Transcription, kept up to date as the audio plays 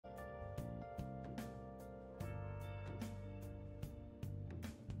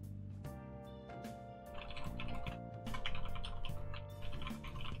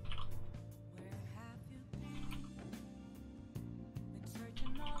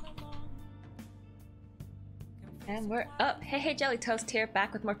And we're up. Hey, hey, Jelly Toast here,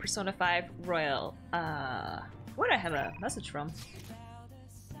 back with more Persona 5 Royal. Where do I have a message from?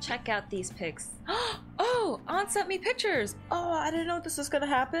 Check out these pics. Oh, Aunt sent me pictures! Oh, I didn't know this was gonna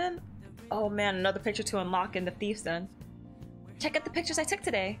happen. Oh man, another picture to unlock in the Thief's Den. Check out the pictures I took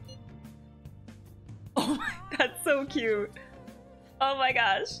today. Oh my, that's so cute. Oh my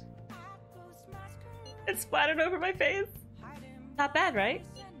gosh. It splattered over my face. Not bad, right?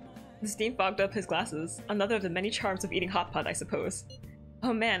 The steam fogged up his glasses. Another of the many charms of eating hot pot, I suppose.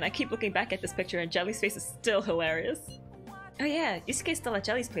 Oh man, I keep looking back at this picture and Jelly's face is still hilarious. Oh yeah, Yusuke's still at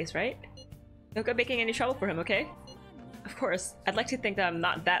Jelly's place, right? Don't go making any trouble for him, okay? Of course, I'd like to think that I'm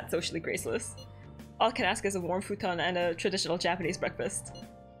not that socially graceless. All I can ask is a warm futon and a traditional Japanese breakfast.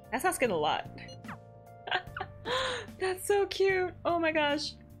 That's asking a lot. That's so cute! Oh my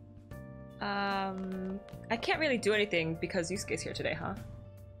gosh. I can't really do anything because Yusuke's here today, huh?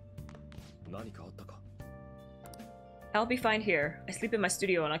 I'll be fine here. I sleep in my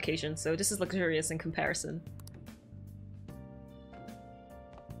studio on occasion, so this is luxurious in comparison.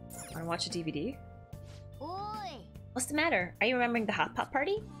 Wanna watch a DVD? Oi. What's the matter? Are you remembering the hot pot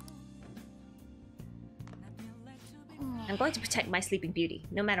party? I'm going to protect my sleeping beauty,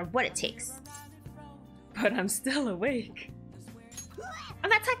 no matter what it takes. But I'm still awake. I'm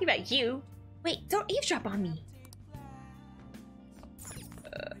not talking about you! Wait, don't eavesdrop on me!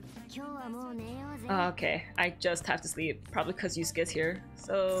 Okay, I just have to sleep, probably because Yusuke's here.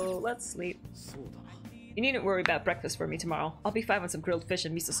 So, let's sleep. You needn't worry about breakfast for me tomorrow. I'll be fine with some grilled fish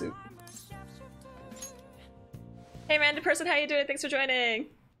and miso soup. Hey random person, how you doing? Thanks for joining!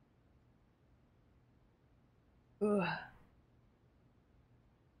 Ugh.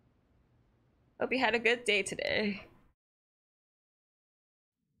 Hope you had a good day today.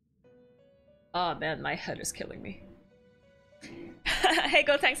 Oh man, my head is killing me. Hey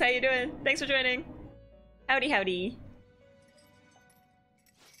Go Tanks, how you doing? Thanks for joining. Howdy howdy.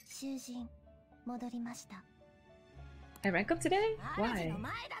 I rank up today? Why?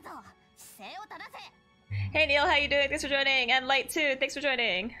 Hey Neil, how you doing? Thanks for joining. And Light too, thanks for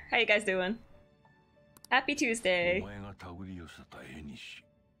joining. How you guys doing? Happy Tuesday.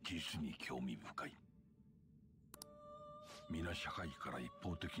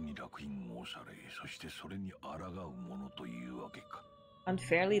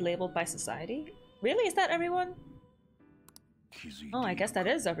 Unfairly labeled by society? Really? Is that everyone? Oh, I guess that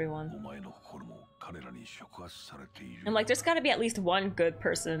is everyone. I'm like, there's gotta be at least one good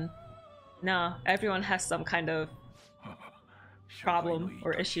person. No, everyone has some kind of problem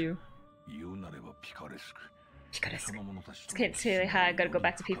or issue. Can't say hi, I gotta go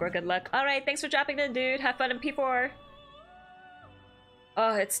back to P4, good luck. Alright, thanks for dropping in, dude. Have fun in P4.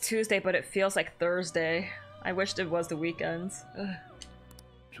 Oh, it's Tuesday, but it feels like Thursday. I wished it was the weekend. Ugh.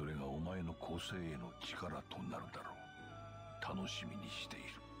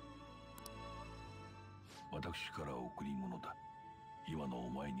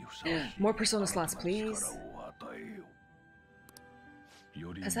 More Persona slots, please.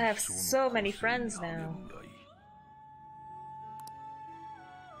 Because I have so many friends now.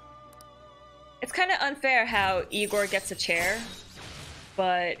 It's kind of unfair how Igor gets a chair,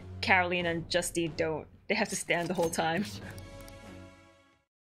 but Caroline and Justy don't. They have to stand the whole time.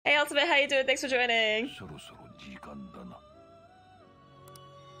 Hey Ultimate, how you doing? Thanks for joining.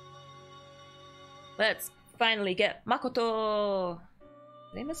 Let's finally get Makoto.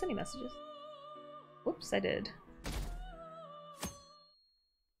 Did I miss any messages? Whoops, I did.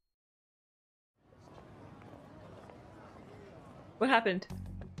 What happened?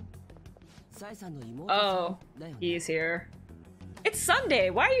 Oh, he's here. It's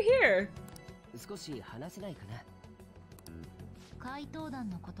Sunday! Why are you here?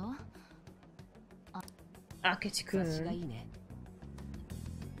 Akechi-kun.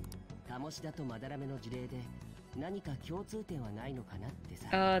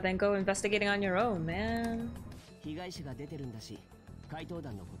 Then go investigating on your own, man.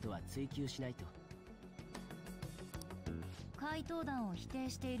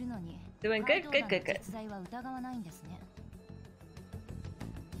 Doing good, good, good, good.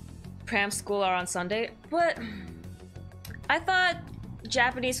 Cram school are on Sunday? What? I thought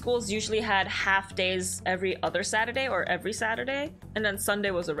Japanese schools usually had half days every other Saturday or every Saturday, and then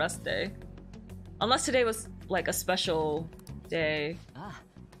Sunday was a rest day. Unless today was like a special day.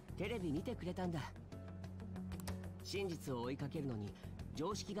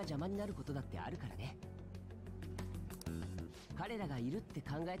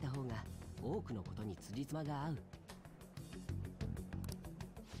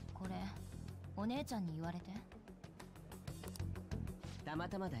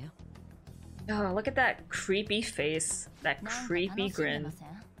 Oh, look at that creepy face. That creepy grin.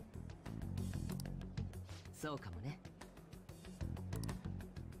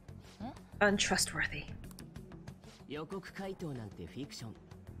 Untrustworthy. 予告回答なんてフィクション。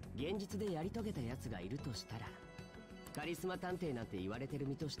現実でやり遂げた奴がいるとしたら、カリスマ探偵なんて言われてる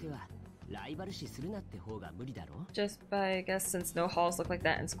身としては、ライバル視するなって方が無理だろ? Just by, I guess, since no halls look like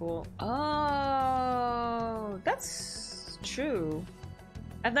that in school. Oh, that's true.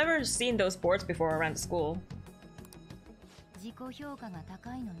 I've never seen those boards before around the school. 自己評価が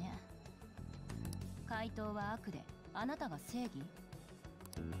高いのね。回答は悪で、あなたが正義？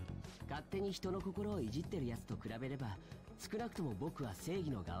勝手に人の心をいじってるやつと比べれば、少なくとも僕は正義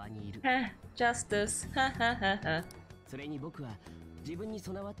の側にいる。Justice. それに僕は自分に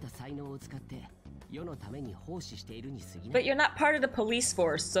備わった才能を使って世のために奉仕しているに過ぎない。But you're not part of the police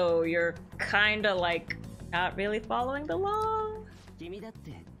force, so you're kinda like not really following the law. 君だっ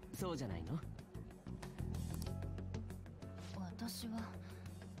てそうじゃないの? 私は。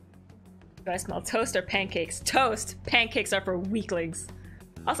Do I smell toast or pancakes? Toast! Pancakes are for weaklings.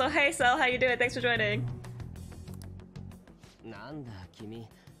 Also, hey Sel, how you doing? Thanks for joining. なんだ君、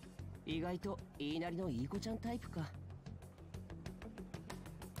意外と言いなりのいい子ちゃんタイプか。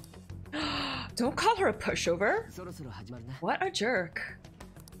Don't call her a pushover. そろそろ始まるな。What a jerk.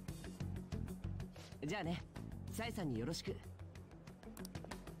 じゃあね、サイさんによろしく。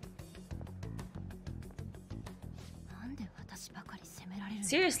なんで私ばかり責められるの?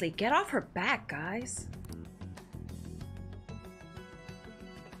 Seriously, get off her back, guys.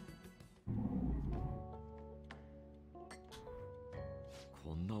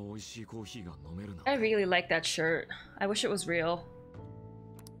 I really like that shirt. I wish it was real.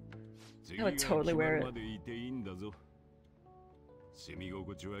 I would totally wear it. 住み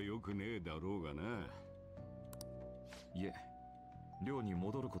心地は良くねえだろうがな。いえ、寮に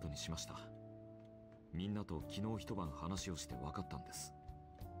戻ることにしました。みんなと昨日一晩話をして分かったんです。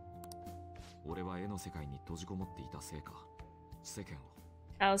俺は絵の世界に閉じこもっていたせいか、世間を。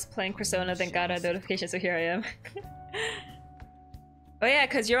I was playing Persona, then got a notification, so here I am. Oh yeah,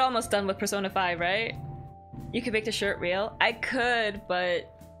 because you're almost done with Persona 5, right? You could make the shirt real? I could, but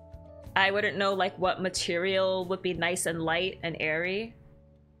I wouldn't know like what material would be nice and light and airy.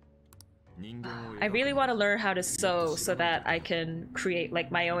 I really want to learn how to sew so that I can create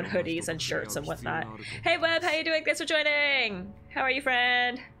like my own hoodies and shirts and whatnot. Hey Web, how you doing? Thanks for joining! How are you,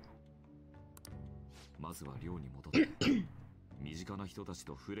 friend? まずは寮に戻って身近な人たち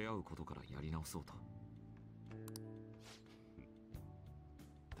と触れ合うことからやり直そうと。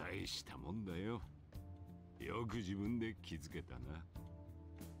大したもんだよ。よく自分で気づけたな。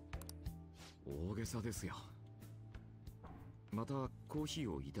大げさですよ。またコーヒ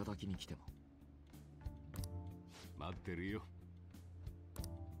ーをいただきに来ても。待ってるよ。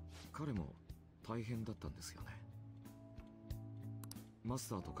彼も大変だったんですよね。マス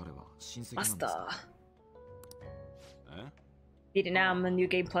ターと彼は親戚なんですか？Beating now, I'm the new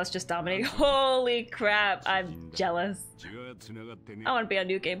game plus just dominating. Holy crap, I'm jealous. I want to be on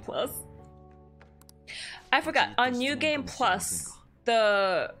new game plus. I forgot, on new game plus,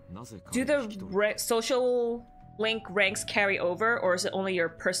 do the social link ranks carry over, or is it only your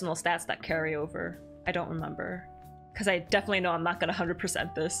personal stats that carry over? I don't remember. Because I definitely know I'm not gonna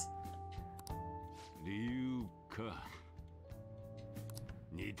 100% this.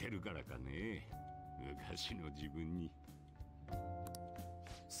 似てるからかね。昔の自分に。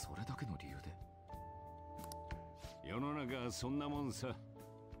それだけの理由で。世の中はそんなもんさ。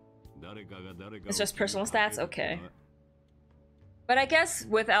誰かが誰か。It's just personal stats? Okay. But I guess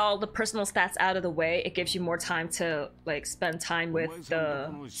with all the personal stats out of the way, it gives you more time to like spend time with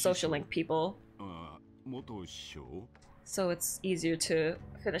the social link people. So it's easier to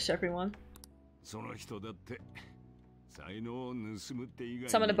finish everyone. Some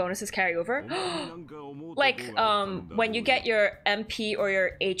of the bonuses carry over. Like when you get your MP or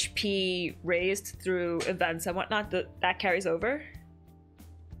your HP raised through events and whatnot, that carries over?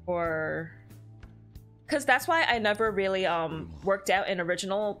 Or because that's why I never really worked out in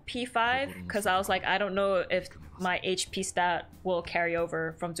original P5, because I was like, I don't know if my HP stat will carry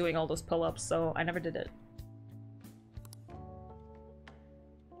over from doing all those pull-ups, so I never did it.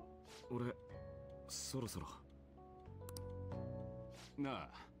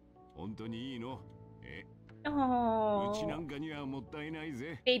 Oh,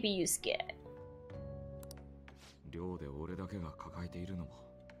 baby, you scared.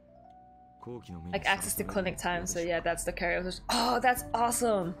 Like access to clinic time, so yeah, that's the carryovers. Oh, that's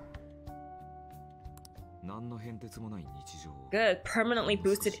awesome! Good. Permanently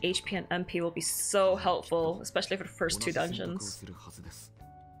boosted HP and MP will be so helpful, especially for the first two dungeons.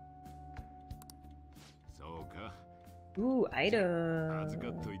 Ooh, items.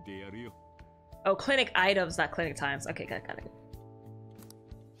 Oh, clinic items, not clinic times. Okay, got it.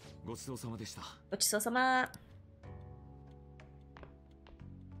 ごちそうさまでした。ごちそうさま。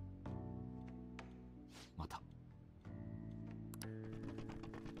また。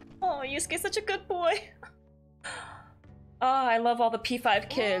Oh, Yusuke's such a good boy. Oh, I love all the P5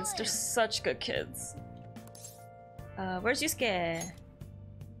 kids. They're such good kids. Where's Yusuke?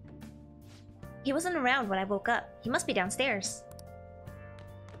 He wasn't around when I woke up. He must be downstairs.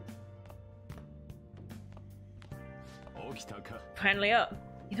 Finally up.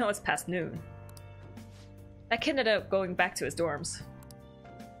 You know it's past noon. That kid ended up going back to his dorms.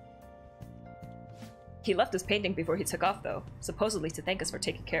 He left his painting before he took off though, supposedly to thank us for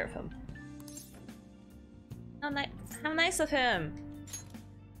taking care of him. How nice of him!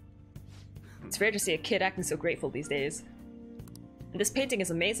 It's rare to see a kid acting so grateful these days. And this painting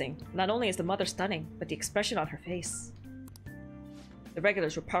is amazing. Not only is the mother stunning, but the expression on her face. The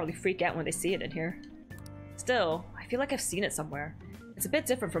regulars will probably freak out when they see it in here. Still, I feel like I've seen it somewhere. It's a bit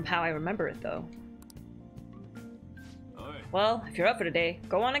different from how I remember it though. Well, if you're up for today,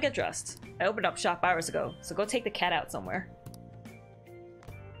 go on and get dressed. I opened up shop hours ago, so go take the cat out somewhere.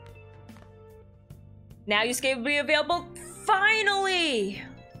 Now Yusuke will be available finally!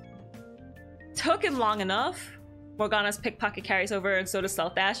 Took him long enough. Morgana's pickpocket carries over and so does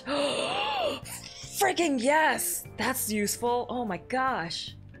Stealth Dash. Freaking yes! That's useful. Oh my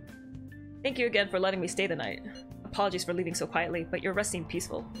gosh. Thank you again for letting me stay the night. Apologies for leaving so quietly, but your rest seemed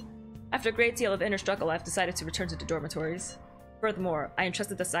peaceful. After a great deal of inner struggle, I've decided to return to the dormitories. Furthermore, I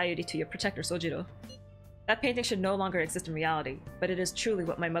entrusted the Sayuri to your protector, Sojiro. That painting should no longer exist in reality, but it is truly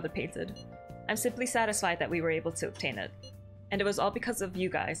what my mother painted. I'm simply satisfied that we were able to obtain it. And it was all because of you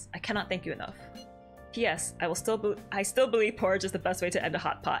guys. I cannot thank you enough. P.S. I still believe porridge is the best way to end a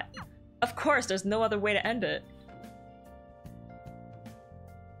hot pot. Of course, there's no other way to end it.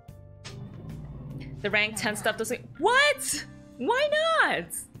 The rank 10 stuff doesn't— What?! Why not?!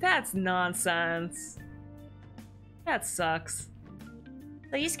 That's nonsense. That sucks.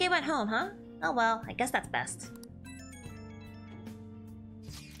 So Yusuke went home, huh? Oh well, I guess that's best.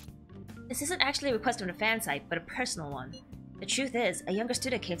 This isn't actually a request from a fan site, but a personal one. The truth is, a younger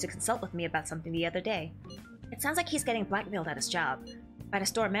student came to consult with me about something the other day. It sounds like he's getting blackmailed at his job. By the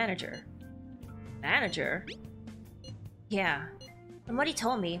store manager. Manager? Yeah. From what he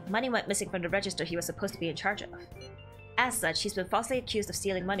told me, money went missing from the register he was supposed to be in charge of. As such, he's been falsely accused of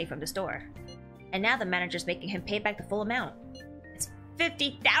stealing money from the store. And now the manager's making him pay back the full amount. It's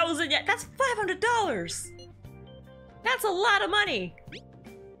 50,000 yen! That's $500! That's a lot of money!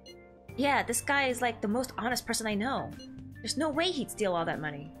 Yeah, this guy is like the most honest person I know. There's no way he'd steal all that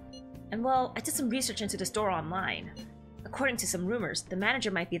money. And well, I did some research into the store online. According to some rumors, the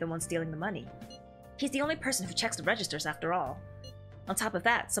manager might be the one stealing the money. He's the only person who checks the registers after all. On top of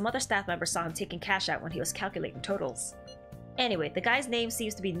that, some other staff members saw him taking cash out when he was calculating totals. Anyway, the guy's name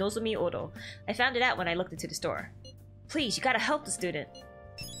seems to be Nozomi Odo. I found it out when I looked into the store. Please, you gotta help the student.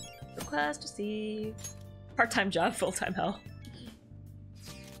 Request received. Part-time job, full-time hell.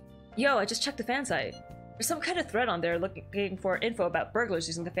 Yo, I just checked the fan site. There's some kind of thread on there looking for info about burglars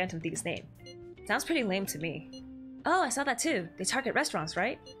using the Phantom Thief's name. Sounds pretty lame to me. Oh, I saw that too. They target restaurants,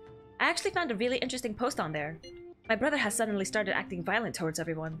 right? I actually found a really interesting post on there. My brother has suddenly started acting violent towards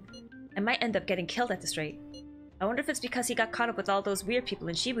everyone. I might end up getting killed at this rate. I wonder if it's because he got caught up with all those weird people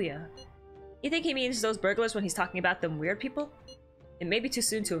in Shibuya. You think he means those burglars when he's talking about them weird people? It may be too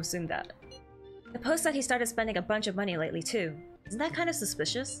soon to assume that. The post said he started spending a bunch of money lately too. Isn't that kind of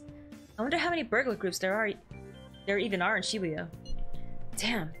suspicious? I wonder how many burglar groups there even are in Shibuya.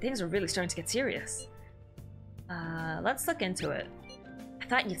 Damn, things are really starting to get serious. Let's look into it. I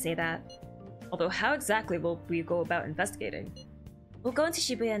thought you'd say that. Although how exactly will we go about investigating? We'll go into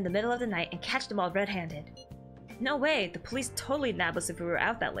Shibuya in the middle of the night and catch them all red-handed. No way, the police totally nab us if we were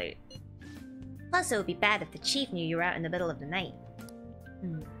out that late. Plus it would be bad if the chief knew you were out in the middle of the night.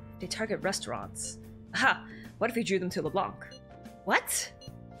 They target restaurants. Aha! What if we drew them to LeBlanc? What?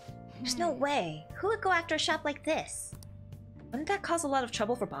 There's no way. Who would go after a shop like this? Wouldn't that cause a lot of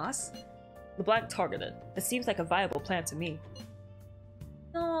trouble for Boss? LeBlanc targeted. It seems like a viable plan to me.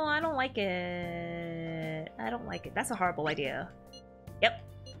 No, I don't like it. I don't like it. That's a horrible idea. Yep.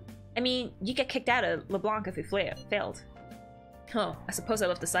 I mean, you get kicked out of LeBlanc if we failed. Oh, I suppose I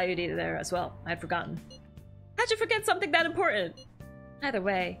left the Sayuri there as well. I had forgotten. How'd you forget something that important? Either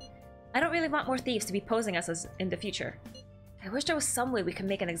way, I don't really want more thieves to be posing us as in the future. I wish there was some way we could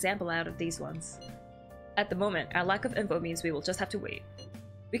make an example out of these ones. At the moment, our lack of info means we will just have to wait.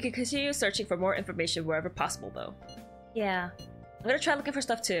 We can continue searching for more information wherever possible, though. Yeah. I'm gonna try looking for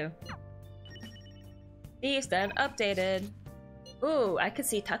stuff too. Thieves then updated. Ooh, I can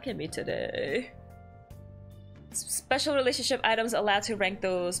see Takemi today. Special relationship items allowed to rank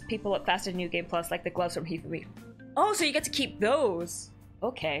those people up faster in New Game Plus, like the gloves from Hifumi. Oh, so you get to keep those.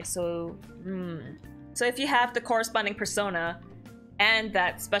 Okay, so so if you have the corresponding persona and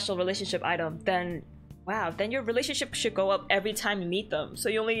that special relationship item, then wow, then your relationship should go up every time you meet them. So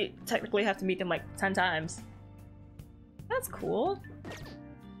you only technically have to meet them like 10 times. That's cool.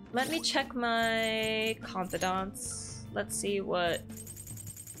 Let me check my confidants. Let's see what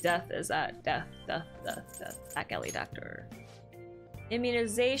death is at. Death. Back alley doctor.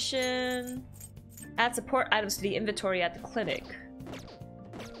 Immunization. Add support items to the inventory at the clinic.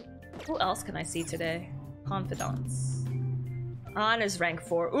 Who else can I see today? Confidants. An is rank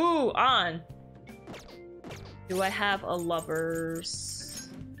 4. Ooh, An! Do I have a lovers?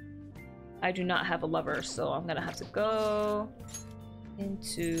 I do not have a lover, so I'm gonna have to go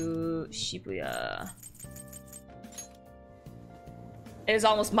into Shibuya. It is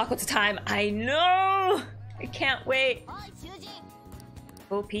almost Makoto time. I know! I can't wait.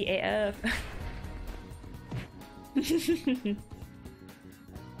 OPAF.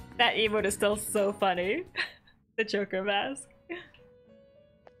 That emote is still so funny. The Joker mask.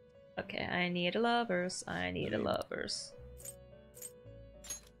 Okay, I need lovers. I need lovers.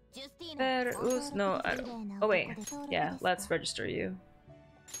 No, I don't. Oh wait, yeah, let's register you.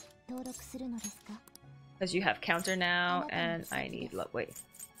 Because you have counter now, and I need love. Wait.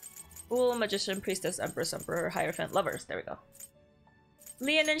 Fool, Magician, Priestess, Empress, Emperor, Hierophant, Lovers. There we go.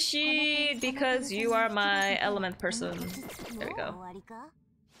 Leon and she, because you are my element person. There we go.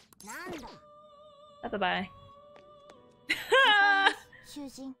 Bye-bye.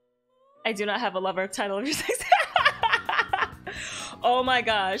 I do not have a lover. Title of your sex. Oh my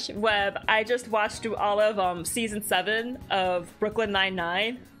gosh, Web, I just watched through all of season 7 of Brooklyn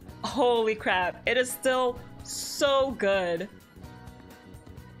Nine-Nine. Holy crap, it is still so good.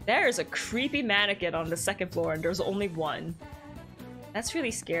 There is a creepy mannequin on the 2nd floor and there's only one. That's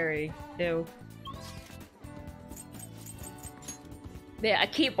really scary. Ew. Yeah, I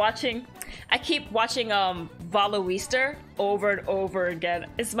keep watching Valuista over and over again.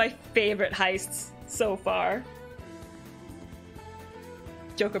 It's my favorite heists so far.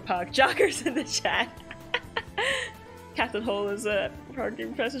 Joker Pog. Joggers in the chat. Captain Hole is a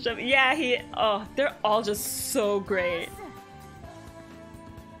parking professor. Yeah, oh, they're all just so great.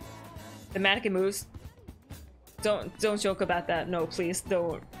 The mannequin moves. Don't joke about that. No, please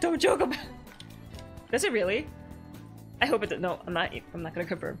don't joke about. Does it really? I hope it did. No, I'm not gonna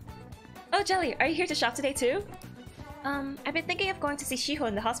confirm. Oh, Jelly, are you here to shop today too? I've been thinking of going to see Shiho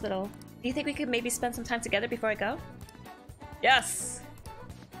in the hospital. Do you think we could maybe spend some time together before I go? Yes.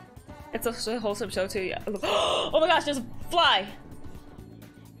 It's a wholesome show too. Yeah. Oh my gosh, there's a fly!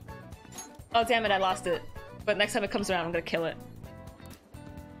 Oh damn it, I lost it. But next time it comes around, I'm gonna kill it.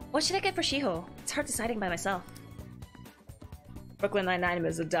 What should I get for Shiho? It's hard deciding by myself. Brooklyn Nine-Nine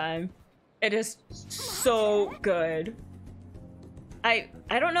is a dime. It is so good. I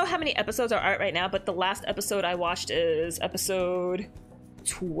don't know how many episodes are out right now, but the last episode I watched is episode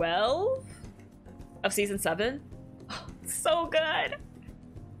 12 of season 7. Oh, so good.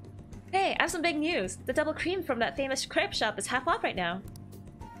 Hey, I have some big news. The double cream from that famous crepe shop is half off right now.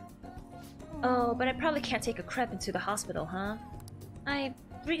 Oh, but I probably can't take a crepe into the hospital, huh? I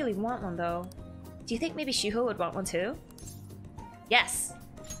really want one though. Do you think maybe Shiho would want one too? Yes.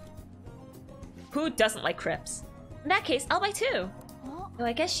 Who doesn't like crepes? In that case, I'll buy 2. Though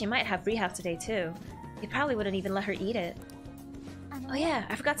I guess she might have rehab today too. They probably wouldn't even let her eat it. Oh yeah,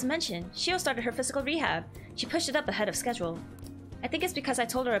 I forgot to mention. Shio started her physical rehab. She pushed it up ahead of schedule. I think it's because I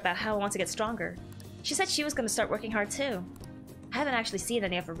told her about how I want to get stronger. She said she was going to start working hard too. I haven't actually seen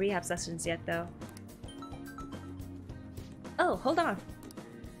any of her rehab sessions yet though. Oh, hold on.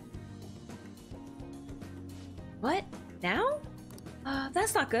 What? Now?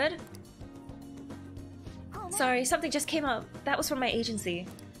 That's not good. Sorry, something just came up. That was from my agency.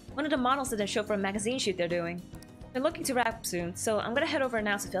 One of the models didn't show for a magazine shoot they're doing. They're looking to wrap soon, so I'm gonna head over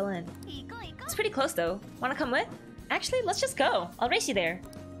now to fill in. It's pretty close though. Wanna come with? Actually, let's just go. I'll race you there.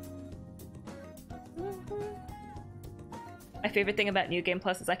 My favorite thing about New Game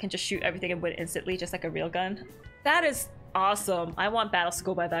Plus is I can just shoot everything and win instantly, just like a real gun. That is awesome. I want battles to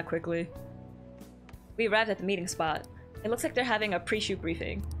go by that quickly. We arrived at the meeting spot. It looks like they're having a pre-shoot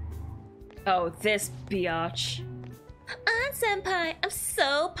briefing. Oh, this biatch. Senpai, I'm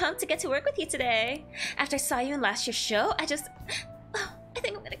so pumped to get to work with you today. After I saw you in last year's show, I think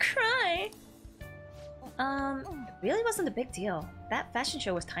I'm gonna cry. It really wasn't a big deal. That fashion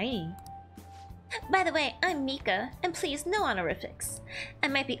show was tiny. By the way, I'm Mika, and please, no honorifics. I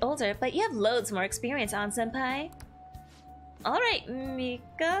might be older, but you have loads more experience on, senpai. Alright,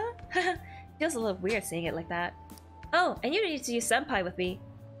 Mika. Feels a little weird saying it like that. Oh, and you need to use senpai with me.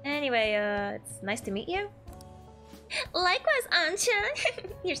 Anyway, it's nice to meet you. Likewise,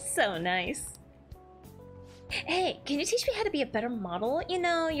 Anchan. You're so nice. Hey, can you teach me how to be a better model? You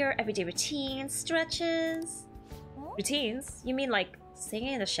know, your everyday routines, stretches. Routines? You mean like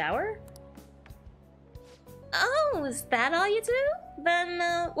singing in the shower? Oh, is that all you do? Then,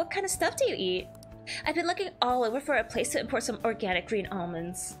 what kind of stuff do you eat? I've been looking all over for a place to import some organic green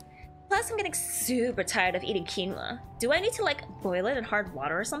almonds. Plus, I'm getting super tired of eating quinoa. Do I need to, like, boil it in hard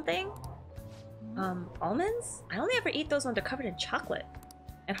water or something? Almonds? I only ever eat those when they're covered in chocolate.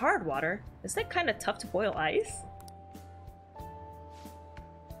 And hard water? Is that kind of tough to boil ice?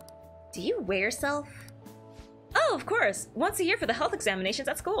 Do you weigh yourself? Oh, of course! Once a year for the health examinations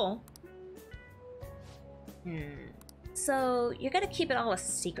at school. So, you're gonna keep it all a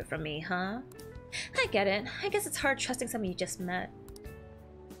secret from me, huh? I get it. I guess it's hard trusting someone you just met.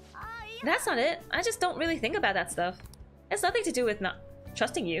 That's not it. I just don't really think about that stuff. It's nothing to do with not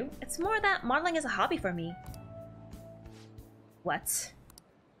trusting you. It's more that modeling is a hobby for me. What?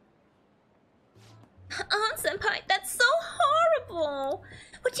 Senpai, that's so horrible!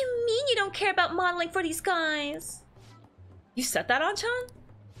 What do you mean you don't care about modeling for these guys? You said that, Anchan?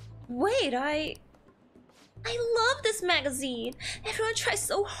 Wait, I love this magazine! Everyone tries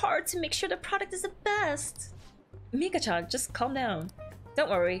so hard to make sure the product is the best! Mika-chan, just calm down. Don't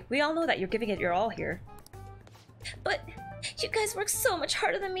worry, we all know that you're giving it your all here. But you guys work so much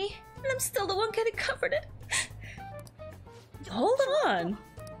harder than me, and I'm still the one getting comforted. Hold on!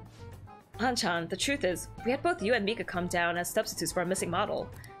 Anchan, the truth is, we had both you and Mika come down as substitutes for a missing model.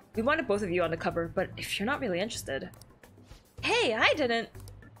 We wanted both of you on the cover, but if you're not really interested... Hey, I didn't...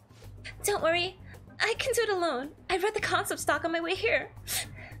 Don't worry, I can do it alone. I read the concept stock on my way here.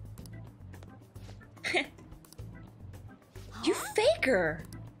 You faker!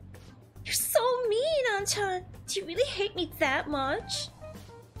 You're so mean, Anchan. Do you really hate me that much?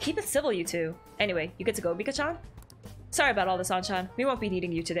 Keep it civil, you two. Anyway, you get to go, Mika-chan? Sorry about all this, Anchan. We won't be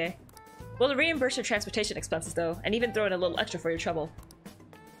needing you today. We'll reimburse your transportation expenses, though, and even throw in a little extra for your trouble.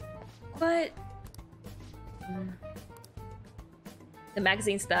 But... The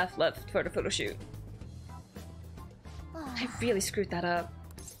magazine staff left for the photo shoot. I really screwed that up.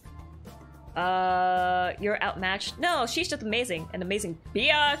 You're outmatched? No, she's just amazing. An amazing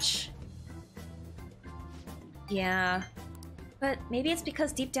biatch! Yeah. But maybe it's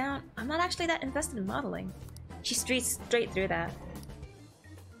because deep down, I'm not actually that invested in modeling. She streets straight through that.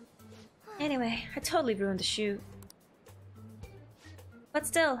 Anyway, I totally ruined the shoot. But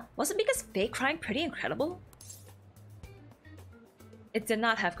still, wasn't Mika's fake crying pretty incredible? It did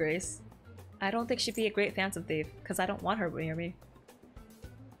not have grace. I don't think she'd be a great phantom thief, because I don't want her near me.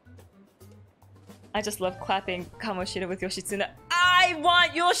 I just love clapping Kamoshida with Yoshitsune. I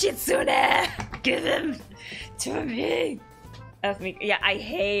want Yoshitsune! Give him to me! Yeah, I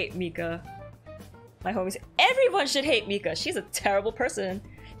hate Mika. My homies, everyone should hate Mika. She's a terrible person.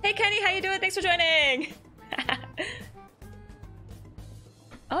 Hey Kenny, how you doing? Thanks for joining!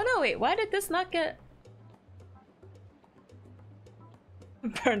 Oh no, wait, why did this not get...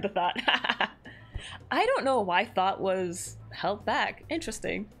 Burn the thought. I don't know why thought was held back.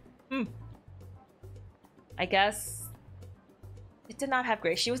 Interesting. I guess... It did not have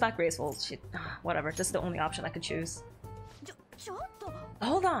grace. She was not graceful. Whatever, this is the only option I could choose.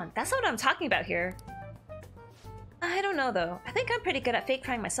 Hold on, that's not what I'm talking about here. I don't know though. I think I'm pretty good at fake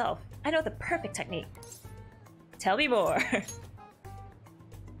crying myself. I know the perfect technique. Tell me more.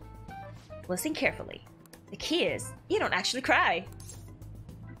 Listen carefully. The key is, you don't actually cry.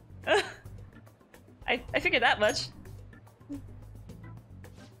 I figured that much.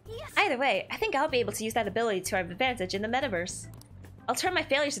 Either way, I think I'll be able to use that ability to our advantage in the metaverse. I'll turn my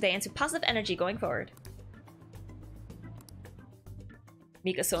failures today into positive energy going forward.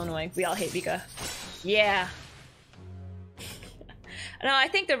 Mika's so annoying. We all hate Mika. Yeah. No, I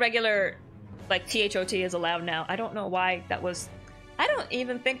think the regular, like, THOT is allowed now. I don't know why that was... I don't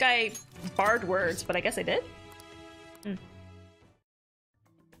even think I barred words, but I guess I did?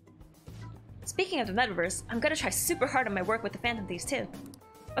 Speaking of the metaverse, I'm gonna try super hard on my work with the Phantom Thieves too.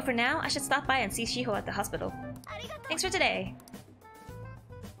 But for now, I should stop by and see Shiho at the hospital. Thanks for today!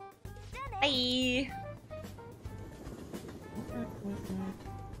 Bye!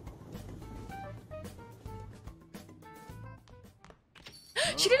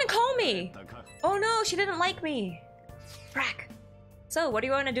 She didn't call me! Oh no, she didn't like me! Frack! So, what do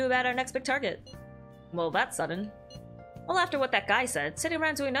you want to do about our next big target? Well, that's sudden. Well, after what that guy said, sitting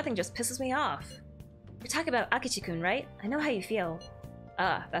around doing nothing just pisses me off. You're talking about Akechi-kun, right? I know how you feel.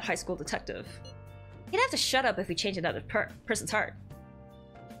 Ah, that high school detective. He'd have to shut up if we change another person's heart.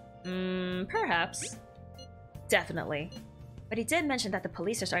 Perhaps. Definitely. But he did mention that the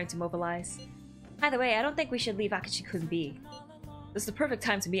police are starting to mobilize. By the way, I don't think we should leave Akechi-kun be. This is the perfect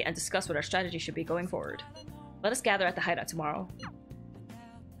time to meet and discuss what our strategy should be going forward. Let us gather at the hideout tomorrow.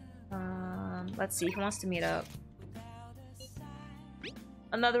 Let's see, who wants to meet up?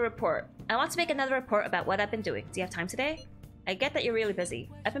 Another report. I want to make another report about what I've been doing. Do you have time today? I get that you're really busy.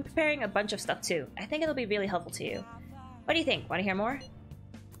 I've been preparing a bunch of stuff too. I think it'll be really helpful to you. What do you think? Want to hear more?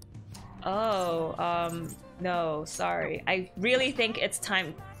 Oh, no, sorry. I really think it's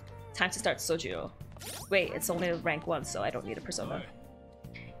time to start Sojiro. Wait, it's only rank 1, so I don't need a persona.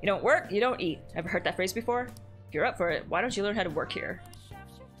 You don't work, you don't eat. Ever heard that phrase before? If you're up for it, why don't you learn how to work here?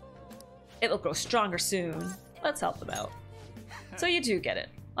 It will grow stronger soon. Let's help them out. So you do get it.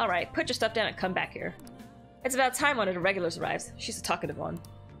 Alright, put your stuff down and come back here. It's about time one of the regulars arrives. She's a talkative one.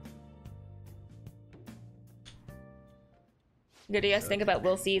 What do you guys think about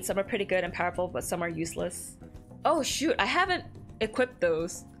will seeds? Some are pretty good and powerful, but some are useless. Oh shoot, I haven't equipped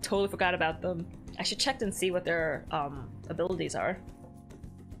those. Totally forgot about them. I should check and see what their abilities are.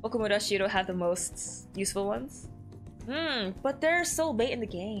 Okumura, Shiro have the most useful ones. But they're so late in the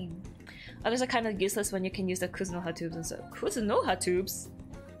game. Others are kind of useless when you can use the Kuzunoha tubes and so. Kuzunoha tubes?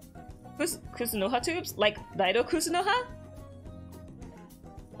 Kuzunoha tubes? Like Raido Kuzunoha?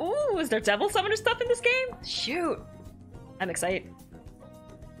 Ooh, is there devil summoner stuff in this game? Shoot! I'm excited.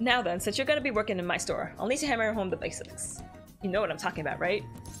 Now then, since you're gonna be working in my store, I'll need to hammer home the basics. You know what I'm talking about, right?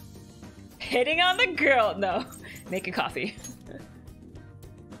 Hitting on the girl! No, making coffee.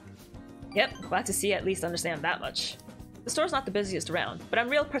 Yep, glad to see you at least understand that much. The store's not the busiest around, but I'm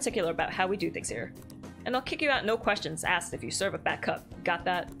real particular about how we do things here. And I'll kick you out no questions asked if you serve a bad cup. Got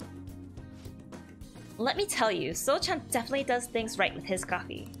that? Let me tell you, So-chan definitely does things right with his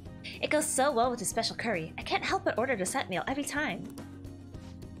coffee. It goes so well with his special curry. I can't help but order the set meal every time.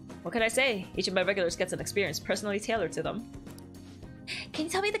 What can I say? Each of my regulars gets an experience personally tailored to them. Can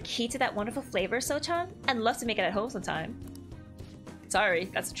you tell me the key to that wonderful flavor, So-chan? I'd love to make it at home sometime. Sorry,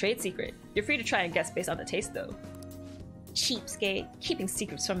 that's a trade secret. You're free to try and guess based on the taste, though. Cheapskate, keeping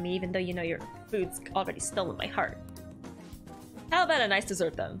secrets from me even though you know your food's already stolen my heart. How about a nice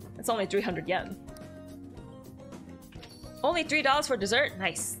dessert then? It's only 300 yen. Only $3 for dessert?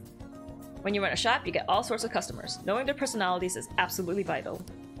 Nice. When you run a shop, you get all sorts of customers. Knowing their personalities is absolutely vital.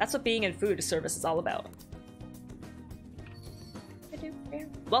 That's what being in food service is all about.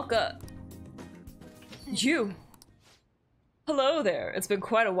 Welcome. You. Hello there. It's been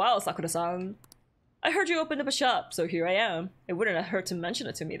quite a while, Sakura-san. I heard you opened up a shop, so here I am. It wouldn't have hurt to mention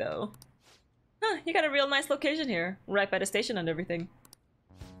it to me, though. Huh, you got a real nice location here. Right by the station and everything.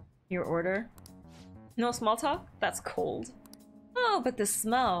 Your order? No small talk? That's cold. Oh, but the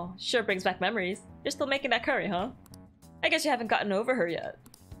smell sure brings back memories. You're still making that curry, huh? I guess you haven't gotten over her yet.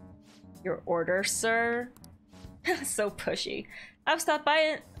 Your order, sir? So pushy. I've stopped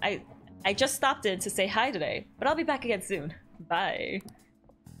by it. I just stopped in to say hi today, but I'll be back again soon. Bye.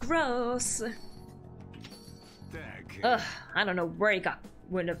 Gross. Ugh, I don't know where he got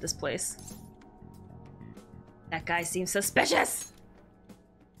wind of this place. That guy seems suspicious!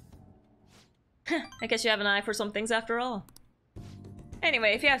 I guess you have an eye for some things after all.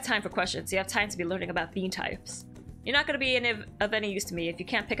 Anyway, if you have time for questions, you have time to be learning about bean types. You're not going to be of any use to me if you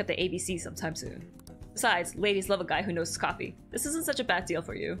can't pick up the ABC sometime soon. Besides, ladies love a guy who knows his coffee. This isn't such a bad deal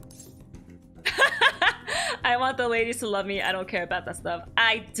for you. I want the ladies to love me. I don't care about that stuff.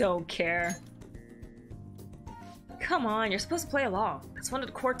 I don't care. Come on, you're supposed to play along. That's one of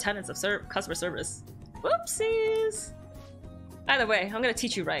the core tenets of customer service. Whoopsies! Either way, I'm gonna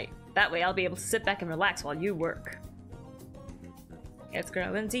teach you right. That way I'll be able to sit back and relax while you work. It's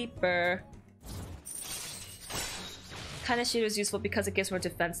growing deeper. Kinda Shiro is useful because it gives more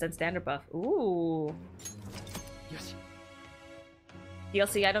defense than standard buff. Ooh.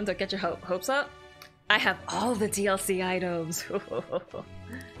 DLC item, don't get your hopes up. I have all the DLC items.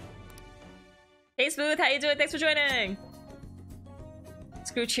 Hey Smooth, how you doing? Thanks for joining!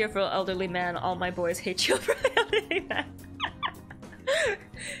 Screw cheerful elderly man, all my boys hate cheerful elderly man.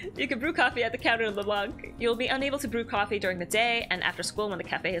 You can brew coffee at the counter in LeBlanc. You'll be unable to brew coffee during the day and after school when the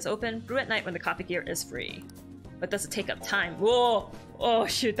cafe is open. Brew at night when the coffee gear is free. But does it take up time? Whoa! Oh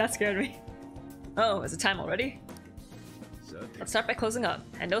shoot, that scared me. Oh, is it time already? Let's start by closing up.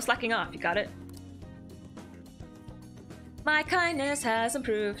 And no slacking off, you got it? My kindness has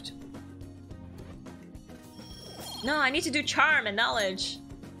improved. No, I need to do charm and knowledge.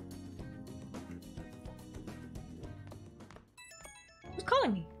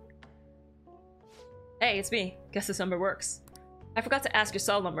 calling me? Hey, it's me. Guess this number works. I forgot to ask your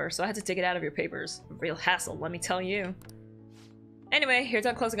cell number, so I had to take it out of your papers. A real hassle, let me tell you. Anyway, you're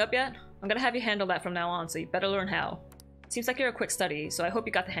done closing up yet? I'm gonna have you handle that from now on, so you better learn how. Seems like you're a quick study, so I hope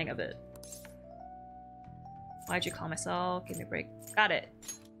you got the hang of it. Why'd you call myself? Give me a break. Got it.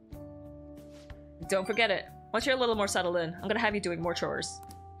 Don't forget it. Once you're a little more settled in, I'm gonna have you doing more chores.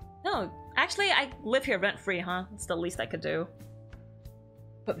 No, actually, I live here rent-free, huh? It's the least I could do.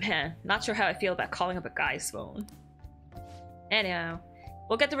 But man, not sure how I feel about calling up a guy's phone. Anyhow,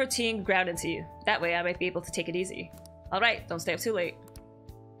 we'll get the routine ground into you. That way I might be able to take it easy. Alright, don't stay up too late.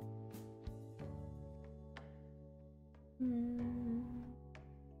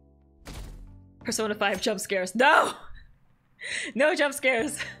 Persona 5 jump scares. No! No jump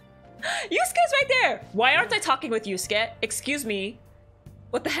scares. Yusuke's right there! Why aren't I talking with Yusuke? Excuse me.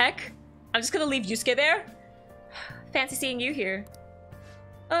 What the heck? I'm just gonna leave Yusuke there? Fancy seeing you here.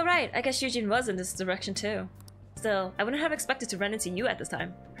 Oh right, I guess Yujin was in this direction too. Still, I wouldn't have expected to run into you at this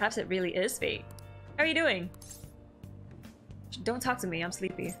time. Perhaps it really is fate. How are you doing? Don't talk to me, I'm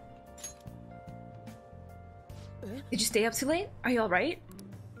sleepy. Did you stay up too late? Are you alright?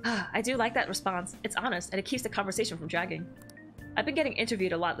 I do like that response. It's honest, and it keeps the conversation from dragging. I've been getting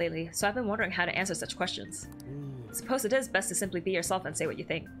interviewed a lot lately, so I've been wondering how to answer such questions. I suppose it is best to simply be yourself and say what you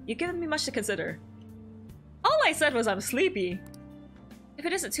think. You've given me much to consider. All I said was I'm sleepy. If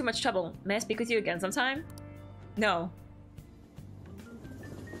it isn't too much trouble, may I speak with you again sometime? No.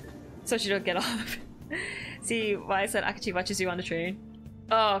 So she don't get off. See why I said Akachi watches you on the train?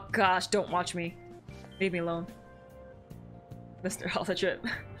 Oh gosh, don't watch me. Leave me alone. Mr. All the trip.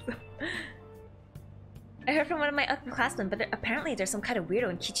 I heard from one of my upperclassmen, but apparently there's some kind of weirdo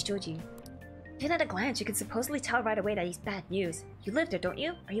in Kichijoji. Even at a glance, you can supposedly tell right away that he's bad news. You live there, don't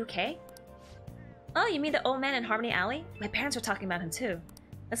you? Are you okay? Oh, you mean the old man in Harmony Alley? My parents were talking about him too.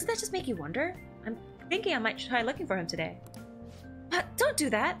 Doesn't that just make you wonder? I'm thinking I might try looking for him today. But don't do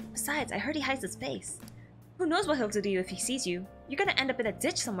that! Besides, I heard he hides his face. Who knows what he'll do to you if he sees you? You're gonna end up in a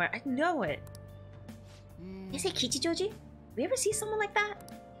ditch somewhere, I know it. You say Kichijoji? We ever see someone like that?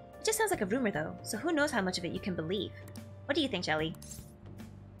 It just sounds like a rumor though, so who knows how much of it you can believe. What do you think, Jelly?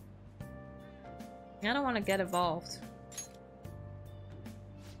 I don't want to get involved.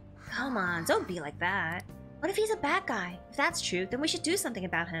 Come on, don't be like that. What if he's a bad guy? If that's true, then we should do something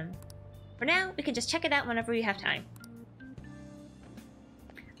about him. For now, we can just check it out whenever we have time.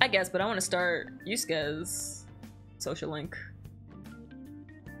 I guess, but I want to start Yusuke's social link.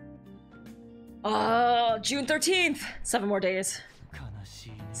 Oh, June 13th! 7 more days.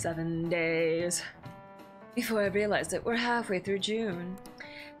 7 days. Before I realized it, we're halfway through June.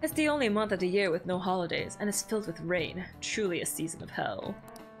 It's the only month of the year with no holidays, and it's filled with rain. Truly a season of hell.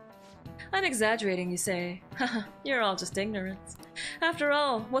 I'm exaggerating, you say. Haha, you're all just ignorant. After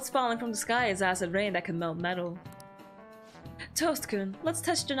all, what's falling from the sky is acid rain that can melt metal. Toast-kun, let's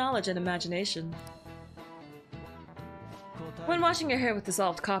test your knowledge and imagination. When washing your hair with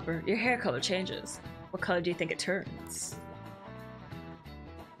dissolved copper, your hair color changes. What color do you think it turns?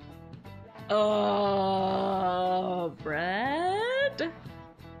 Oh, red?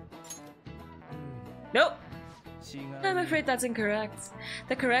 Nope. I'm afraid that's incorrect.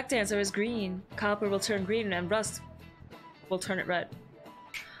 The correct answer is green. Copper will turn green and rust will turn it red.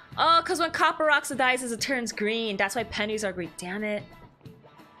 Oh, because when copper oxidizes, it turns green. That's why pennies are green. Damn it.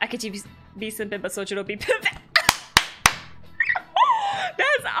 Akachi be simpin, but Soichiro be pimpin'.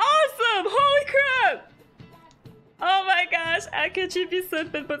 That's awesome! Holy crap! Oh my gosh, Akachi be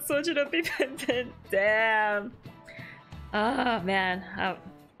simpin, but Soichiro be pimpin'. Damn. Ah, oh, man.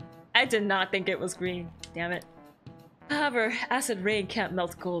 I did not think it was green. Damn it. However, acid rain can't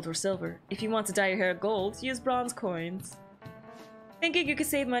melt gold or silver. If you want to dye your hair gold, use bronze coins. Thinking you could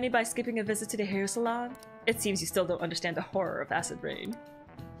save money by skipping a visit to the hair salon? It seems you still don't understand the horror of acid rain.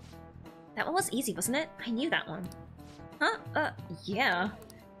 That one was easy, wasn't it? I knew that one. Huh? Yeah.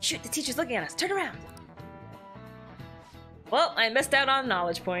 Shoot, the teacher's looking at us. Turn around! Well, I missed out on a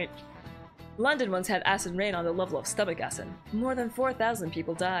knowledge point. London once had acid rain on the level of stomach acid. More than 4,000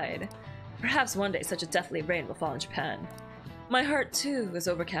 people died. Perhaps one day such a deathly rain will fall in Japan. My heart, too, is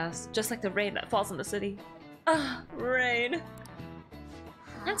overcast, just like the rain that falls in the city. Ah, rain.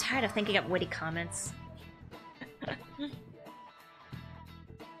 I'm tired of thinking up witty comments.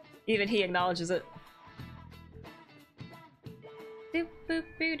 Even he acknowledges it. Doop, boop,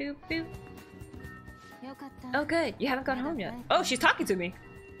 boo, doop, boop. Oh good, you haven't gone home yet. Oh, she's talking to me.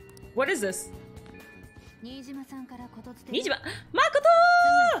 What is this? Nijima!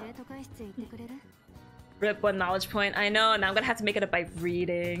 Makoto! Rip one knowledge point. I know, now I'm gonna have to make it up by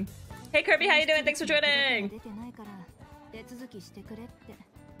reading. Hey Kirby, how you doing? Thanks for joining!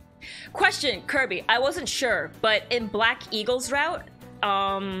 Question, Kirby. I wasn't sure, but in Black Eagle's route,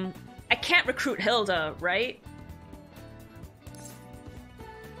 I can't recruit Hilda, right?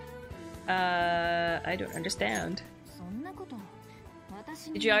 I don't understand.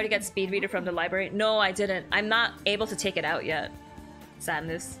 Did you already get Speed Reader from the library? No, I didn't. I'm not able to take it out yet.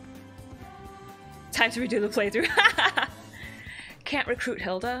 Sadness. Time to redo the playthrough. Can't recruit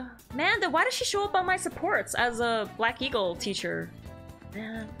Hilda? Man, then why does she show up on my supports as a Black Eagle teacher?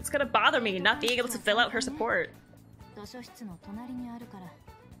 Man, it's gonna bother me not being able to fill out her support.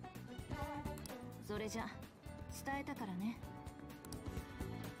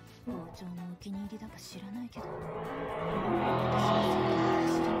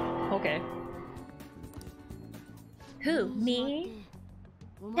 Okay. Who? Me?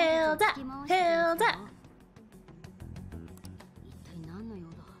 Hilda! Hilda!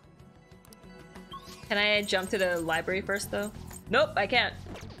 Can I jump to the library first, though? Nope, I can't.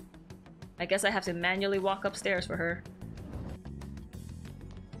 I guess I have to manually walk upstairs for her.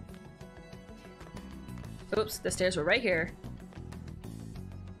 Oops, the stairs were right here.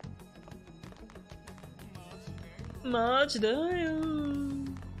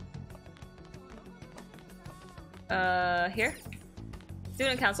 Here?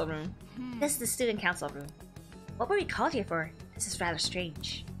 Student council room. This is the student council room. What were we called here for? This is rather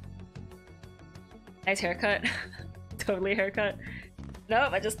strange. Nice haircut. Totally haircut.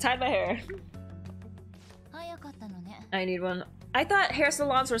 Nope, I just tied my hair. I need one. I thought hair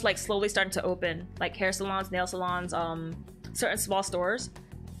salons was like slowly starting to open. Like hair salons, nail salons, certain small stores.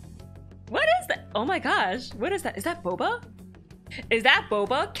 What is that? Oh my gosh. What is that? Is that boba? Is that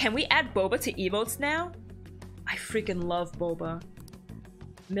boba? Can we add boba to emotes now? I freaking love boba.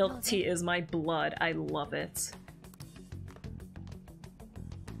 Milk tea is my blood. I love it.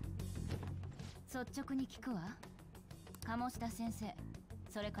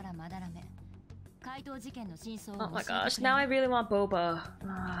 Oh my gosh, now I really want boba.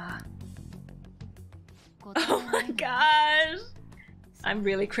 Oh my gosh! I'm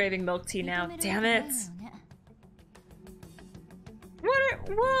really craving milk tea now. Damn it!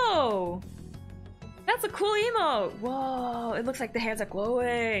 Whoa! That's a cool emote! Whoa! It looks like the hands are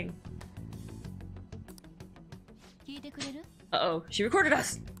glowing. Uh-oh, she recorded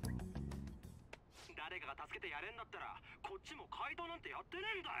us!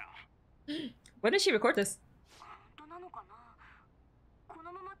 When did she record this?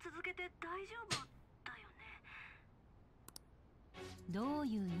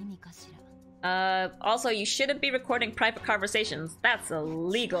 Also, you shouldn't be recording private conversations. That's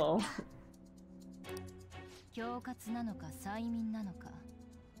illegal.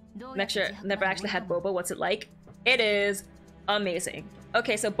 Never actually had boba. What's it like? It is amazing.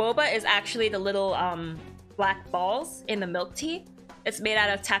 Okay, so boba is actually the little black balls in the milk tea. It's made out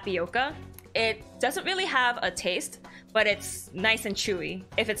of tapioca. It doesn't really have a taste, but it's nice and chewy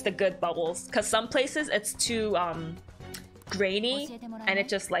if it's the good bubbles. Because some places it's too grainy and it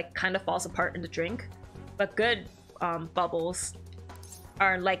just like kind of falls apart in the drink. But good bubbles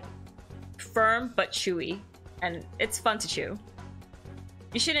are like firm but chewy, and it's fun to chew.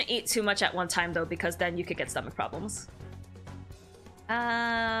 You shouldn't eat too much at one time though, because then you could get stomach problems. No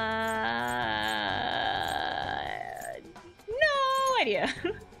idea.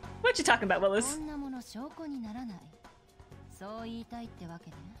 What you talking about, Willis?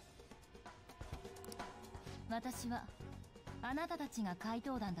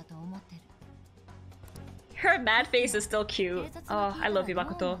 Her mad face is still cute. Oh, I love you,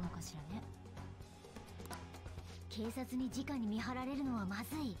 Makoto.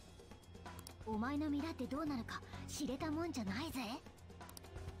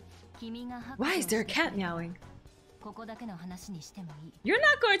 Why is there a cat meowing? You're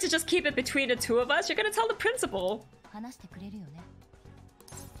not going to just keep it between the two of us. You're going to tell the principal.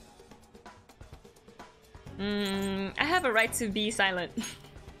 I have a right to be silent.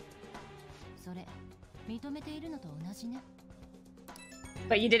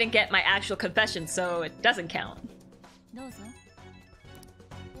 But you didn't get my actual confession, so it doesn't count.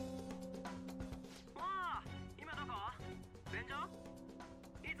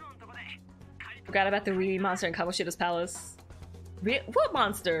 Forgot about the wee monster in Kamoshida's palace. What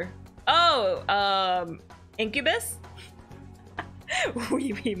monster? Oh, Incubus?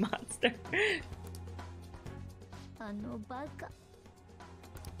 Wee monster.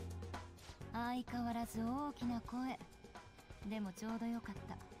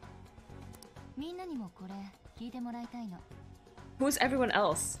 Who's everyone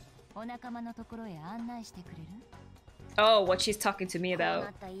else? Oh, what she's talking to me about.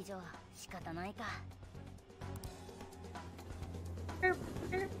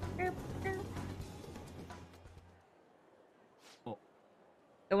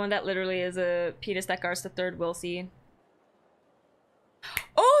 The one that literally is a penis that guards the third will scene.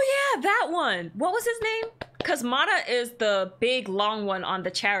 Oh yeah, that one! What was his name? Because Mata is the big long one on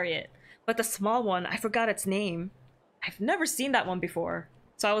the chariot. But the small one, I forgot its name. I've never seen that one before.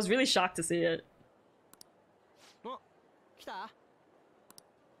 So I was really shocked to see it. 来た？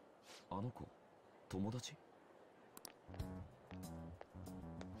あの子、友達？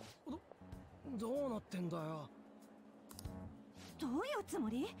どうなってんだよ。どういうつも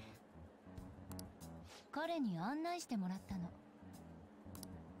り？彼に案内してもらったの。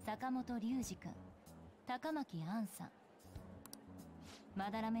坂本龍二君、高巻杏さん。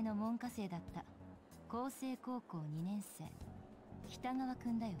まだらめの門下生だった厚生高校2年生北川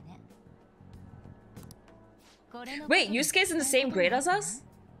君だよね。Wait, Yusuke's in the same grade as us?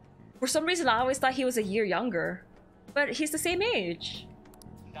 For some reason, I always thought he was a year younger. But he's the same age.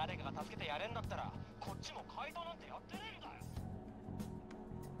 誰かが助けてやれんだったら、こっちも怪盗なんてやってねえんだよ。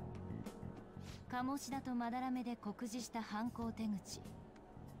鴨志田とまだらめで酷似した犯行手口。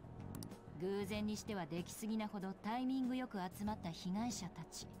偶然にしては出来すぎなほどタイミングよく集まった被害者た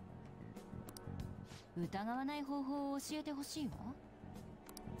ち。疑わない方法を教えてほしいわ。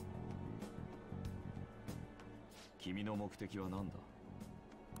君の目的は何だ？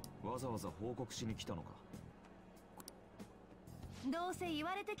わざわざ報告しに来たのか？どうせ言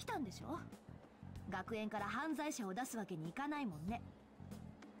われてきたんでしょ。学園から犯罪者を出すわけにいかないもんね。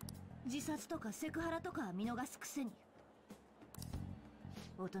自殺とかセクハラとか見逃すくせに。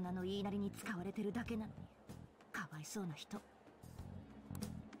大人の言いなりに使われてるだけなのに、かわいそうな人。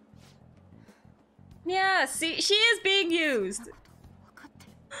Yeah, see, she is being used.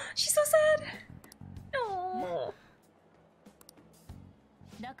 She's so sad. No.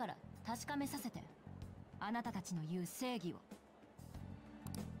 だから確かめさせて。あなたたちの言う正義を。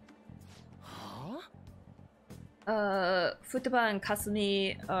Futaba and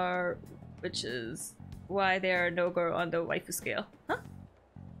Kasumi are witches. Why they are no go on the waifu scale? Huh?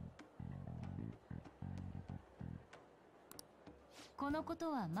 このこ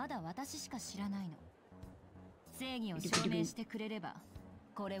とはまだ私しか知らないの。正義を証明してくれれば、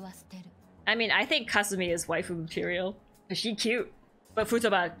これは捨てる。I mean, I think Kasumi is waifu material. She's cute. But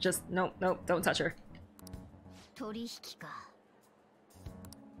Futaba, just no, don't touch her. 取引か。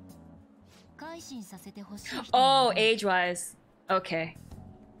改心させてほしい人。Oh, age-wise. Okay.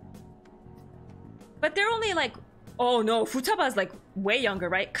 But they're only like... Oh no, Futaba is like way younger,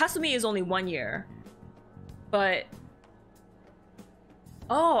 right? Kasumi is only 1 year. But...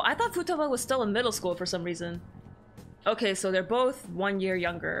 Oh, I thought Futaba was still in middle school for some reason. Okay, so they're both 1 year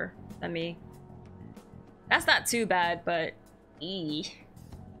younger than me. That's not too bad, but... Eee.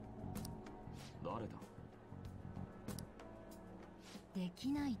 誰だ？でき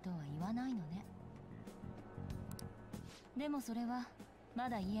ないとは言わないのね。でもそれはま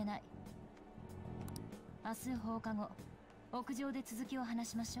だ言えない。明日放課後、屋上で続きを話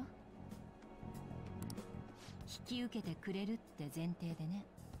しましょう。引き受けてくれるって前提でね。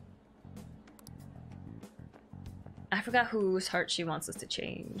I forgot whose heart she wants us to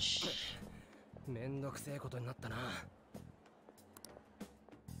change. めんどくせえことになったな。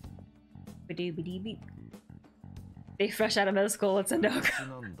Ba-doo-ba-dee-beep. They fresh out of middle school, it's a no-go.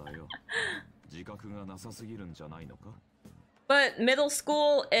 なんだよ。自覚がなさすぎるんじゃないのか？ But middle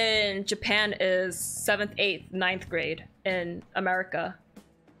school in Japan is 7th, 8th, 9th grade in America.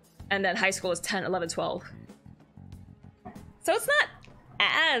 And then high school is 10, 11, 12. So it's not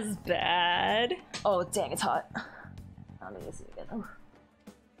as bad. Oh, dang, it's hot. Let me see again. Oh.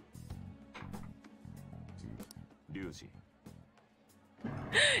 龍二。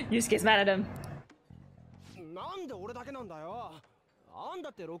Yusuke's mad at him. なんで俺だけなんだよ。あんだ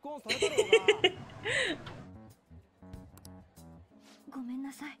って録音されたろうが。ごめん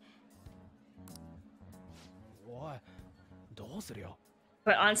なさい。おい、どうするよ。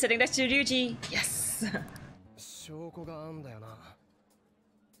But on sitting next to Ryuji, yes. 証拠があんだよな。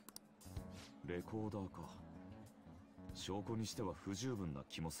レコーダーか。証拠にしては不十分な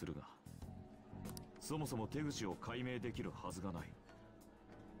気もするが、そもそも手口を解明できるはずがない。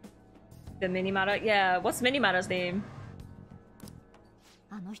The Minimata? Yeah, what's Minimata's name?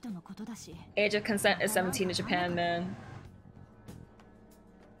 あの人のことだし。 Age of consent is 17 in Japan, man.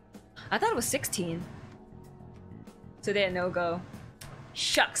 I thought it was 16. So they're no-go.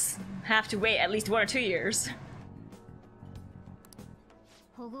 Shucks. Have to wait at least 1 or 2 years.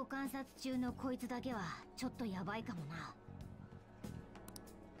 保護観察中のこいつだけはちょっとやばいかもな。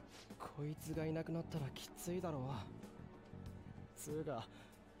こいつがいなくなったらきついだろう。つうか、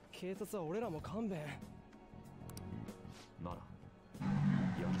警察は俺らも勘弁。なら、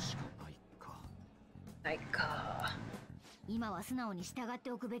しかないか。ないか。今は素直に従っ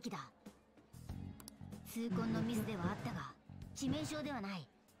ておくべきだ。痛恨のミスではあったが致命傷ではない。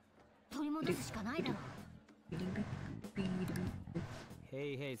取り戻すしかないだろう。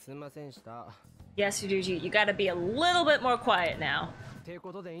へいへい、すんませんした。 Yes, Yuji, you gotta be a little bit more quiet now. って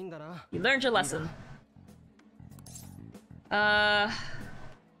ことでいいんだな。 You learned your lesson.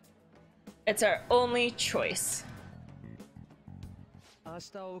 It's our only choice. 明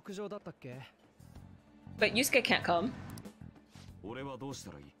日屋上だったっけ？ But Yusuke can't come. 俺はどうし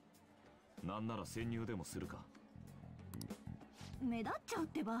たらいい？なんなら潜入でもするか。目立っちゃうっ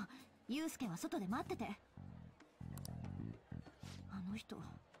てば。ユウスケは外で待ってて。あの人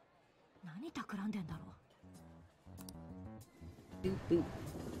何企んでんだろう。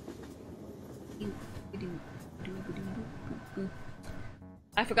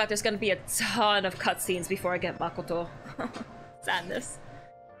I forgot there's gonna be a ton of cutscenes before I get Makoto. Sadness.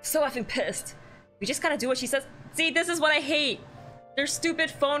 So effing pissed. We just gotta do what she says. See, this is what I hate. There's stupid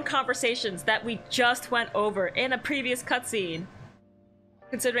phone conversations that we just went over in a previous cutscene.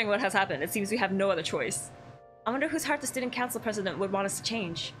 Considering what has happened, it seems we have no other choice. I wonder whose heart the student council president would want us to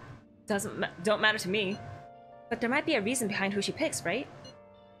change. Don't matter to me. But there might be a reason behind who she picks, right?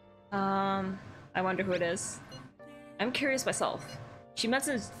 I wonder who it is. I'm curious myself. She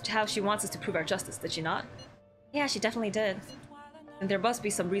mentioned how she wants us to prove our justice, did she not? Yeah, she definitely did. And there must be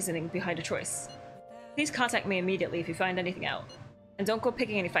some reasoning behind her choice. Please contact me immediately if you find anything out. And don't go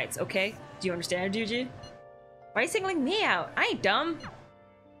picking any fights, okay? Do you understand, Yuji? Why are you singling me out? I ain't dumb.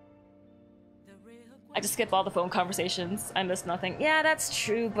 I just skip all the phone conversations. I missed nothing. Yeah, that's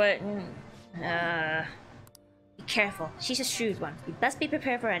true, but... Be careful. She's a shrewd one. You best be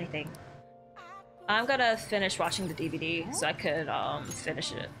prepared for anything. I'm gonna finish watching the DVD so I could,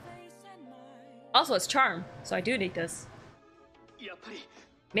 finish it. Also, it's Charm, so I do need this.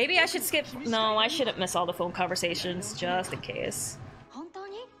 Maybe I should skip... No, I shouldn't miss all the phone conversations, just in case.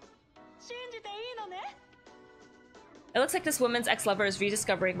 It looks like this woman's ex-lover is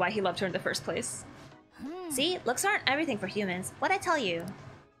rediscovering why he loved her in the first place. See? Looks aren't everything for humans. What'd I tell you?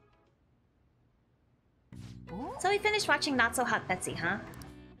 So we finished watching Not So Hot Betsy, huh?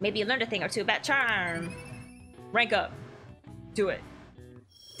 Maybe you learned a thing or two about Charm. Rank up. Do it.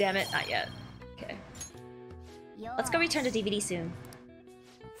 Damn it, not yet. Okay. Let's go return to DVD soon.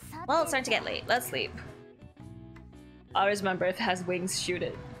 Well, it's starting to get late. Let's sleep. Always remember, if it has wings, shoot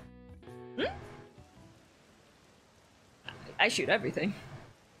it. I shoot everything.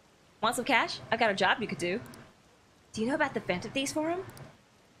 Want some cash? I got a job you could do. Do you know about the Phantom Thieves forum?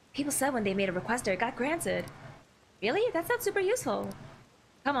 People said when they made a request there, it got granted. Really? That sounds super useful.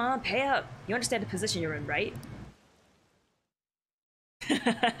 Come on, pay up. You understand the position you're in, right?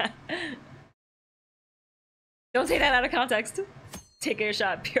 Don't take that out of context. Take a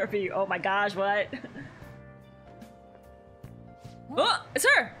shot, PRP. Oh my gosh, what? Oh, it's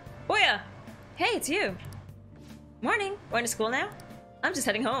her! Oh yeah! Hey, it's you! Morning! Going to school now? I'm just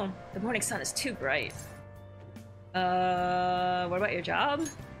heading home. The morning sun is too bright. What about your job?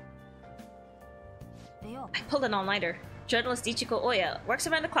 I pulled an all-nighter. Journalist Ichiko Oya works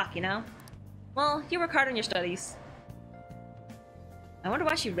around the clock, you know? Well, you work hard on your studies. I wonder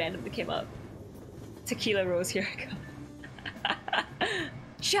why she randomly came up. Tequila Rose, here I go.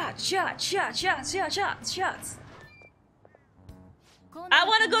 Shots, shots, shots, shots, shots, shots, shots. I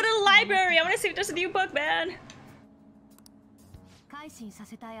want to go to the library. I want to see if there's a new book, man. 改心さ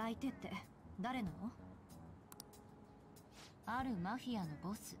せたい相手って誰なの？あるマフィアの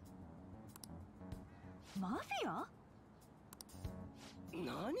ボス。マフィア？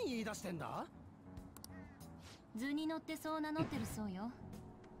何言い出してんだ？図に乗ってそう名乗ってるそうよ。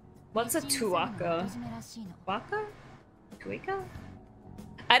What's a tuwaka? Waka? Tuika?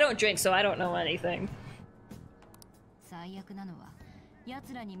 I don't drink, so I don't know anything. 最悪なのは、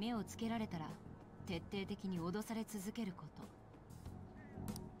奴らに目をつけられたら徹底的に脅され続けるこ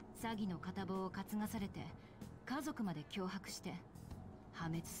と。詐欺の片棒を担がされて、家族まで脅迫して破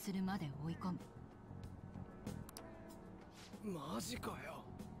滅するまで追い込む。マジかよ。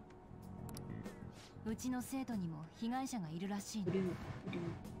うちの生徒にも被害者がいるらしいの。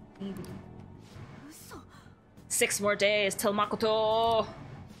嘘。 6 more days till Makoto.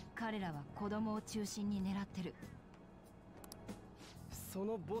 彼らは子供を中心に狙ってる。そ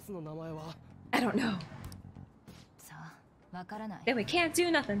のボスの名前は？ I don't know. さあ、わからない。 Then we can't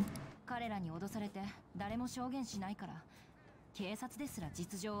do nothing. 彼らに脅されて誰も証言しないから、警察ですら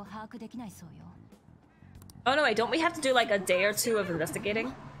実情を把握できないそうよ。Oh no, wait, don't we have to do like a day or two of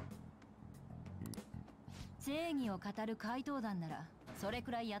investigating? 正義を語る怪盗団ならそれ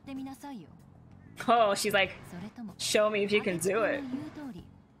くらいやってみなさいよ。 Oh, she's like, それとも show me if you can do it. 言う通り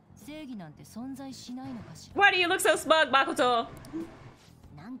正義なんて存在しないのかしら。 Why do you look so smug, Makoto?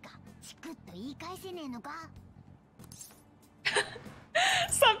 なんかチクッと言い返せねえのか。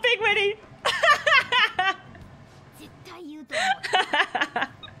 Something witty. 絶対言うと思う。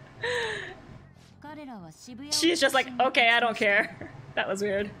彼らは渋谷を She's just like, okay, I don't care. That was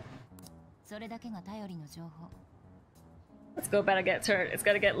weird. それだけが頼りの情報。 Let's go better get turned. It's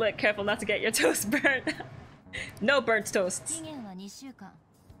gotta get lit. Careful not to get your toast burnt. No burnt 期 toasts. 限は2週間。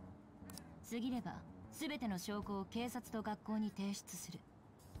過ぎれば全ての証拠を警察と学校に提出する。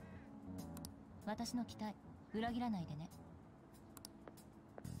私の期待裏切らないでね。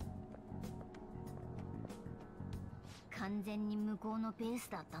完全に向こうのペース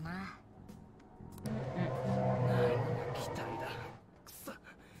だったな。期待だ。くそ。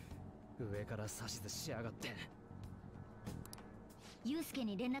上から指図しやがって。ユウスケ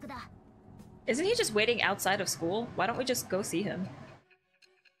に連絡だ。 Isn't he just waiting outside of school? Why don't we just go see him?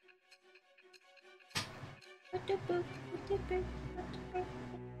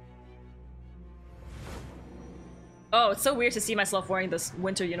 Oh, it's so weird to see myself wearing this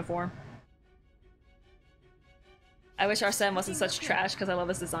winter uniform. I wish Arsene wasn't such trash because I love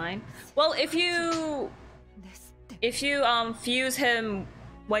his design. Well, if you fuse him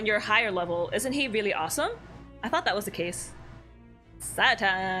when you're higher level, isn't he really awesome? I thought that was the case. Sad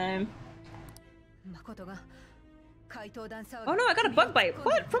time. Oh no, I got a bug bite.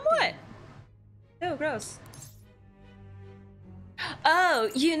 What? From what? Ew, gross. Oh,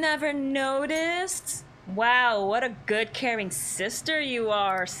 you never noticed? Wow, what a good caring sister you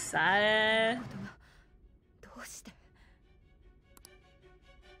are, Sae.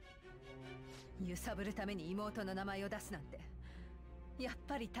 揺さぶるために妹の名前を出すなんてやっ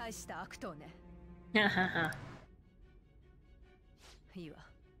ぱり大した悪党ね。いいわ。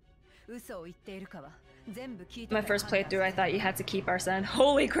嘘を言っているかは全部聞いて。 My first playthrough, I thought you had to keep Arsene.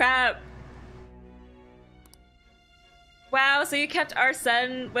 Holy crap! Wow, so you kept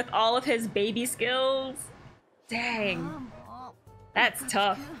Arsene with all of his baby skills? Dang. That's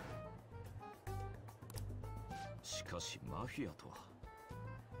tough. しかしマフィアとは。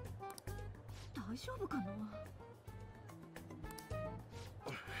 大丈夫かな。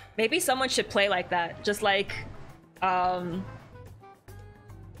 Maybe someone should play like that. Just like,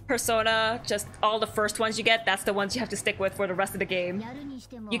 Persona, just all the first ones you get, that's the ones you have to stick with for the rest of the game.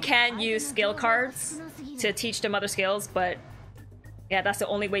 You can use skill cards to teach them other skills, but yeah, that's the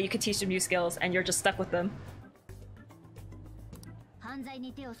only way you can teach them new skills, and you're just stuck with them. I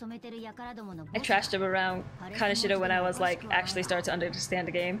trashed him around Kaneshiro when I was like, actually started to understand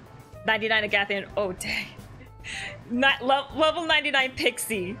the game. 99 Agathian, oh dang. Level 99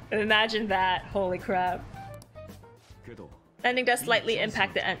 Pixie, imagine that, holy crap. Ending does slightly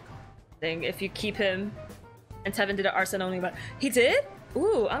impact the ending if you keep him, and Tevin did an Arsene only, but he did?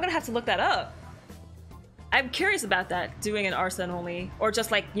 Ooh, I'm gonna have to look that up. I'm curious about that, doing an Arsene only, or just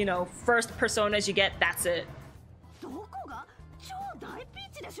like, you know, first personas you get, that's it.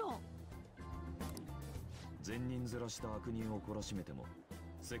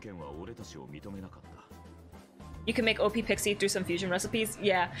 You can make OP Pixie through some fusion recipes,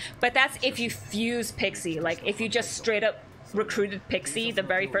 yeah, but that's if you fuse Pixie. Like if you just straight up recruited Pixie the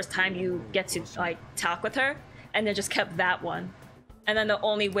very first time you get to like talk with her, and then just kept that one, and then the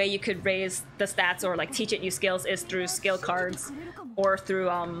only way you could raise the stats or like teach it new skills is through skill cards or through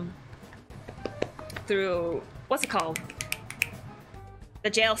what's it called, the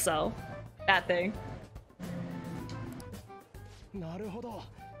jail cell, that thing.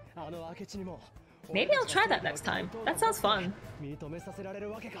 Maybe I'll try that next time. That sounds fun.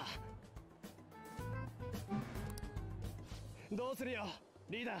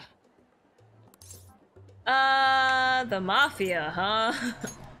 The mafia, huh?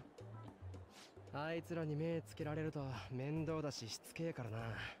 あいつらに目つけられると面倒だししつけえからな。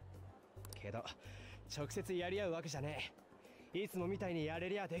けど直接やり合うわけじゃねえ。いつもみたいにやれ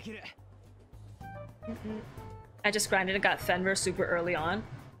りゃできる。I just grinded and got Fenrir super early on.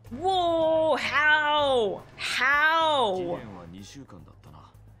 Whoa! How? How?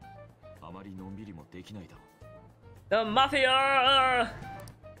 The mafia!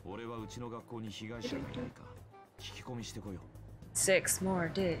 6 more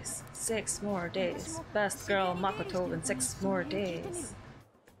days. 6 more days. Best girl Makoto in 6 more days.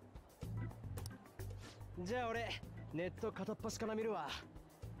 じゃあ俺ネット片っ端から見るわ。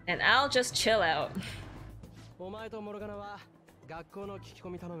And I'll just chill out. お前とモルガナは学校の聞き込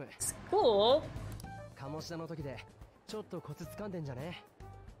み頼む。Cool. 鴨志田の時でちょっとコツ掴んでんじゃね？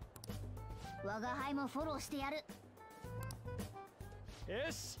我が輩もフォローしてやる。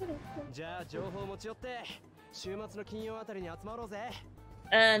よし。じゃあ情報持ち寄って週末の金曜あたりに集まろうぜ。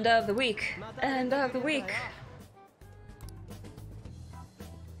End of the week. End of the week.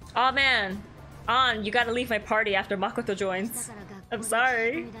 Oh man. On, you gotta leave my party after Makoto joins. I'm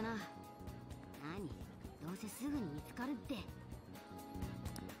sorry.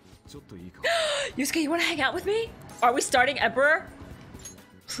 ちょっといいか Yusuke, you wanna hang out with me? Are we starting Emperor?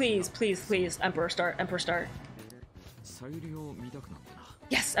 Please, please, please. Emperor start. Emperor start. さゆりを見たくなってな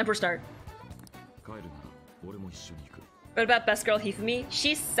Yes, Emperor start. 帰るなら俺も一緒に行く What about best girl Hifumi?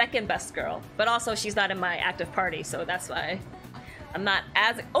 She's second best girl, but also she's not in my active party, so that's why I'm not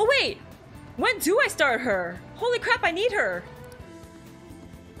as. Oh wait, when do I start her? Holy crap, I need her.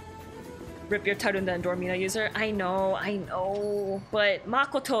 Rip your Tarunda and Dormina user. I know, but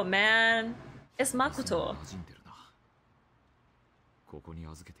Makoto, man, it's Makoto. 馴染んでるなここに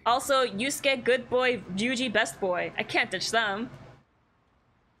預けて Also, Yusuke, good boy, Yuji, best boy. I can't ditch them.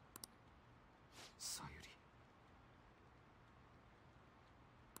 さゆり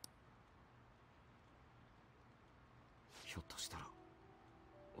ひょっとしたら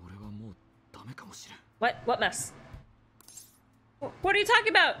俺はもうダメかもしれん What mess? What are you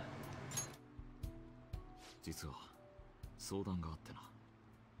talking about? 実は相談があってな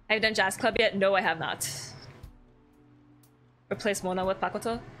Have you done Jazz Club yet? No, I have not. Replace Mona with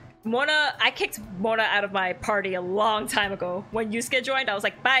Makoto? Mona, I kicked Mona out of my party a long time ago. When Yusuke joined, I was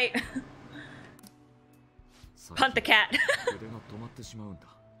like, bye. Punt the cat. 筆が止まってしまうんだ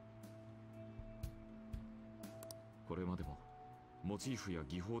これまでもモチーフや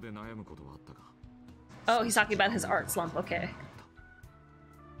技法で悩むことはあったが Oh, he's talking about his art slump. Okay.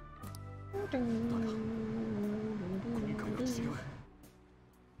 今回は違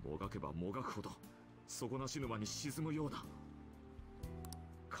うもがけばもがくほど底なし沼に沈むような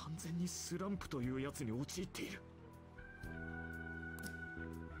完全にスランプというやつに陥っている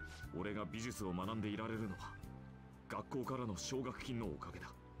俺が美術を学んでいられるのは学校からの奨学金のおかげだ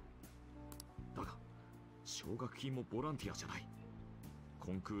だが奨学金もボランティアじゃない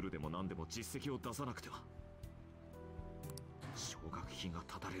コンクールでも何でも実績を出さなくては奨学金が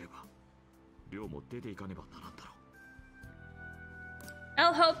断たれれば寮も出ていかねばならんだろう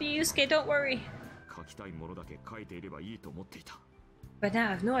I'll help you, Yusuke. Don't worry. 書きたいものだけ書いていればいいと思っていた But now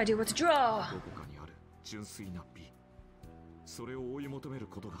I have no idea what to draw. どこかにある純粋な美それを追い求める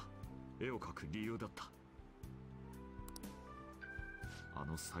ことが絵を描く理由だったあ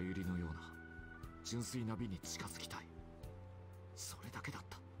のさゆりのような純粋な美に近づきたいそれだけだっ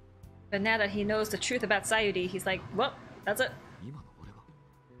た But now that he knows the truth about Sayuri, he's like, well, that's it. 今の俺は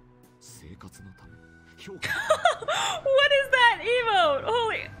生活のため評価 What is that emote?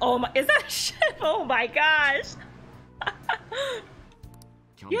 Holy, oh my, is that shit? Oh my gosh.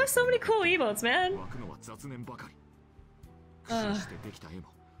 You have so many cool emotes, man. 湧くのは雑念ばかり苦心してできた絵も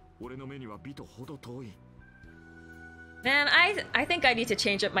俺の目には美とほど遠い Man, I think I need to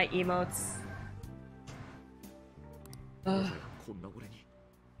change up my emotes. こんな俺に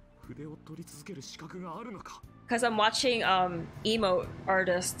筆を取り続ける資格があるのか Because I'm watching emote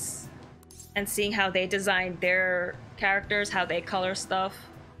artists and seeing how they design their characters, how they color stuff,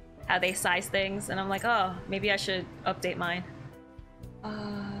 how they size things, and I'm like, oh, maybe I should update mine.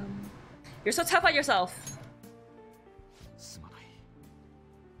 You're so tough on yourself. すまない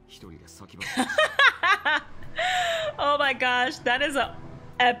一人で先ば Oh my gosh, that is an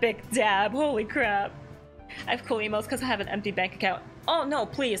epic dab. Holy crap. I have cool emotes because I have an empty bank account. Oh no,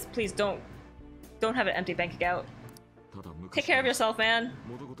 please, please don't have an empty bank account. Take care of yourself, man.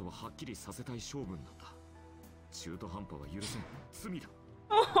 物事ははっきりさせたい性分なんだ中途半端は許せん罪だ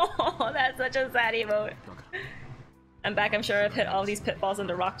Oh, that's such a sad emote. I'm back. I'm sure I've hit all these pitfalls in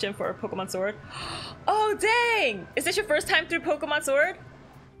the rock gym for Pokemon Sword. Oh, dang! Is this your first time through Pokemon Sword?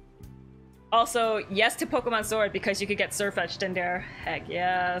 Also, yes to Pokemon Sword because you could get Surfetched in there. Heck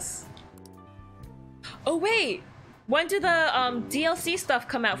yes. Oh, wait! When did the DLC stuff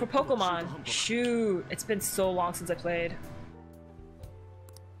come out for Pokemon? Shoot, it's been so long since I played.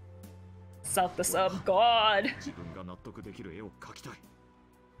 Self the sub, God! 自分が納得できる絵を描きたい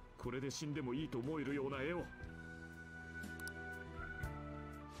これで死んでもいいと思えるような絵を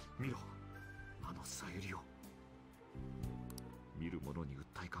見ろあのさゆりを見る者に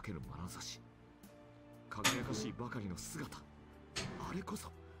訴えかける眼差し輝かしいばかりの姿あれこそ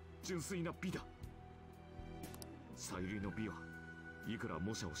純粋な美ださゆりの美はいくら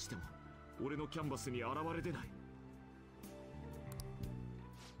模写をしても俺のキャンバスに現れ出ない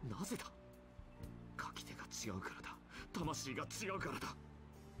なぜだ描き手が違うからだ魂が違うからだ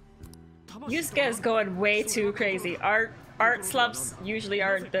Yusuke is going way too crazy. Art slumps usually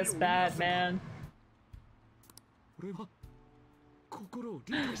aren't this bad, man.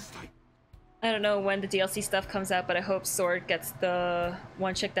 I don't know when the DLC stuff comes out, but I hope Sword gets the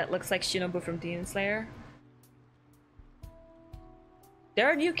one chick that looks like Shinobu from Demon Slayer. There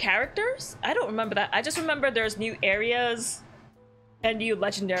are new characters? I don't remember that. I just remember there's new areas and new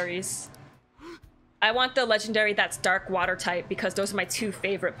legendaries. I want the legendary that's dark water type because those are my two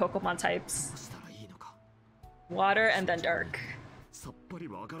favorite Pokemon types. Water and then dark.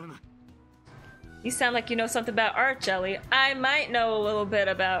 You sound like you know something about art, Jelly. I might know a little bit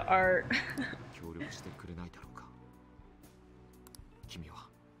about art.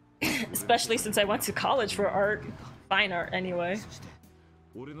 Especially since I went to college for art. Fine art, anyway.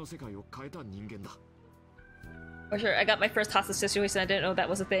 For sure, I got my first hostage situation. I didn't know that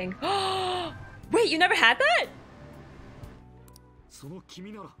was a thing. Wait, you never had that?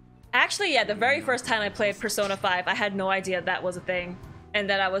 Actually, yeah, the very first time I played Persona 5, I had no idea that was a thing. And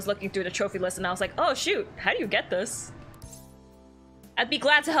then I was looking through the trophy list and I was like, oh shoot, how do you get this? I'd be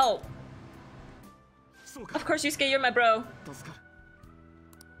glad to help. Of course, Yusuke, you're my bro.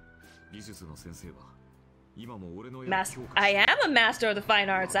 I am a master of the fine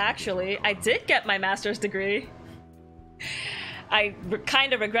arts, actually. I did get my master's degree. I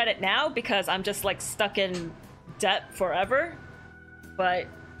kind of regret it now because I'm just like stuck in debt forever. But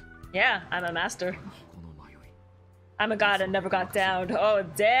yeah, I'm a master. I'm a god and never got downed. Oh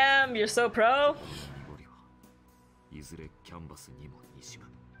damn, you're so pro.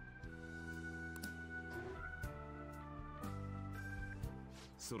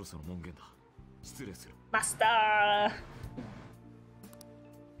 Master.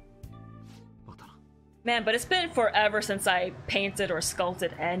 Man, but it's been forever since I painted or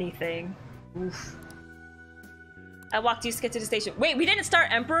sculpted anything. Oof. I walked Yusuke to the station. Wait, we didn't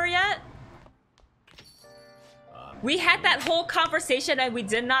start Emperor yet? We had that whole conversation and we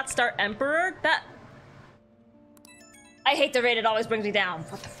did not start Emperor? That... I hate the rate, it always brings me down.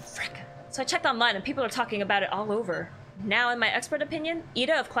 What the frick? So I checked online and people are talking about it all over. Now, in my expert opinion,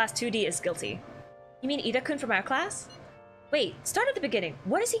 Ida of class 2D is guilty. You mean Ida-kun from our class? Wait, start at the beginning.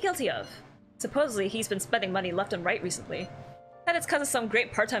 What is he guilty of? Supposedly, he's been spending money left and right recently. That it's because of some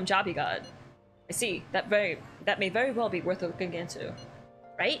great part-time job he got. I see. That may very well be worth looking into.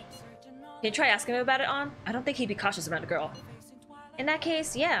 Right? Can you try asking him about it, On? I don't think he'd be cautious around a girl. In that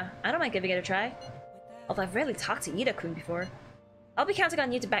case, yeah, I don't mind giving it a try. Although I've rarely talked to Ida-kun before. I'll be counting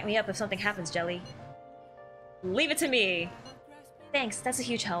on you to back me up if something happens, Jelly. Leave it to me! Thanks, that's a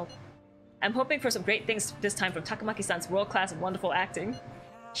huge help. I'm hoping for some great things this time from Takamaki-san's world-class and wonderful acting.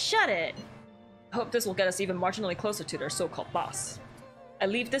 Shut it! I hope this will get us even marginally closer to their so-called boss. I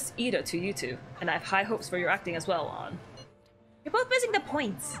leave this Ida to you two, and I have high hopes for your acting as well, On. You're both missing the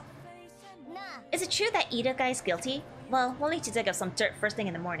points! Is it true that Ida guy is guilty? Well, we'll need to dig up some dirt first thing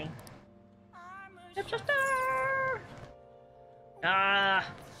in the morning.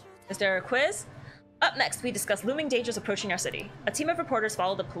 Is there a quiz? Up next, we discuss looming dangers approaching our city. A team of reporters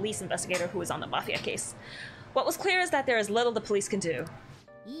follow the police investigator who is on the mafia case. What was clear is that there is little the police can do.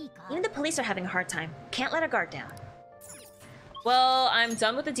 Even the police are having a hard time. Can't let our guard down. Well, I'm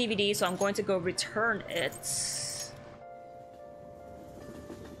done with the DVD, so I'm going to go return it.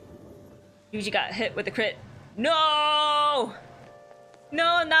 Ryuji got hit with a crit. No!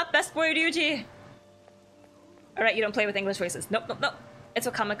 No, not best boy Ryuji! Alright, you don't play with English voices. Nope, nope, nope. It's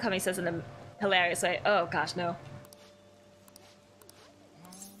what Kamakami says in a hilarious way. Oh gosh, no.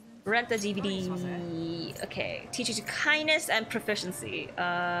 Rent the DVD. Okay, teaches you kindness and proficiency.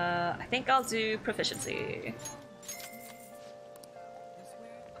 I think I'll do proficiency.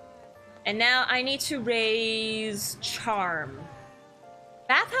 And now I need to raise charm.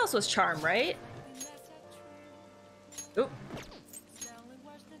 Bathhouse was charm, right? Oop.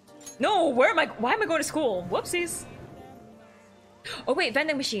 No, where am I? Why am I going to school? Whoopsies. Oh wait,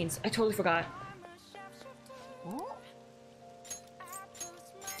 vending machines. I totally forgot.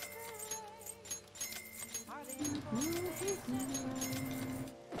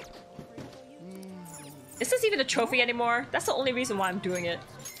 Is this even a trophy anymore? That's the only reason why I'm doing it.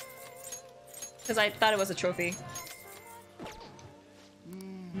 Because I thought it was a trophy.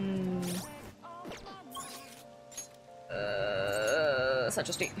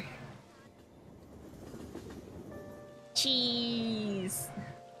 Central Street. Cheese.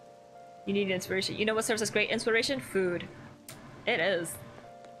 You need inspiration. You know what serves as great inspiration? Food. It is.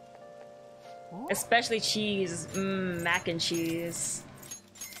 Especially cheese. Mac and cheese.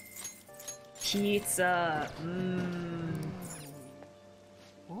 Pizza.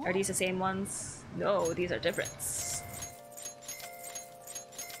 Are these the same ones? No, these are different.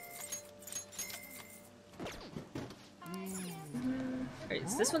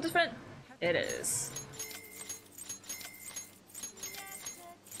 Is this one different? It is.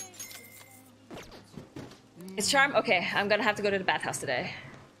 It's charm? Okay, I'm gonna have to go to the bathhouse today.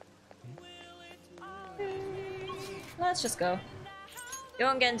 Let's just go.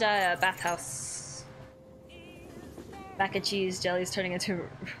 Yongenja bathhouse. Mac and cheese jelly is turning into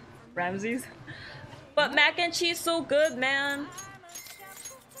Ramses. But mac and cheese so good, man.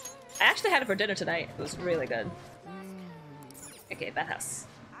 I actually had it for dinner tonight. It was really good. Okay, bathhouse.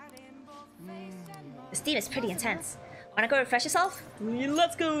 The steam is pretty intense. Wanna go refresh yourself?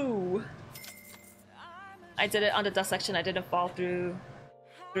 Let's go! I did it on the dust section. I didn't fall through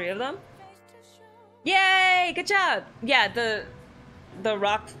 3 of them. Yay! Good job! Yeah, the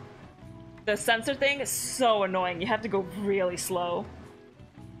rock, the sensor thing is so annoying. You have to go really slow.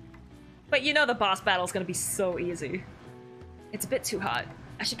 But you know the boss battle is gonna be so easy. It's a bit too hot.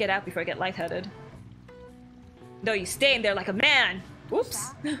 I should get out before I get lightheaded. No, you stay in there like a man!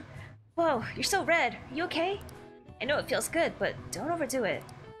 Oops! Whoa, you're so red. Are you okay? I know it feels good, but don't overdo it.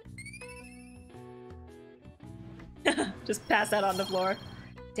 Just pass out on the floor.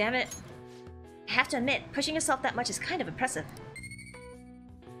 Damn it. I have to admit, pushing yourself that much is kind of impressive.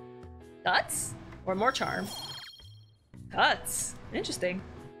 Guts? Or more charm? Guts. Interesting.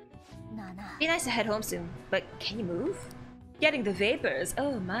 Be nice to head home soon, but can you move? Getting the vapors.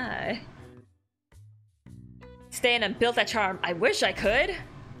 Oh my. Stay in and build that charm. I wish I could.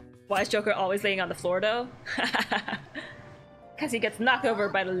 Why is Joker always laying on the floor though? Because he gets knocked over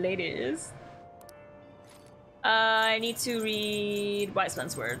by the ladies. I need to read Wise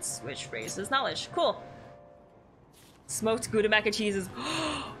Man's words, which raises knowledge. Cool. Smoked Gouda mac and cheese is...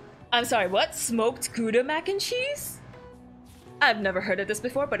 I'm sorry, what? Smoked Gouda mac and cheese? I've never heard of this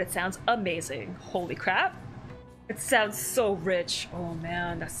before, but it sounds amazing. Holy crap. It sounds so rich. Oh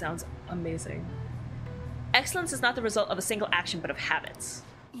man, that sounds amazing. Excellence is not the result of a single action, but of habits.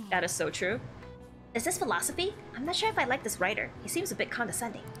 That is so true. Is this philosophy? I'm not sure if I like this writer. He seems a bit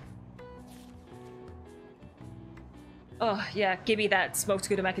condescending. Oh yeah, give me that smoked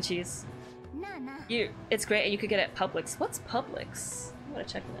Gouda mac and cheese. It's great and you could get it at Publix. What's Publix? I'm gonna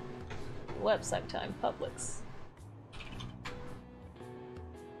check it. Website time, Publix.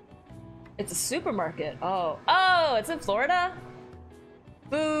 It's a supermarket. Oh. Oh, it's in Florida?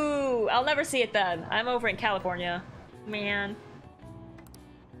 Boo! I'll never see it then. I'm over in California. Man.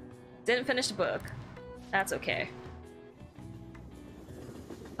 Didn't finish the book. That's okay.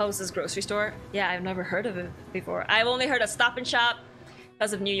 Pose's grocery store? Yeah, I've never heard of it before. I've only heard of Stop and Shop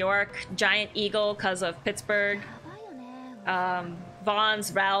because of New York, Giant Eagle because of Pittsburgh,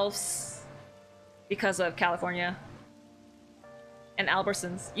 Vaughn's, Ralph's because of California, and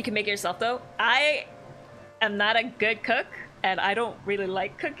Albertsons. You can make it yourself though. I am not a good cook and I don't really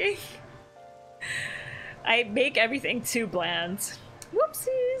like cooking. I make everything too bland.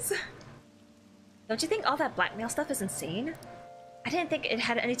 Whoopsies! Don't you think all that blackmail stuff is insane? I didn't think it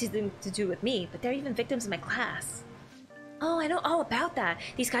had anything to do with me, but there are even victims in my class. Oh, I know all about that.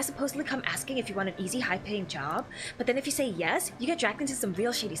 These guys supposedly come asking if you want an easy, high-paying job, but then if you say yes, you get dragged into some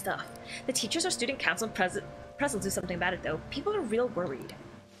real shady stuff. The teachers or student council press will do something about it, though. People are real worried.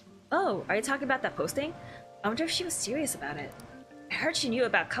 Oh, are you talking about that posting? I wonder if she was serious about it. I heard she knew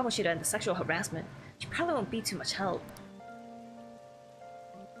about Kamoshida and the sexual harassment. She probably won't be too much help.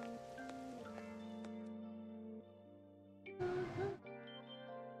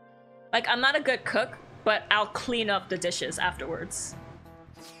 Like, I'm not a good cook, but I'll clean up the dishes afterwards.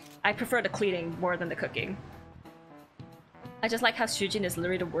 I prefer the cleaning more than the cooking. I just like how Shujin is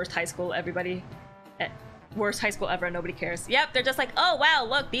literally the worst high school worst high school ever and nobody cares. Yep, they're just like, oh wow,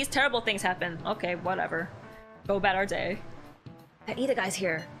 look, these terrible things happen. Okay, whatever. Go about our day. That Ida guy's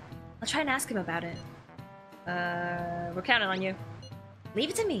here. I'll try and ask him about it. We're counting on you. Leave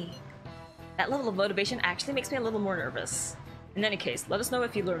it to me. That level of motivation actually makes me a little more nervous. In any case, let us know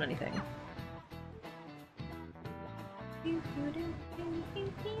if you learn anything.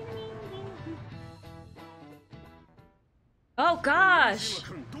 Oh gosh!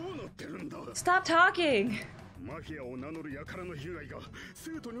 Stop talking!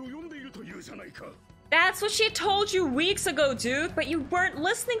 That's what she told you weeks ago, dude, but you weren't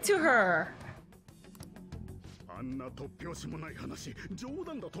listening to her!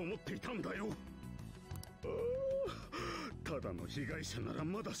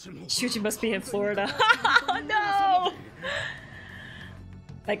 Shuji must be in Florida. Oh no!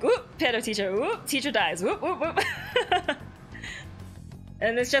 Like, whoop, pedo teacher, whoop, teacher dies, whoop, whoop, whoop.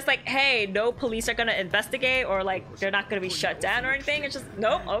 And it's just like, hey, no police are gonna investigate or like they're not gonna be shut down or anything. It's just,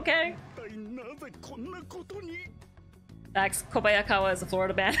 nope, okay. Max Kobayakawa is a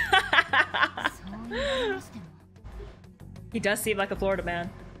Florida man. He does seem like a Florida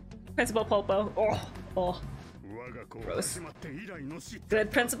man. Principal Popo. Oh, oh. Gross.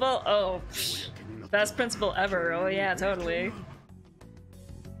 Good principal? Oh, best principal ever. Oh yeah, totally.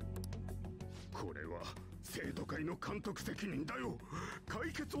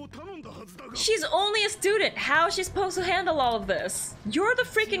 She's only a student. How is she supposed to handle all of this? You're the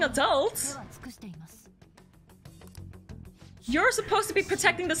freaking adult. You're supposed to be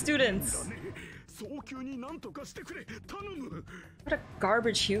protecting the students. What a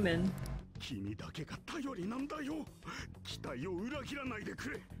garbage human.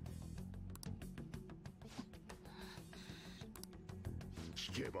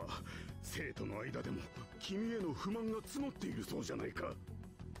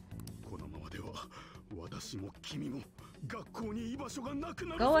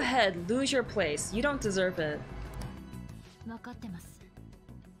 Go ahead, lose your place. You don't deserve it.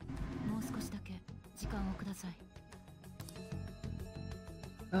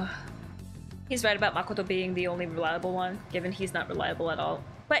 Ugh. He's right about Makoto being the only reliable one, given he's not reliable at all.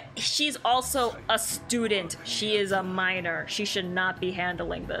 But she's also a student. She is a minor. She should not be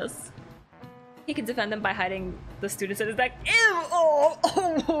handling this. He can defend them by hiding the students in his back. Ew!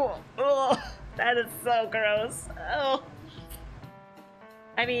 Oh, that is so gross. Oh.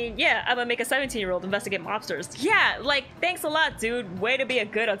 I mean, yeah, I'm gonna make a 17-year-old investigate mobsters. Yeah, like, thanks a lot, dude. Way to be a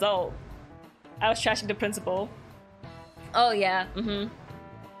good adult. I was trashing the principal. Oh yeah,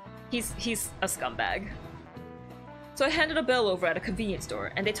 He's a scumbag. So I handed a bill over at a convenience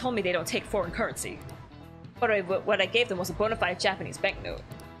store, and they told me they don't take foreign currency. But what I gave them was a bona fide Japanese banknote.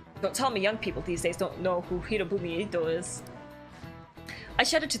 Don't tell me young people these days don't know who Hirobumi Ito is. I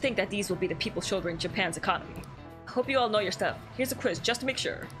shudder to think that these will be the people shouldering Japan's economy. I hope you all know your stuff. Here's a quiz just to make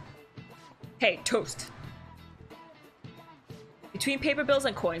sure. Hey, toast. Between paper bills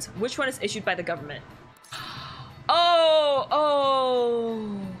and coins, which one is issued by the government?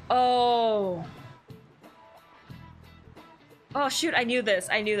 Oh shoot, I knew this.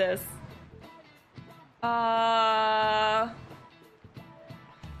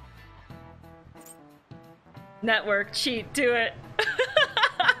 Network, cheat, do it.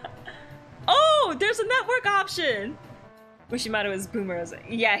 Oh, there's a network option. Ushimaru is boomers.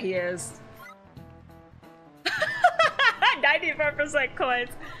 Yeah, he is. 94% coins.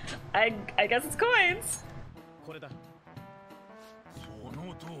 I guess it's coins.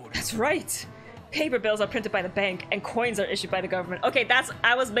 That's right. Paper bills are printed by the bank and coins are issued by the government. Okay,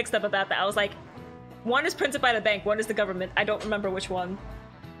 I was mixed up about that. I was like, one is printed by the bank, one is the government. I don't remember which one.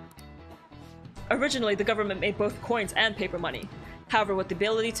 Originally, the government made both coins and paper money. However, with the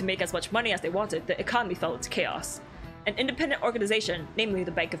ability to make as much money as they wanted, the economy fell into chaos. An independent organization, namely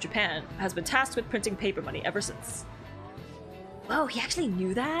the Bank of Japan, has been tasked with printing paper money ever since. Whoa, he actually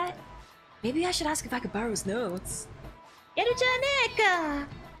knew that? Maybe I should ask if I could borrow his notes. You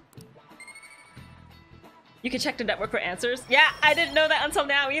can check the network for answers. Yeah, I didn't know that until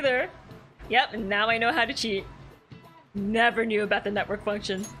now either. Yep, and now I know how to cheat. Never knew about the network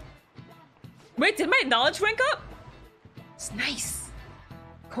function. Wait, did my knowledge rank up? It's nice.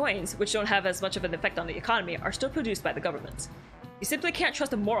 Coins, which don't have as much of an effect on the economy, are still produced by the government. You simply can't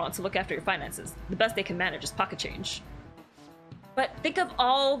trust a moron to look after your finances. The best they can manage is pocket change. But think of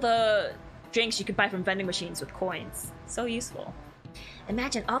all the drinks you could buy from vending machines with coins. So useful.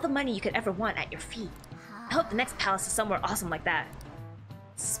 Imagine all the money you could ever want at your feet. I hope the next palace is somewhere awesome like that.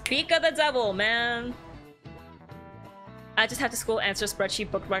 Speak of the devil, man. I just have to school answer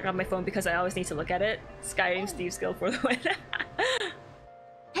spreadsheet bookmark on my phone because I always need to look at it. Skyrim Steve skill for the win.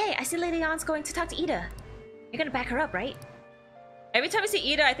 Hey, I see Lady Ann's going to talk to Ida. You're gonna back her up, right? Every time I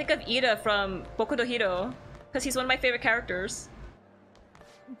see Ida, I think of Ida from Boku no Hero. Because he's one of my favorite characters.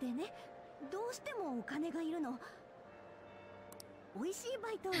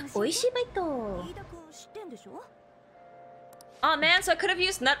 Oh man, so I could have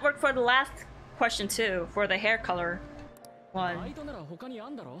used network for the last question too, for the hair color one.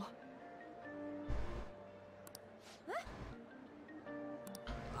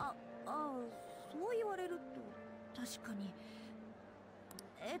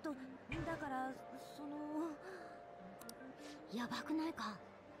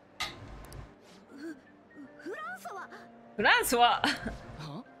 François!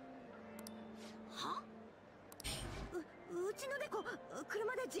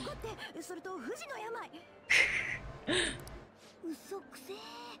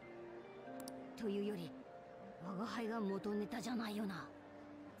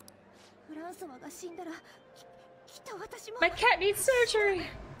 My cat needs surgery!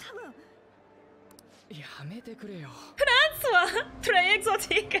 François! Très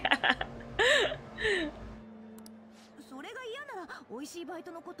exotique!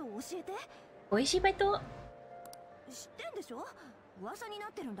 Oishii baito? 知ってんでしょ？噂にな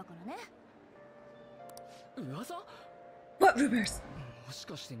ってるんだからね。噂？ What rumors? もし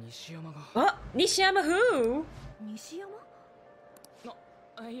かして西山が。What? Nishiyama who? 西山？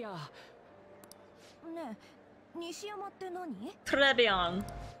いや。ねえ、西山って何？ Trebion.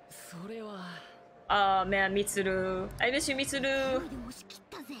 それは。Oh man, Mitsuru. I miss you, Mitsuru. で押し切っ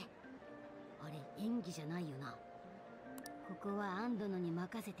たぜ。あれ演技じゃないよな。ここはアンドノに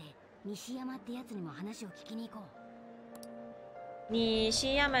任せて西山ってやつにも話を聞きに行こう。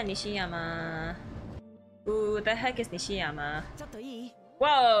 Nishiyama, Nishiyama. Who the heck is Nishiyama? ちょっといい？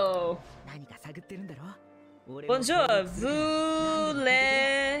 Whoa! 何か探ってるんだろ？俺も Bonjour, vous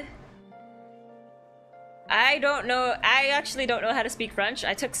les... I don't know. I actually don't know how to speak French.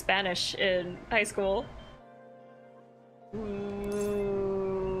 I took Spanish in high school.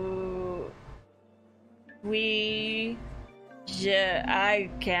 We... I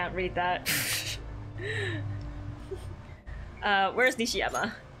can't read that. Where's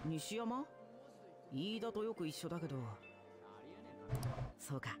Nishiyama? 西山？飯田とよく一緒だけど。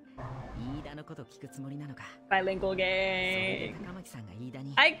そうか。飯田のこと聞くつもりなのか。 Bilingual game. 高巻さんが飯田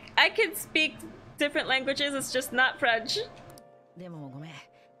に。I can speak different languages, it's just not French. でもごめん。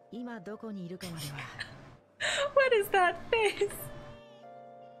今どこにいるかまでは。What is that face?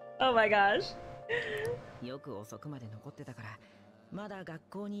 Oh my gosh. よく遅くまで残ってたから、まだ学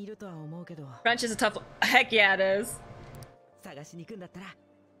校にいるとは思うけど。 French is a tough. Heck yeah, it is. 探しに行くんだったら、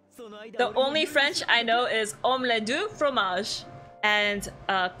その間。 The only French I know is omelette du fromage and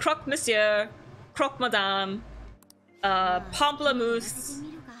croque monsieur, croque madame, pamplemousse,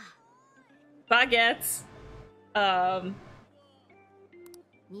 baguettes.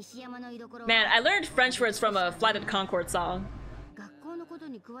 Man, I learned French words from a Flighted Concord song.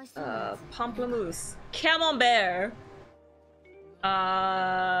 Pamplemousse, camembert.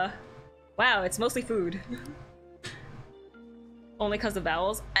 Wow, it's mostly food. Only because of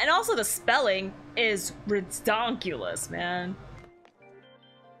vowels. And also the spelling is redonkulous, man.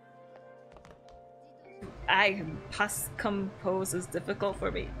 Compose is difficult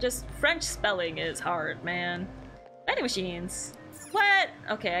for me. Just French spelling is hard, man. Vending machines. What?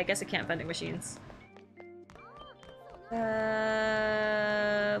 Okay, I guess I can't vending machines.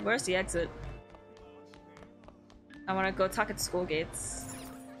 Where's the exit? I want to go talk at the school gates.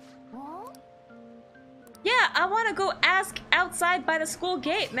 Yeah, I want to go ask outside by the school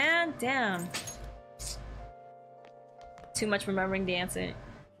gate, man. Damn. Too much remembering the answer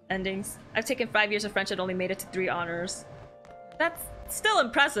endings. I've taken 5 years of French and only made it to 3 honors. That's still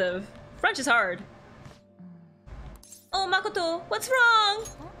impressive. French is hard. Oh, Makoto, what's wrong?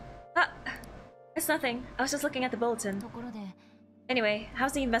 It's nothing. I was just looking at the bulletin. Anyway,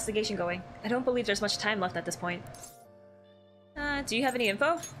 how's the investigation going? I don't believe there's much time left at this point. Do you have any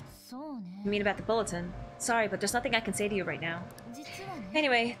info? You mean about the bulletin? Sorry, but there's nothing I can say to you right now.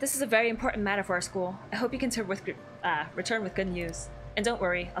 Anyway, this is a very important matter for our school. I hope you can return with good news. And don't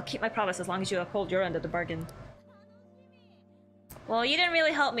worry, I'll keep my promise as long as you uphold your end of the bargain. Well, you didn't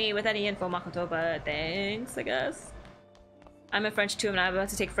really help me with any info, Makoto, but thanks, I guess. I'm in French 2 and I'm about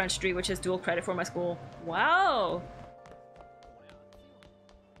to take French 3, which is dual credit for my school. Wow!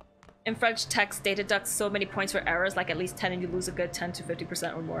 In French text, they deduct so many points for errors, like at least 10, and you lose a good 10 to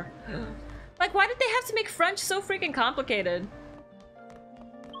 50% or more. Like, why did they have to make French so freaking complicated?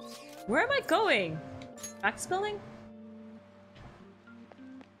 Where am I going? Back to spelling?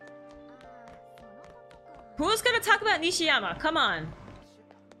 Who's gonna talk about Nishiyama? Come on.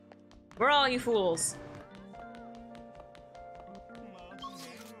 Where are all you fools?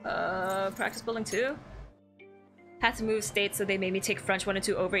 Practice spelling 2? Had to move states, so they made me take French 1 and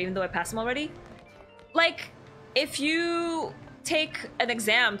 2 over even though I passed them already? Like, if you take an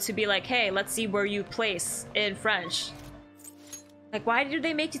exam to be like, hey, let's see where you place in French. Like, why do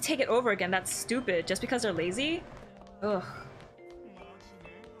they make you take it over again? That's stupid. Just because they're lazy? Ugh.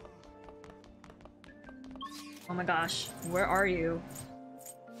 Oh my gosh. Where are you?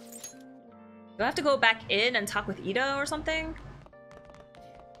 Do I have to go back in and talk with Ida or something?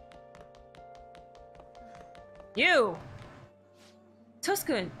 You!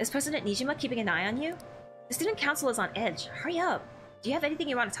 Toast-kun, is President Nijima keeping an eye on you? The student council is on edge. Hurry up! Do you have anything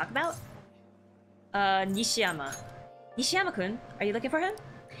you want to talk about? Nishiyama. Nishiyama-kun, are you looking for him?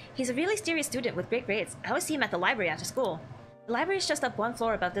 He's a really serious student with great grades. I always see him at the library after school. The library is just up 1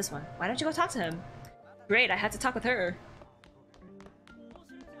 floor above this one. Why don't you go talk to him? Great, I had to talk with her.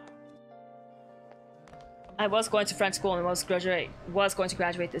 I was going to French school and was going to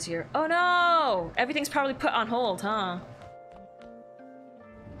graduate this year. Oh no! Everything's probably put on hold, huh?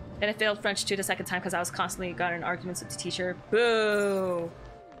 Then I failed French 2 the second time because I was constantly got in arguments with the teacher. Boo!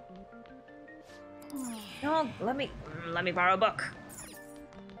 No, let me borrow a book.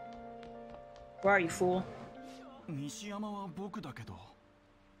 Where are you, fool?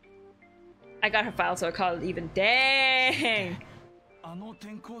 I got her file, so I called it even. Dang!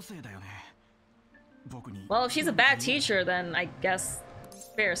 Well, if she's a bad teacher, then I guess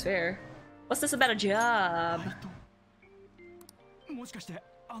fair is fair. What's this about a job?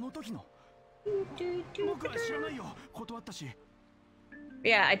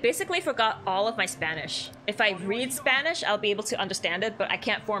 Yeah, I basically forgot all of my Spanish. If I read Spanish, I'll be able to understand it, but I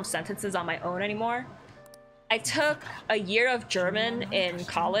can't form sentences on my own anymore. I took a year of German in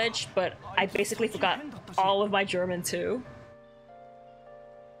college, but I basically forgot all of my German too.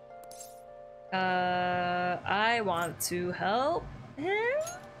 I want to help him.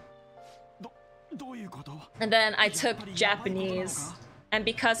 And then I took Japanese, and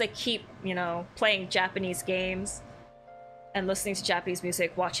because I keep, you know, playing Japanese games and listening to Japanese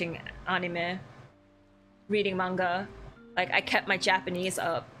music, watching anime, reading manga, like I kept my Japanese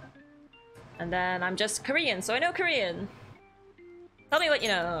up. And then I'm just Korean, so I know Korean. Tell me what you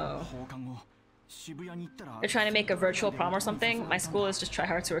know. They're trying to make a virtual prom or something. My school is just try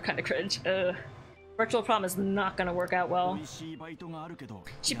hard, so we're kind of cringe. Virtual prom is not gonna work out well.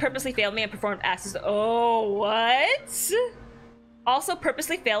 She purposely failed me and performed acts. Oh, what? Also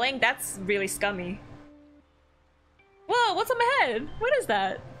purposely failing? That's really scummy. Whoa, what's on my head? What is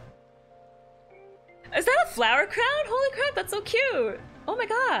that? Is that a flower crown? Holy crap, that's so cute. Oh my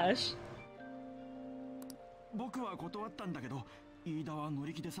gosh.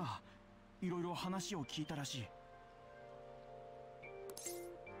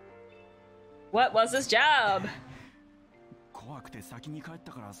 What was this job?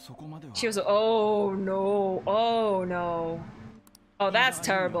 She was, oh no, oh no. Oh, that's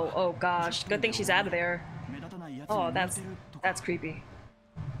terrible. Oh gosh, good thing she's out of there. Oh, that's creepy.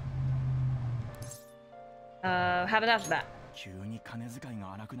 Have enough of that.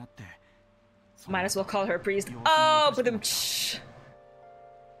 Might as well call her a priest. Oh, but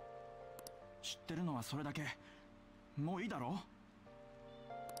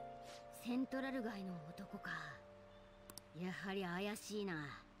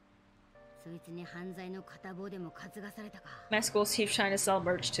my school keeps trying to sell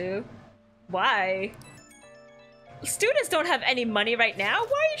merch too. Why? Students don't have any money right now. Why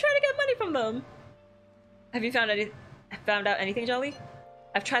are you trying to get money from them? Have you found out anything, Jolly?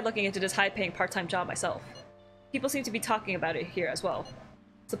 I've tried looking into this high-paying part-time job myself. People seem to be talking about it here as well.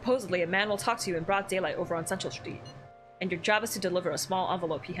 Supposedly, a man will talk to you in broad daylight over on Central Street, and your job is to deliver a small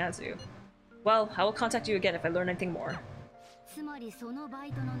envelope he hands you. Well, I will contact you again if I learn anything more.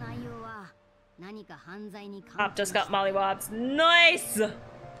 Hop just got mollywobbed. Nice!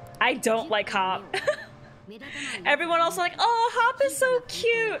 I don't like Hop. Everyone else like, oh, Hop is so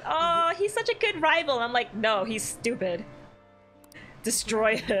cute. Oh, he's such a good rival. I'm like, no, he's stupid.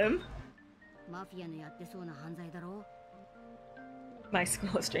 Destroy him. My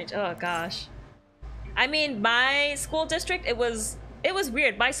school is strange. Oh gosh. I mean, my school district, it was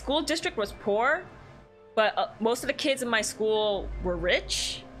weird. My school district was poor, but most of the kids in my school were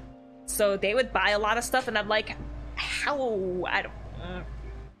rich, so they would buy a lot of stuff, and I'm like, how? I don't.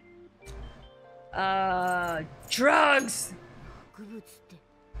 Drugs.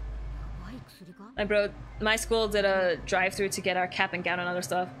 And bro, my school did a drive-through to get our cap and gown and other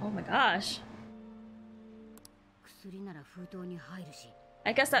stuff. Oh my gosh.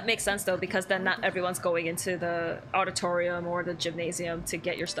 I guess that makes sense though, because then not everyone's going into the auditorium or the gymnasium to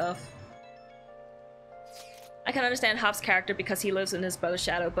get your stuff. I can understand Hop's character because he lives in his brother's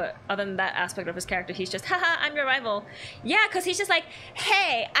shadow, but other than that aspect of his character, he's just, haha, I'm your rival. Yeah, because he's just like,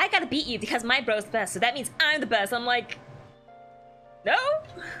 hey, I gotta beat you because my bro's the best, so that means I'm the best. I'm like, no?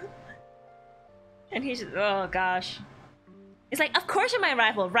 And he's just, oh gosh. He's like, of course you're my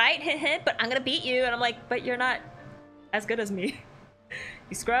rival, right? But I'm gonna beat you. And I'm like, but you're not as good as me.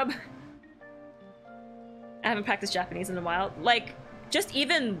 You scrub. I haven't practiced Japanese in a while. Like, just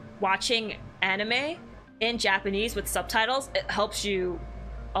even watching anime in Japanese with subtitles, it helps you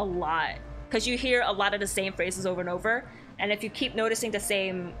a lot. Because you hear a lot of the same phrases over and over. And if you keep noticing the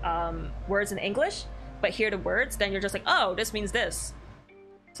same words in English, but hear the words, then you're just like, oh, this means this.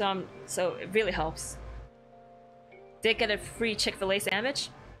 So it really helps. Did get a free Chick-fil-A sandwich?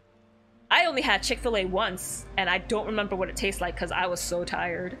 I only had Chick-fil-A once, and I don't remember what it tastes like because I was so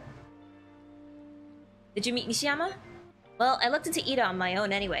tired. Did you meet Nishiyama? Well, I looked into Ida on my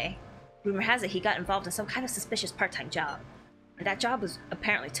own anyway. Rumor has it he got involved in some kind of suspicious part-time job. And that job was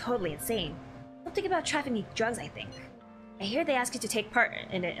apparently totally insane. Something about trafficking drugs, I think. I hear they asked you to take part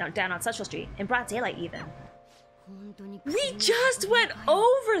in it down on Central Street, in broad daylight even. We just went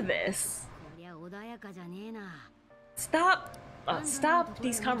over this! 穏やかじゃねえな。 Stop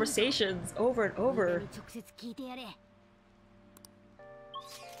these conversations over and over. 直接聞いてやれ。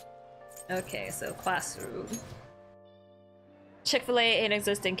 Okay, so classroom. Chick-fil-A ain't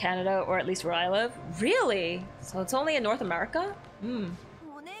exist in Canada, or at least where I live. Really? So it's only in North America? Hmm.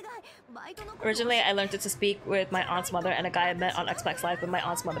 Originally, I learned it to speak with my aunt's mother and a guy I met on Xbox Live, but my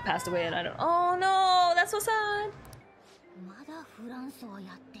aunt's mother passed away and I don't— Oh no, that's so sad! まだフランスは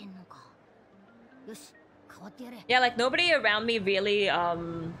やってんのか。よし、変わってやれ。 Yeah, like nobody around me really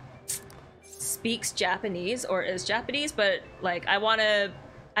speaks Japanese or is Japanese, but like I wanted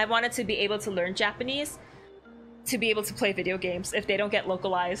to be able to learn Japanese to be able to play video games if they don't get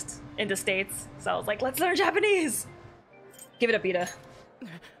localized in the States. So I was like, let's learn Japanese! Give it up, Ida.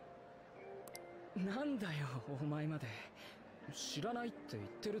 なんだよ、お前まで。知らないって言っ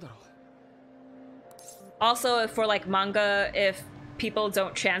てるだろ。 Also, for like manga, if people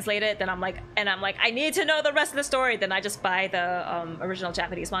don't translate it, then I'm like, I need to know the rest of the story, then I just buy the original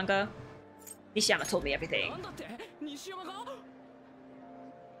Japanese manga. Nishiyama told me everything.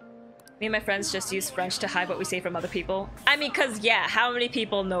 Me and my friends just use French to hide what we say from other people. I mean, cause yeah, how many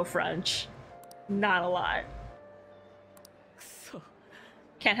people know French? Not a lot.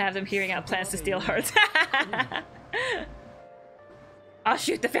 Can't have them hearing out plans to steal hearts. Oh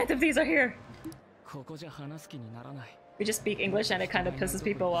shoot, the Phantom Thieves are here! We just speak English and it kind of pisses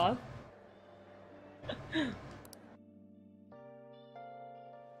people off.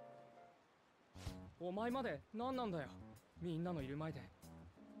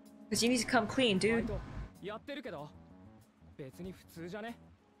 Because you need to come clean, dude.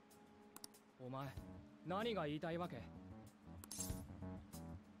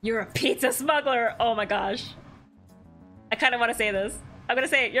 You're a pizza smuggler! Oh my gosh. I kind of want to say this. I'm gonna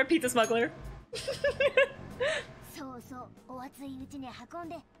say it. You're a pizza smuggler. そうそう、お熱いうちに運ん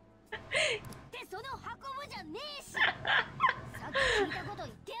で。で、その運ぶじゃねえし。さっき聞いたこと言っ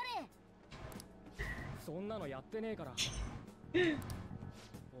てやれ。そんなのやってねえから。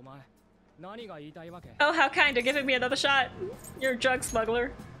お前、何が言いたいわけ? Oh, how kind of giving me another shot. You're a drug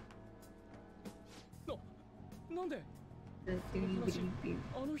smuggler. なんで?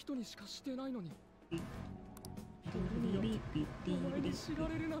 あの人にしかしてないのに。お前に知ら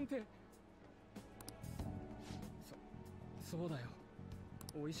れるなんて。そうだよ。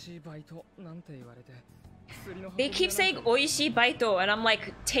美味しいバイトなんて言われて。They keep saying oishi baito and I'm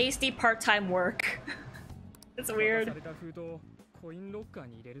like, tasty part-time work. It's weird. コインロッカー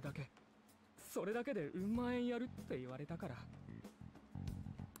に入れるだけ。それだけでうん万円やるって言われたから。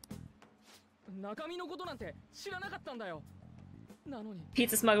中身のことなんて知らなかったんだよ。なのに。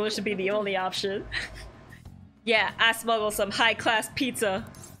Pizza smuggler should be the only option. Yeah, I smuggle some high-class pizza.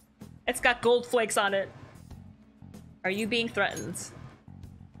 It's got gold flakes on it. Are you being threatened?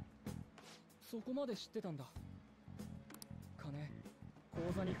 そこまで知ってたんだ。金、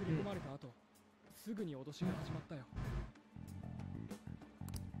口座に振り込まれた後、すぐに脅しが始まったよ。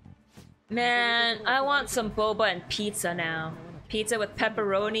Man, I want some boba and pizza now. Pizza with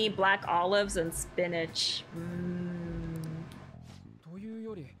pepperoni, black olives, and spinach.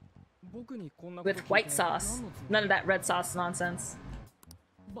 With white sauce. None of that red sauce nonsense.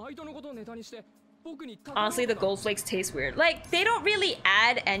 Honestly, the gold flakes taste weird. Like, they don't really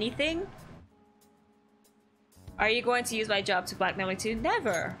add anything. Are you going to use my job to blackmail me too?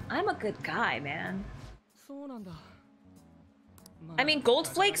 Never. I'm a good guy, man. I mean, gold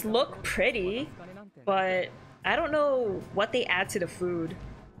flakes look pretty, but I don't know what they add to the food.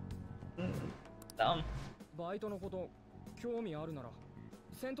 Dumb.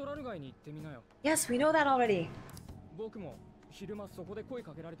 Yes, we know that already.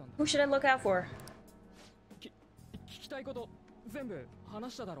 Who should I look out for?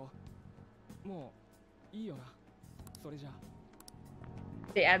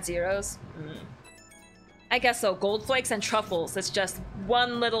 They add zeros? I guess so. Gold flakes and truffles. It's just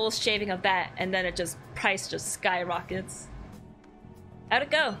one little shaving of that, and then price just skyrockets. How'd it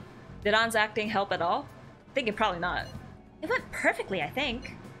go? Did An's acting help at all? Thinking probably not. It went perfectly, I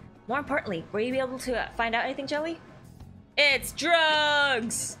think. More importantly, were you able to find out anything, Joey? It's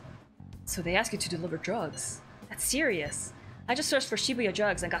drugs! So they ask you to deliver drugs. That's serious. I just searched for Shibuya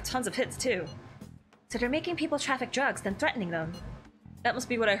drugs and got tons of hits too. So they're making people traffic drugs, then threatening them. That must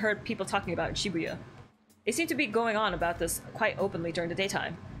be what I heard people talking about in Shibuya. They seem to be going on about this quite openly during the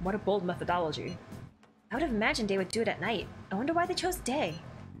daytime. What a bold methodology. I would have imagined they would do it at night. I wonder why they chose day.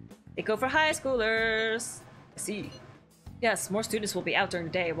 They go for high schoolers. I see. Yes, more students will be out during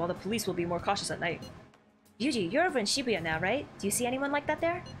the day, while the police will be more cautious at night. Yuji, you're over in Shibuya now, right? Do you see anyone like that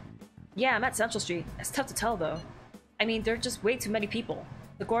there? Yeah, I'm at Central Street. It's tough to tell, though. I mean, there are just way too many people.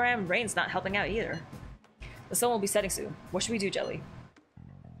 The Goram rain's not helping out either. The sun will be setting soon. What should we do, Jelly?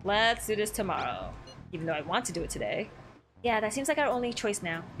 Let's do this tomorrow. Even though I want to do it today. Yeah, that seems like our only choice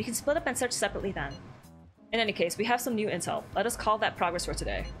now. We can split up and search separately then. In any case, we have some new intel. Let us call that progress for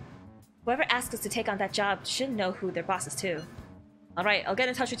today. Whoever asks us to take on that job should know who their boss is too. Alright, I'll get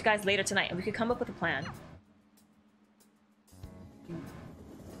in touch with you guys later tonight and we can come up with a plan.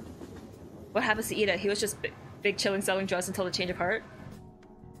 What happens to Ida? He was just big chilling selling drugs until the change of heart?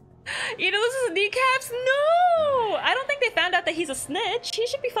 Ida loses his kneecaps? No! I don't think they found out that he's a snitch. He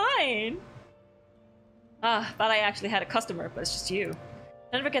should be fine. Ah, thought I actually had a customer, but it's just you.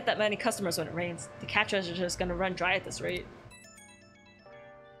 I never get that many customers when it rains. The cat treasure is just gonna run dry at this rate.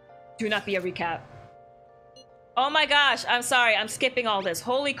 Do not be a recap. Oh my gosh, I'm sorry, I'm skipping all this.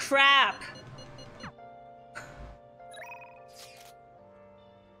 Holy crap!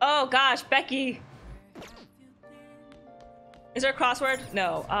 Oh gosh, Becky! Is there a crossword?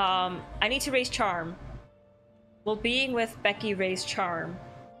 No. I need to raise charm. Will being with Becky raise charm?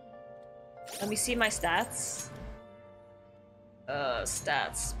 Let me see my stats.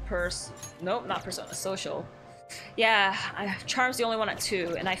 Stats. Nope, not persona. Social. Yeah, charm's the only one at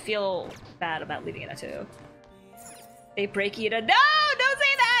 2, and I feel bad about leaving it at 2. They break Ida. No! Don't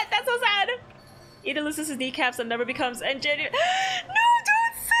say that! That's so sad! Ida loses his kneecaps and never becomes engineer. No,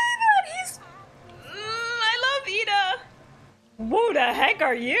 don't say that! He's... I love Ida! Who the heck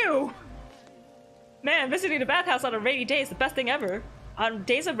are you? Man, visiting the bathhouse on a rainy day is the best thing ever. On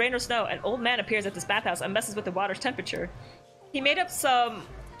days of rain or snow, an old man appears at this bathhouse and messes with the water's temperature. He made up some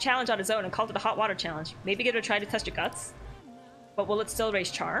challenge on his own and called it a hot water challenge. Maybe give it a try to test your guts? But will it still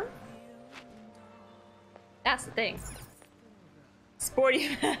raise charm? That's the thing.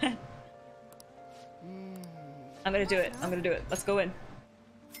 Sporty man. I'm gonna do it. I'm gonna do it. Let's go in.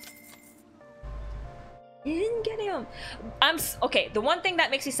 Get him. Okay, the one thing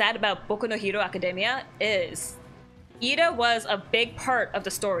that makes me sad about Boku no Hero Academia is Ida was a big part of the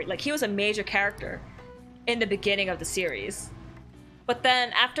story. Like, he was a major character in the beginning of the series. But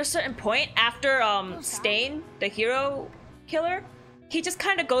then after a certain point, after Stain, the hero killer, he just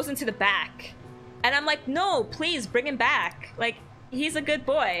kind of goes into the back. And I'm like, no, please bring him back. Like, he's a good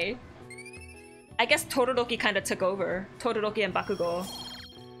boy. I guess Todoroki kind of took over. Todoroki and Bakugo.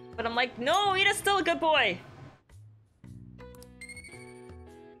 But I'm like, no, Ida's still a good boy.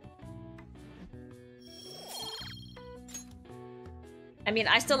 I mean,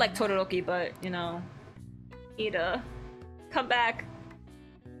 I still like Todoroki, but, you know, Ida, come back.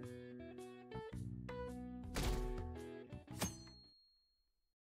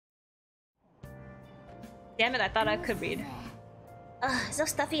 Damn it, I thought I could read. Ugh, so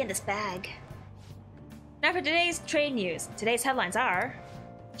stuffy in this bag. Now for today's trade news. Today's headlines are...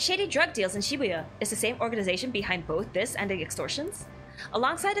 Shady drug deals in Shibuya. Is the same organization behind both this and the extortions?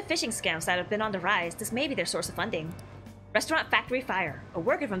 Alongside the phishing scams that have been on the rise, this may be their source of funding. Restaurant factory fire. A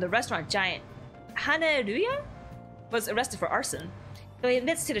worker from the restaurant giant Hanaruya was arrested for arson. Though he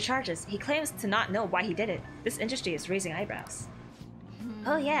admits to the charges, he claims to not know why he did it. This industry is raising eyebrows.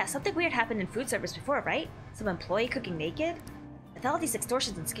 Oh yeah, something weird happened in food service before, right? Some employee cooking naked? With all these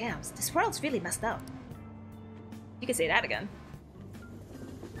extortions and scams, this world's really messed up. You can say that again.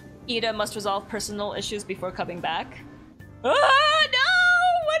 Ida must resolve personal issues before coming back. Oh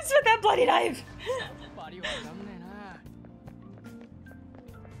no! What's with that bloody knife?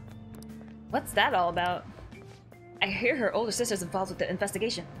 What's that all about? I hear her older sister's involved with the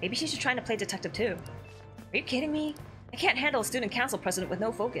investigation. Maybe she's just trying to play detective too. Are you kidding me? I can't handle a student council president with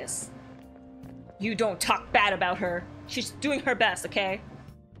no focus. You don't talk bad about her. She's doing her best, okay?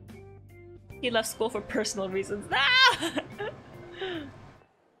 He left school for personal reasons. Ah!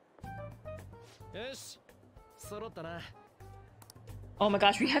 Oh my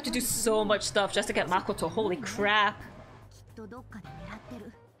gosh, we have to do so much stuff just to get Makoto. Holy crap.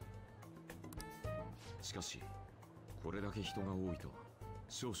 しかし、これだけ人が多いと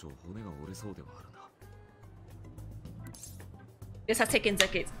少々骨が折れそうではあるな。 This has taken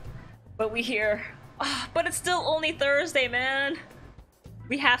decades. But we hear... Oh, but it's still only Thursday, man.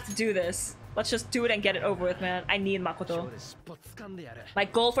 We have to do this. Let's just do it and get it over with, man. I need Makoto. My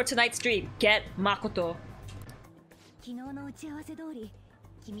goal for tonight's stream, get Makoto.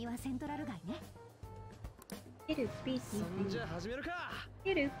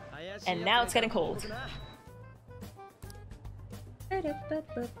 And now it's getting cold.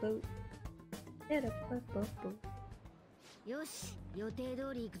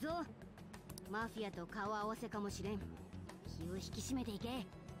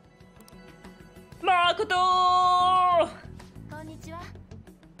 Makoto!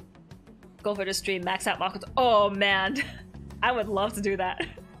 Go for the stream, max out Makoto. Oh man. I would love to do that.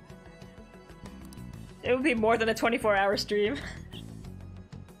 It would be more than a 24-hour stream.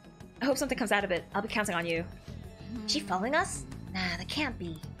 I hope something comes out of it. I'll be counting on you. She following us? Nah, that can't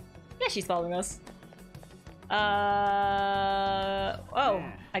be. Yeah, she's following us. Oh,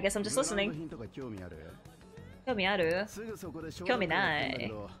 I guess I'm just listening. 興味ある? 興味な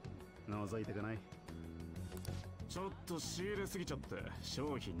い。ちょっと仕入れすぎちゃって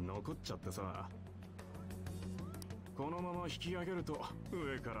商品残っちゃってさ。このまま引き上げると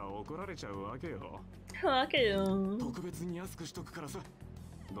上から怒られちゃうわけよ。わけよ。特別に安くしとくからさ。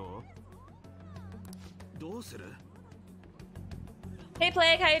どうする? Hey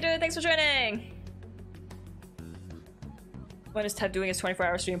Plague, how you doing? Thanks for joining! When is Ted doing his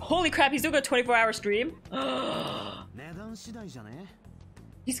 24-hour stream? Holy crap, he's doing a 24-hour stream?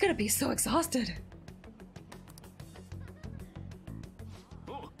 He's gonna be so exhausted.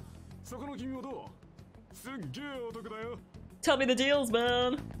 Tell me the deals,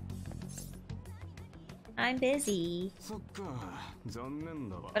 man. I'm busy.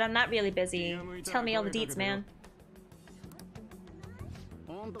 But I'm not really busy. Tell me all the deets, man.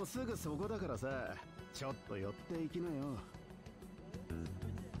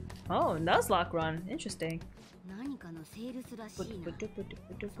 Oh, Nuzlocke run. Interesting.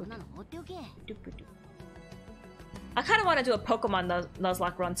 I kind of want to do a Pokemon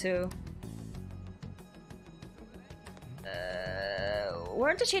Nuzlocke run too.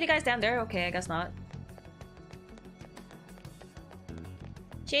 Weren't the shady guys down there? Okay, I guess not.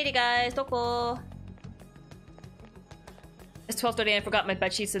 Shady guys, doko. It's 12:30 and I forgot my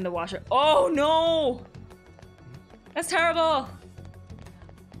bed sheets in the washer. Oh no! That's terrible!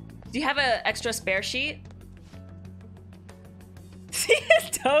 Do you have an extra spare sheet? See his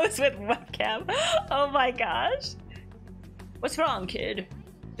toes with webcam. Oh my gosh. What's wrong, kid?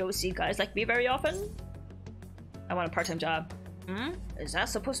 Don't see guys like me very often? I want a part-time job. Hmm? Is that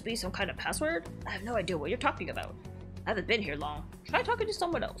supposed to be some kind of password? I have no idea what you're talking about. I haven't been here long. Try talking to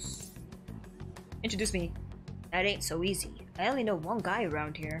someone else. Introduce me. That ain't so easy. I only know one guy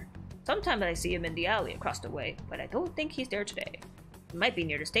around here. Sometimes I see him in the alley across the way, but I don't think he's there today. He might be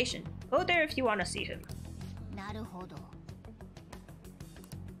near the station. Go there if you want to see him.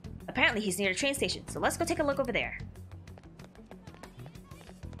 Apparently he's near the train station, so let's go take a look over there.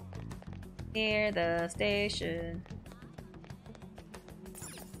 Near the station.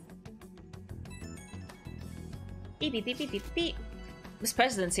 Beep beep beep beep beep beep. Miss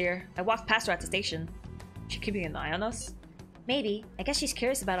President's here. I walked past her at the station. Is she keeping an eye on us? Maybe. I guess she's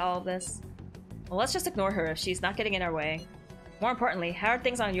curious about all of this. Well, let's just ignore her if she's not getting in our way. More importantly, how are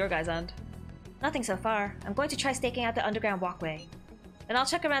things on your guys' end? Nothing so far. I'm going to try staking out the underground walkway. Then I'll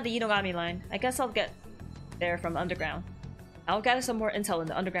check around the Yinogami line. I guess I'll get there from the underground. I'll gather some more intel in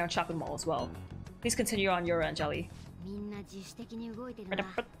the underground shopping mall as well. Please continue on your end, Jelly.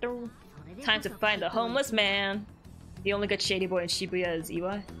 Time to find the homeless man. The only good shady boy in Shibuya is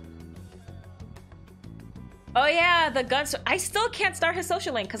Iwa. Oh yeah, the guns. I still can't start his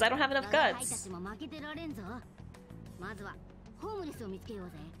social link because I don't have enough guts.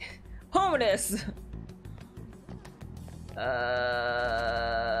 Homeless!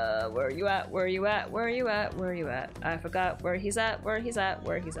 Where are you at? Where are you at? Where are you at? Where are you at? I forgot where he's at. Where he's at.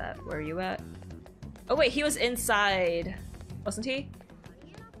 Where he's at. Where are you at? Oh wait, he was inside. Wasn't he?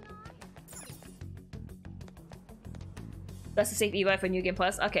 That's the save EY for New Game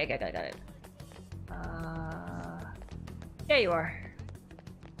Plus? Okay, got it. There you are.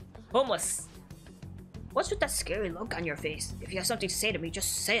 Homeless. What's with that scary look on your face? If you have something to say to me,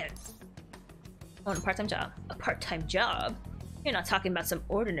 just say it. I want a part-time job. A part-time job? You're not talking about some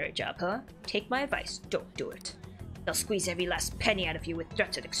ordinary job, huh? Take my advice, don't do it. They'll squeeze every last penny out of you with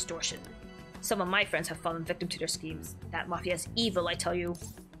threats and extortion. Some of my friends have fallen victim to their schemes. That mafia is evil, I tell you.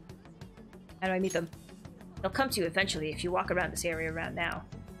 How do I meet them? They'll come to you eventually if you walk around this area around now.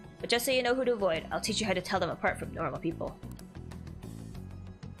 But just so you know who to avoid, I'll teach you how to tell them apart from normal people.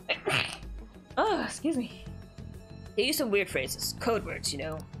 Oh, excuse me. They use some weird phrases, code words, you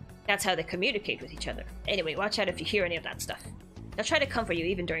know. That's how they communicate with each other. Anyway, watch out if you hear any of that stuff. They'll try to come for you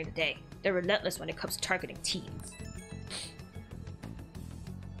even during the day. They're relentless when it comes to targeting teens.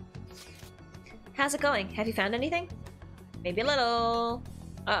 How's it going? Have you found anything? Maybe a little.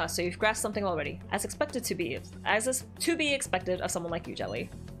 Ah, so you've grasped something already. As is to be expected of someone like you, Jelly.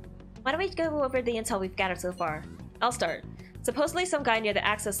 Why don't we go over the intel we've gathered so far? I'll start. Supposedly some guy near the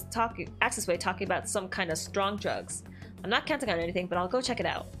accessway talking about some kind of strong drugs. I'm not counting on anything, but I'll go check it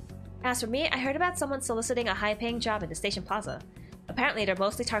out. As for me, I heard about someone soliciting a high-paying job in the station plaza. Apparently they're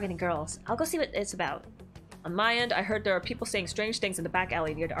mostly targeting girls. I'll go see what it's about. On my end, I heard there are people saying strange things in the back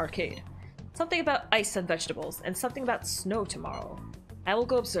alley near the arcade. Something about ice and vegetables, and something about snow tomorrow. I will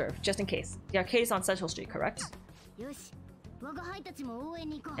go observe, just in case. The arcade is on Central Street, correct?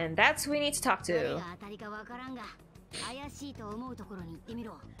 And that's who we need to talk to.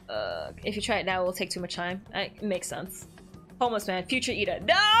 If you try it now, it will take too much time. It makes sense. Homeless man, future Ida.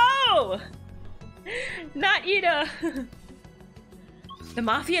 No! Not Ida! The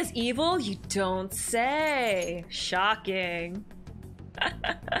mafia is evil? You don't say. Shocking.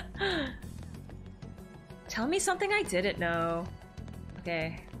 Tell me something I didn't know.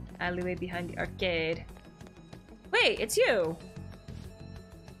 Okay, alleyway behind the arcade. Wait, it's you!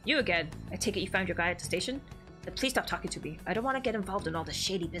 You again. I take it you found your guy at the station? Then please stop talking to me. I don't want to get involved in all this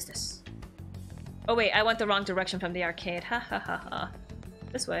shady business. Oh wait, I went the wrong direction from the arcade. Ha ha ha ha.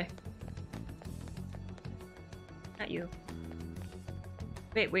 This way. Not you.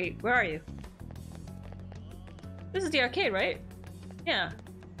 Wait, where are you? This is the arcade, right? Yeah.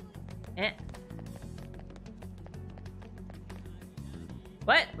 Eh.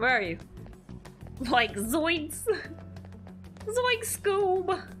 What? Where are you? Like, zoinks! Zoinks, Scoob!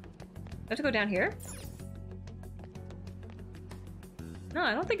 I have to go down here? No,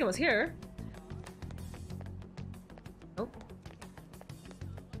 I don't think it was here. Nope.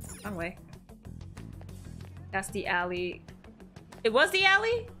 Wrong way. That's the alley. It was the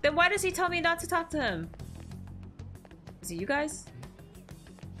alley? Then why does he tell me not to talk to him? Is it you guys?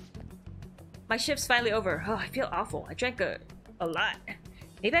 My shift's finally over. Oh, I feel awful. I drank a lot.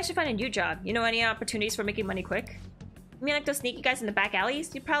 Maybe I should find a new job. You know any opportunities for making money quick? You mean like those sneaky guys in the back alleys?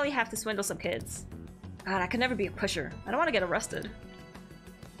 You'd probably have to swindle some kids. God, I could never be a pusher. I don't want to get arrested.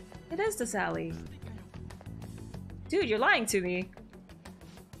 It is this alley. Dude, you're lying to me.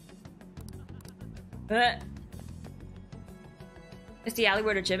 It's the alley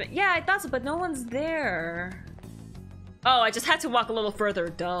where the gym is? Yeah, I thought so, but no one's there. Oh, I just had to walk a little further.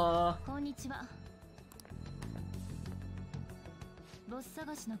 Duh.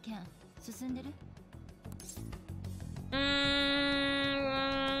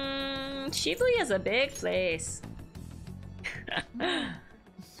 Shibuya is a big place.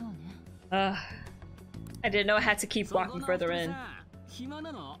 I didn't know I had to keep walking further in.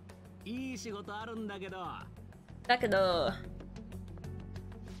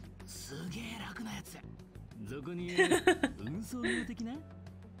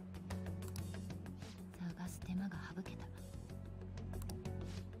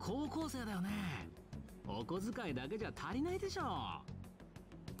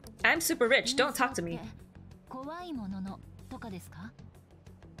 I'm super rich, don't talk to me.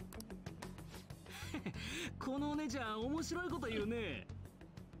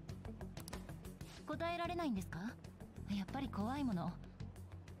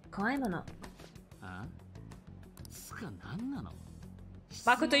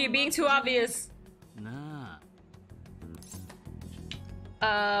 Makoto, you're being too obvious.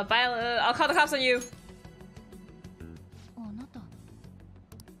 I'll call the cops on you.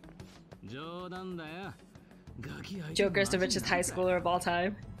 Joker's the richest high schooler of all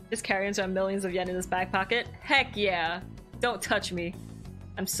time. Just carrying around millions of yen in his back pocket? Heck yeah! Don't touch me.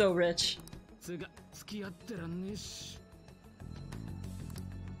 I'm so rich.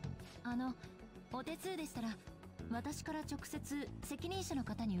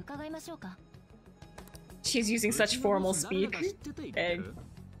 She's using such formal speak. Egg.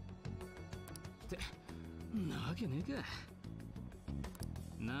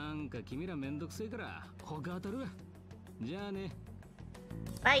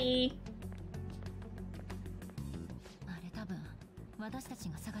 Bye.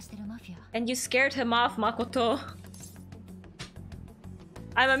 And you scared him off, Makoto.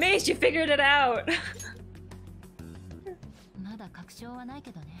 I'm amazed you figured it out.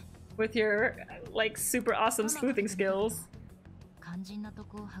 With your, like, super awesome sleuthing skills.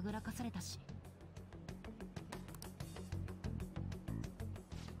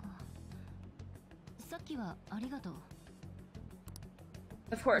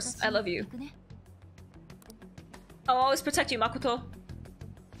 Of course, I love you. I'll always protect you, Makoto.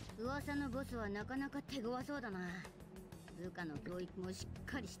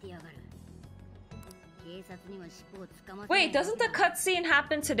 Wait, doesn't the cutscene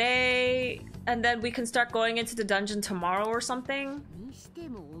happen today and then we can start going into the dungeon tomorrow or something?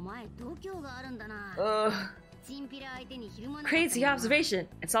 Ugh. Crazy observation.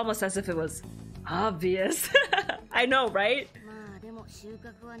 It's almost as if it was obvious. I know, right?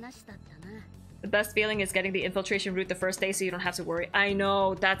 The best feeling is getting the infiltration route the first day so you don't have to worry. I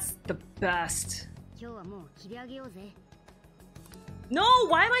know, that's the best. No,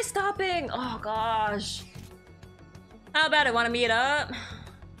 why am I stopping? Oh gosh. How about it? Want to meet up?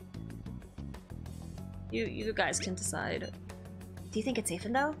 You guys can decide. Do you think it's safe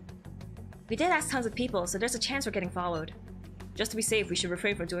though? We did ask tons of people, so there's a chance we're getting followed. Just to be safe, we should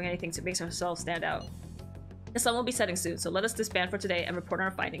refrain from doing anything that makes ourselves stand out. The sun will be setting soon, so let us disband for today and report on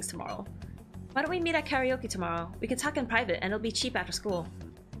our findings tomorrow. Why don't we meet at karaoke tomorrow? We can talk in private and it'll be cheap after school.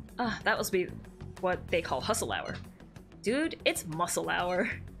 That must be what they call hustle hour. Dude, it's muscle hour.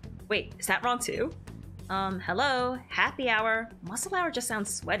 Wait, is that wrong too? Hello? Happy hour? Muscle hour just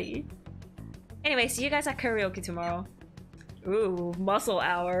sounds sweaty. Anyway, see you guys at karaoke tomorrow. Ooh, muscle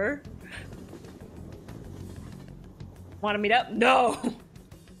hour. Want to meet up? No!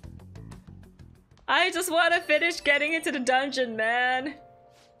 I just want to finish getting into the dungeon, man.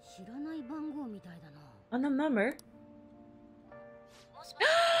 Unknown number?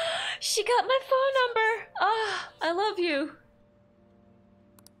 She got my phone number! Ah, I love you.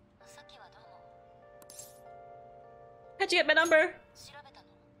 How'd you get my number?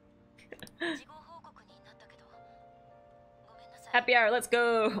 Happy hour, let's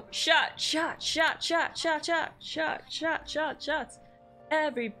go! Shot, shot, shot, shot, shot, shot, shot, shot, shot, shots.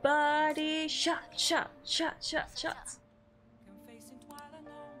 Everybody, shot, shot, shot, shot, shots.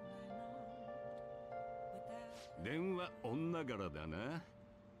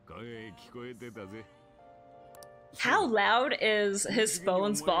 How loud is his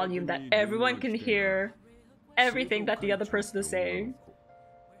phone's volume that everyone can hear everything that the other person is saying?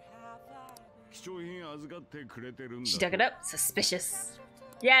 She dug it up. Suspicious.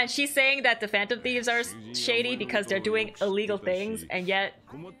 Yeah, and she's saying that the Phantom Thieves are shady because they're doing illegal things, and yet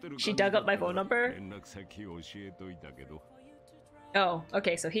she dug up my phone number. Oh,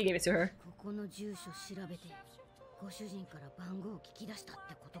 okay, so he gave it to her.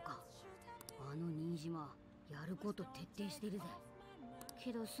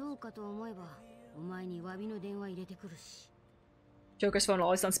 Joker's phone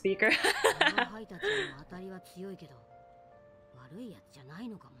always on speaker.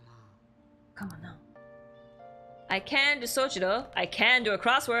 Come on now. I can do Sochiro. I can do a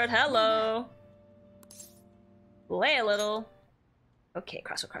crossword. Hello. Lay a little. Okay,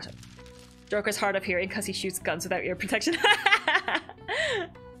 crossword. Joker's hard of hearing because he shoots guns without ear protection.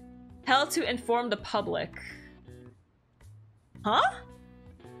 Hell to inform the public. Huh?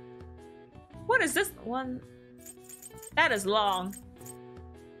 What is this one? That is long.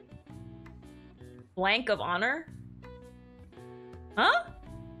 Blank of honor? Huh?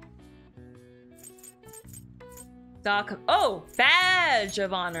 Oh! Badge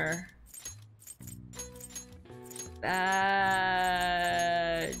of honor. Badge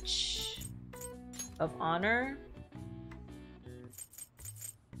of honor?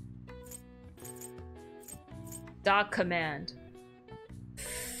 Doc command.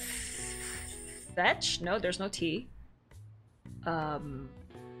 Fetch? No, there's no T.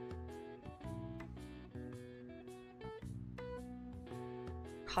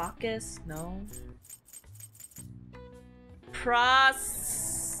 Caucus? No.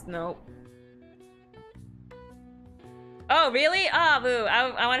 Nope. Oh, really? Ah, oh, boo.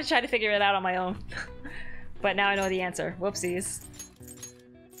 I want to try to figure it out on my own. But now I know the answer. Whoopsies.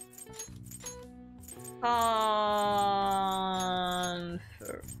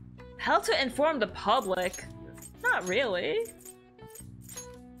 How to inform the public? Not really.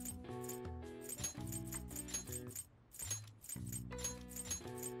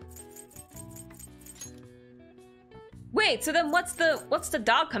 Wait, so then what's the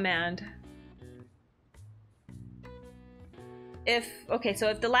dog command? Okay, so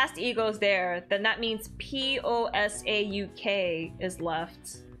if the last E goes there, then that means POSAUK is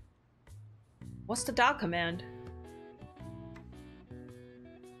left. What's the dog command?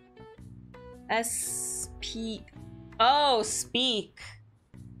 SP. Oh, speak.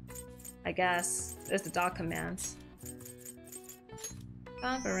 I guess. There's the dog commands.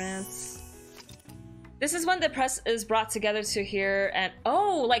 Conference. This is when the press is brought together to hear and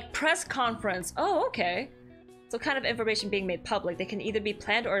oh, like press conference. Oh, okay. So kind of information being made public. They can either be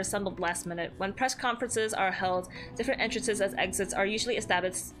planned or assembled last minute. When press conferences are held, different entrances as exits are usually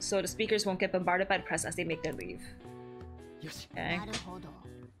established so the speakers won't get bombarded by the press as they make their leave. Okay.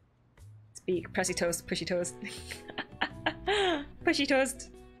 Speak. Pressy toast. Pushy toast. Pushy toast.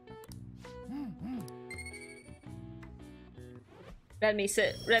 Remy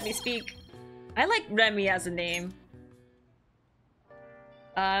sit. Remy speak. I like Remy as a name.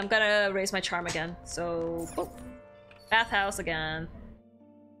 I'm gonna raise my charm again. So, oh. Bathhouse again.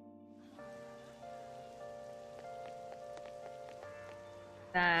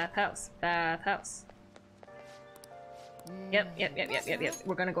 Bathhouse. Bathhouse. Yep.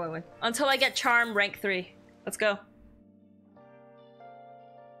 We're gonna go in. Until I get charm rank 3. Let's go.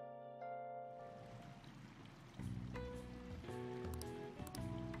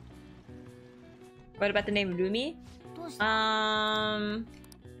 What about the name Rumi?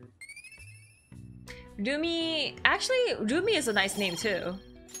 Rumi... Actually, Rumi is a nice name too.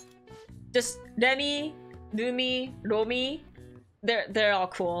 Just Remy, Rumi, Romi. They're all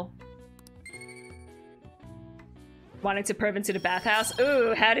cool. Wanting to perv into the bathhouse?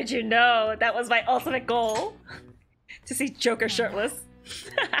 Ooh, how did you know? That was my ultimate goal. To see Joker shirtless.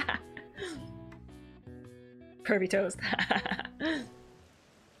 Pervy toast.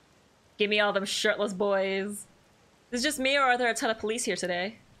 Give me all them shirtless boys. Is this just me or are there a ton of police here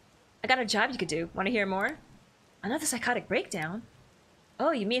today? I got a job you could do. Want to hear more? Another psychotic breakdown?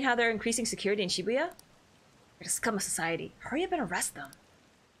 Oh, you mean how they're increasing security in Shibuya? They're the scum of society. Hurry up and arrest them.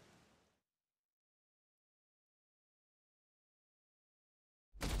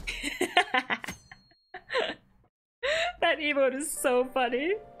 That emote is so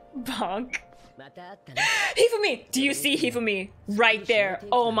funny. Bonk. Hifumi! Do you see Hifumi? Right there.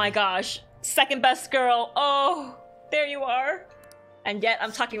 Oh my gosh. Second best girl. Oh, there you are. And yet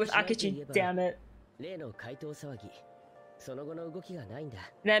I'm talking with Akechi. Damn it.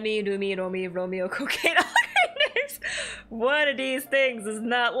 Remy, Rumi, Romi, Romeo, cocaine. One of these things is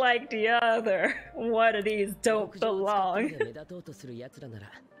not like the other. One of these don't belong.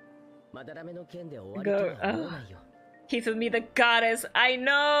 Go. Hifumi the goddess. I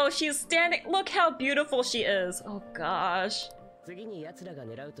know. She's standing. Look how beautiful she is. Oh gosh. Oh,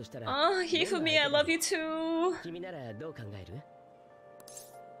 Hifumi, I love you too.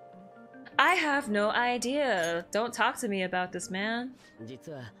 I have no idea. Don't talk to me about this, man.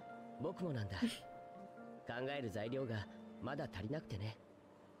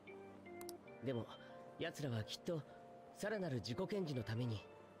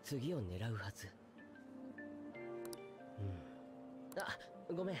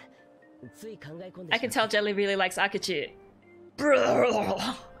 I can tell Jelly really likes Akechi.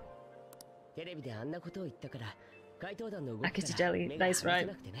 Akechi Jelly, nice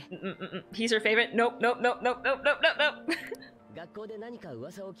rhyme. He's her favorite? Nope, nope, nope, nope, nope, nope, nope, nope.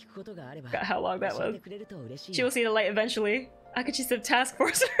 Got how long that was. She will see the light eventually. Akechi said task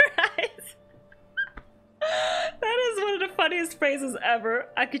force rise. That is one of the funniest phrases ever.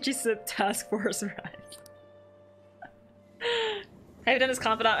 Akechi said task force rise. Have you done this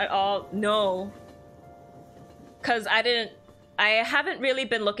confidant at all? No. Cause I haven't really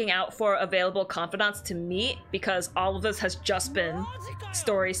been looking out for available confidants to meet because all of this has just been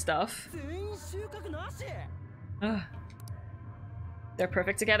story stuff. Ugh. They're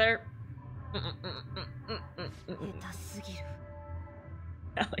perfect together.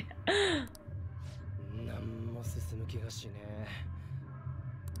 Hell yeah.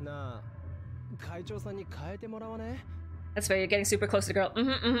 That's fair, you're getting super close to the girl.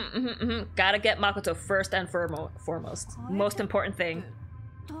 Gotta get Makoto first and foremost. Most important thing.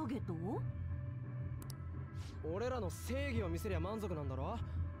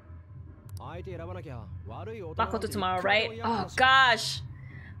 Makoto tomorrow, right? Oh gosh!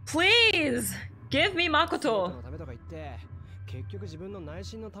 Please! Give me Makoto!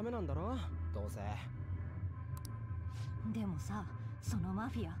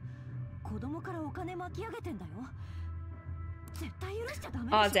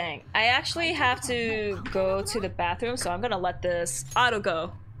 Oh dang, I actually have to go to the bathroom, so I'm gonna let this auto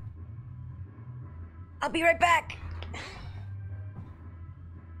go. I'll be right back!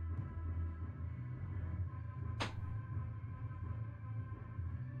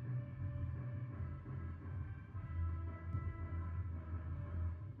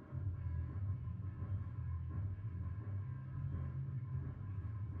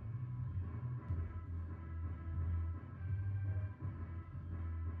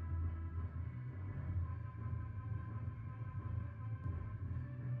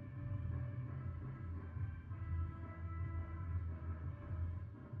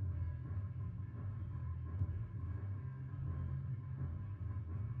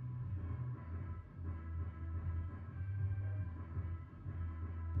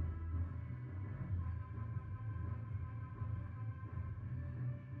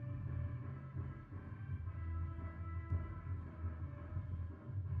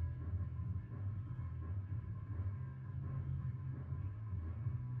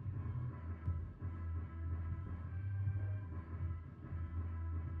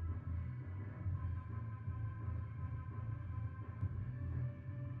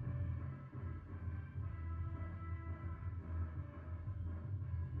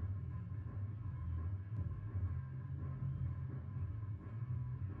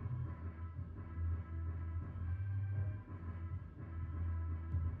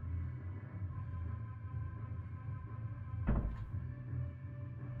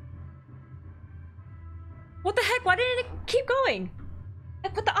 What the heck? Why didn't it keep going? I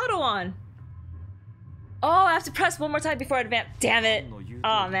put the auto on. Oh, I have to press one more time before I advance. Damn it.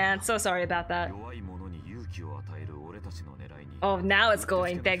 Oh man, so sorry about that. Oh, now it's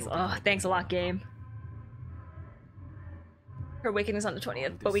going. Thanks. Oh, thanks a lot, game. Her awakening is on the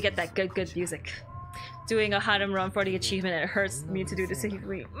 20th, but we get that good music. Doing a Harem run for the achievement, it hurts me to do this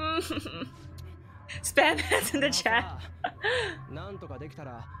secretly. Spam hands in the chat.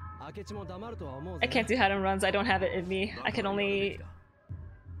 I can't do Harem runs, I don't have it in me. I can only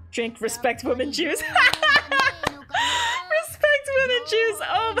drink respect women juice. Respect women juice!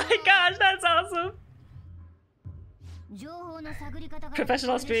 Oh my gosh, that's awesome!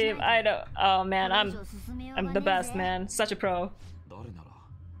 Professional stream, I know. Oh man, I'm the best, man. Such a pro.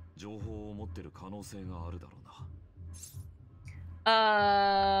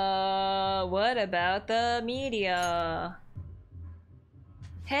 What about the media?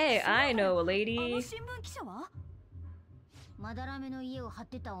 Hey, I know a lady.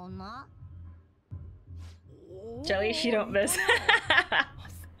 Jelly, she don't miss.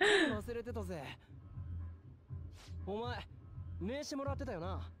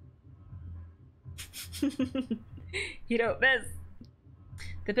 You don't miss.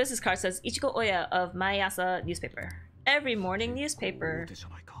 The business card says Ichigo Oya of Mayasa newspaper. Every morning newspaper.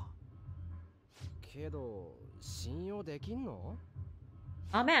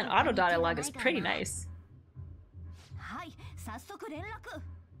 Oh man, auto dialogue is pretty nice.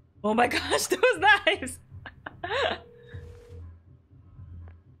 Oh my gosh, those knives!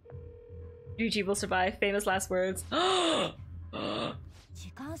 Ryuji will survive. Famous last words. Those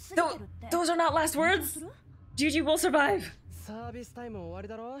are not last words! Ryuji will survive! Yusuke!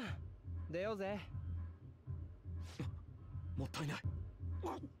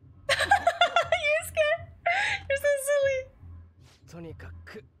 You're so silly!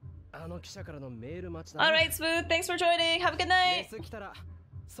 Alright, Smooth, thanks for joining. Have a good night!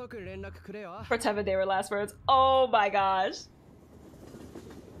 For Tevin, they were last words. Oh my gosh.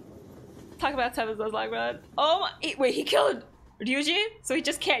 Talk about Tevin's Nuzlocke run. Oh my, wait, he killed Ryuji? So he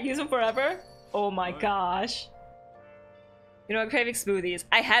just can't use him forever? Oh my gosh. You know, I'm craving smoothies.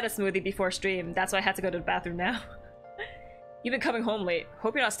 I had a smoothie before stream. That's why I had to go to the bathroom now. You've been coming home late.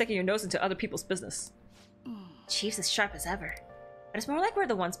 Hope you're not sticking your nose into other people's business. Chief's as sharp as ever. But it's more like we're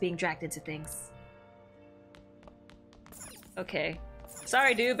the ones being dragged into things. Okay.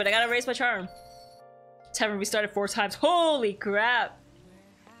 Sorry, dude, but I gotta raise my charm. Tavern restarted 4 times. Holy crap!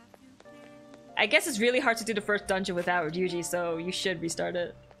 I guess it's really hard to do the first dungeon without Ryuji, so you should restart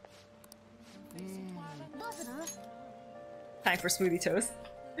it. Time for smoothie toast.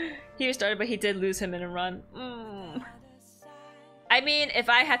 He restarted, but he did lose him in a run. I mean, if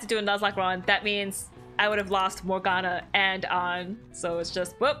I had to do a Nuzlocke run, that means I would have lost Morgana and An. So it's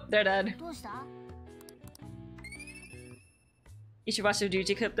just, whoop, they're dead. You should watch the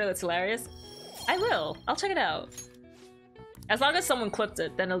Ryuji clip though, it's hilarious. I will. I'll check it out. As long as someone clipped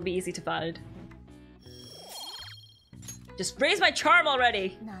it, then it'll be easy to find. Just raise my charm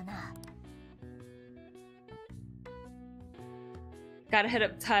already! Gotta hit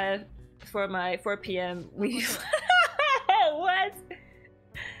up Ty for my 4 PM week. What?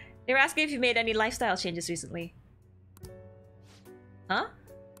 They were asking if you made any lifestyle changes recently. Huh?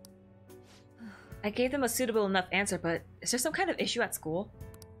 I gave them a suitable enough answer, but is there some kind of issue at school?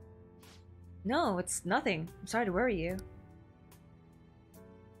 No, it's nothing. I'm sorry to worry you.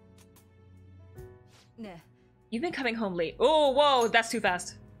 You've been coming home late. Oh, whoa, that's too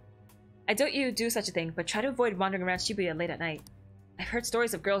fast. I doubt you do such a thing, but try to avoid wandering around Shibuya late at night. I've heard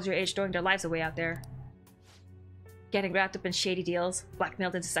stories of girls your age throwing their lives away out there. Getting wrapped up in shady deals,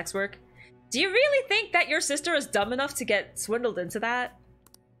 blackmailed into sex work. Do you really think that your sister is dumb enough to get swindled into that?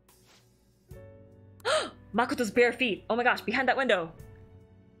 Makoto's bare feet! Oh my gosh, behind that window!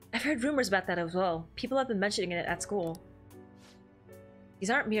 I've heard rumors about that as well. People have been mentioning it at school. These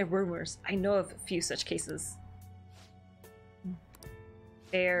aren't mere rumors. I know of a few such cases.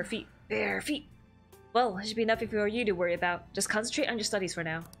 Bare feet. Bare feet! Well, it should be nothing for you to worry about. Just concentrate on your studies for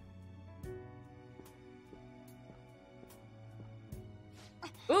now.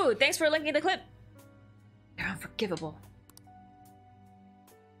 Ooh, thanks for linking the clip! They're unforgivable.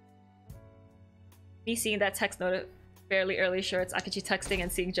 Me seeing that text note fairly early, sure it's Akachi texting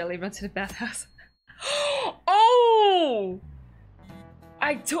and seeing Jelly run to the bathhouse. Oh!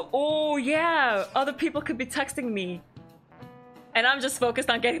 Oh yeah! Other people could be texting me. And I'm just focused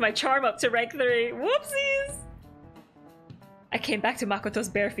on getting my charm up to rank 3. Whoopsies! I came back to Makoto's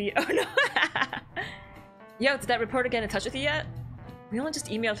bare feet. Oh no! Yo, did that reporter get in touch with you yet? We only just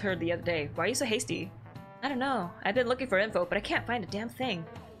emailed her the other day. Why are you so hasty? I don't know. I've been looking for info, but I can't find a damn thing.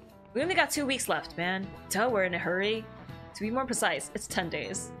 We only got 2 weeks left, man. Duh, we're in a hurry. To be more precise, it's 10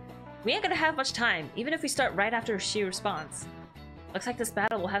 days. We ain't gonna have much time, even if we start right after she responds. Looks like this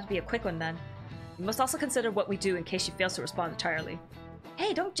battle will have to be a quick one then. We must also consider what we do in case she fails to respond entirely.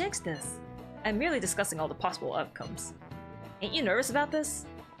 Hey, don't jinx this. I'm merely discussing all the possible outcomes. Ain't you nervous about this?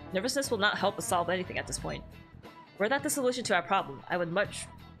 Nervousness will not help us solve anything at this point. Were that the solution to our problem, I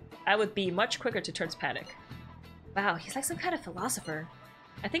would be much quicker to turn to panic. Wow, he's like some kind of philosopher.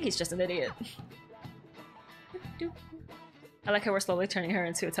 I think he's just an idiot. I like how we're slowly turning her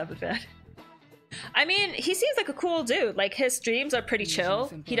into a type of fan. I mean, he seems like a cool dude. Like, his streams are pretty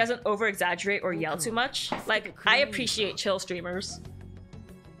chill. He doesn't over-exaggerate or yell too much. Like, I appreciate chill streamers.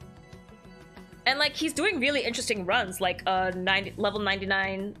 And, like, he's doing really interesting runs. Like, level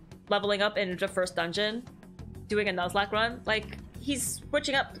 99 leveling up in the first dungeon. Doing a Nuzlocke run. Like, he's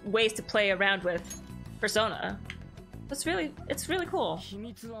switching up ways to play around with Persona. It's really cool.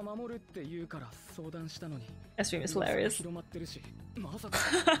 That stream is hilarious.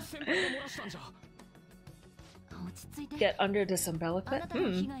 Get under this umbrella clip?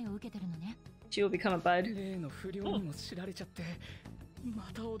 She will become a bud.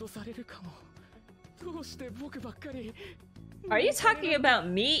 Are you talking about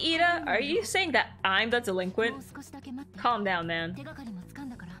me, Ida? Are you saying that I'm the delinquent? Calm down, man.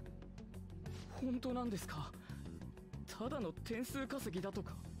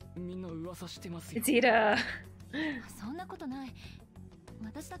 It's Ida.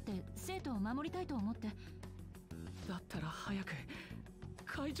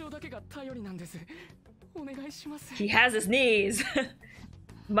 He has his knees.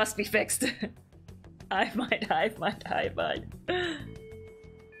 Must be fixed. I might.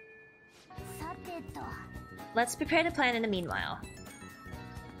 Let's prepare to plan in the meanwhile.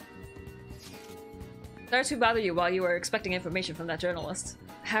 Sorry to bother you while you were expecting information from that journalist.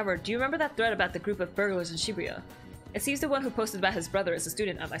 Howard, do you remember that thread about the group of burglars in Shibuya? It seems the one who posted about his brother is a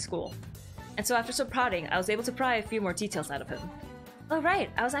student at my school. And so after some prodding, I was able to pry a few more details out of him. Oh right,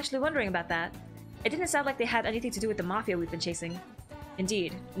 I was actually wondering about that. It didn't sound like they had anything to do with the mafia we've been chasing.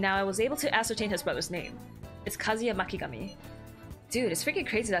 Indeed, now I was able to ascertain his brother's name. It's Kazuya Makigami. Dude, it's freaking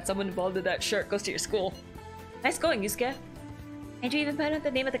crazy that someone involved in that shirt goes to your school. Nice going, Yusuke. And you even found out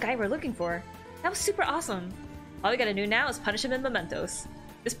the name of the guy we're looking for. That was super awesome. All we gotta do now is punish him in mementos.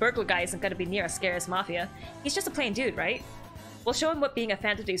 This burglar guy isn't gonna be near as scary as Mafia. He's just a plain dude, right? We'll show him what being a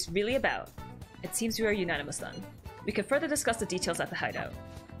fantasy is really about. It seems we are unanimous then. We can further discuss the details at the hideout.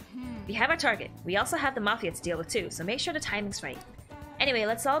 We have our target. We also have the Mafia to deal with too, so make sure the timing's right. Anyway,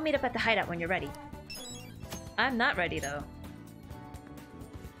 let's all meet up at the hideout when you're ready. I'm not ready though.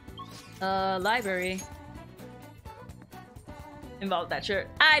 Library. Involve that shirt.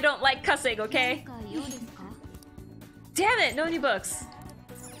 I don't like cussing, okay? Damn it, no new books.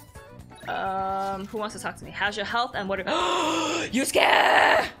 Who wants to talk to me? How's your health and what are-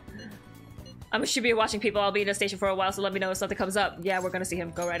 Yusuke! I'm should be watching people. I'll be in the station for a while, so let me know if something comes up. Yeah, we're gonna see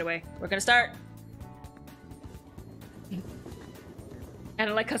him. Go right away. We're gonna start. I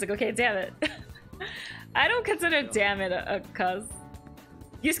don't like cussing. Okay, damn it. I don't consider damn it a cuss.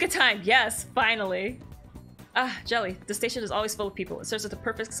 Yusuke time. Yes, finally. Ah, Jelly. The station is always full of people. It serves as the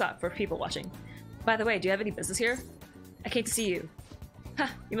perfect spot for people watching. By the way, do you have any business here? I came to see you. Huh,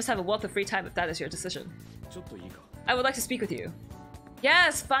 you must have a wealth of free time if that is your decision. I would like to speak with you.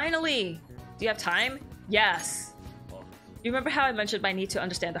 Yes, finally! Do you have time? Yes. Do you remember how I mentioned my need to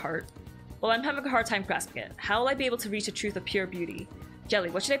understand the heart? Well, I'm having a hard time grasping it. How will I be able to reach the truth of pure beauty? Jelly,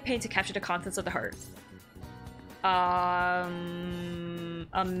 what should I paint to capture the contents of the heart? A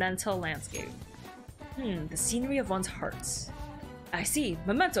mental landscape. The scenery of one's hearts. I see.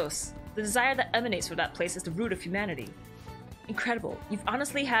 Mementos! The desire that emanates from that place is the root of humanity. Incredible. You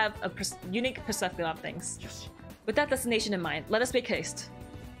honestly have a unique perspective on things. Yes. With that destination in mind, let us make haste.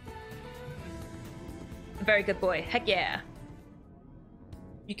 Very good boy. Heck yeah.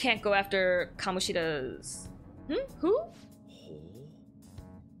 You can't go after Kamoshida's... Who?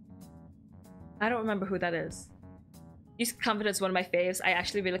 I don't remember who that is. Use Confidence is one of my faves. I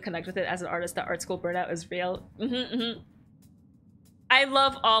actually really connect with it as an artist. That art school burnout is real. I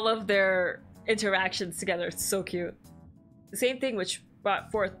love all of their interactions together. It's so cute. The same thing which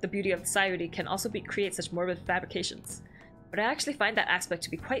brought forth the beauty of society can also create such morbid fabrications. But I actually find that aspect to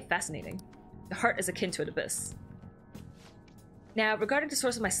be quite fascinating. The heart is akin to an abyss. Now, regarding the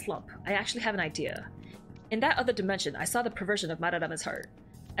source of my slump, I actually have an idea. In that other dimension, I saw the perversion of Madarama's heart.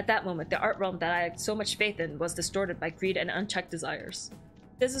 At that moment, the art realm that I had so much faith in was distorted by greed and unchecked desires.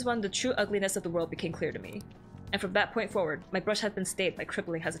 This is when the true ugliness of the world became clear to me. And from that point forward, my brush had been stayed by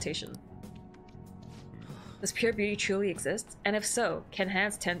crippling hesitation. Does pure beauty truly exist? And if so, can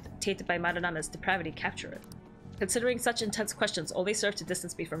hands tainted by Madanama's depravity capture it? Considering such intense questions only serve to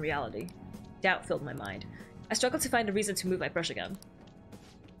distance me from reality. Doubt filled my mind. I struggled to find a reason to move my brush again.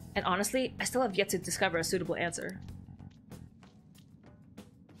 And honestly, I still have yet to discover a suitable answer.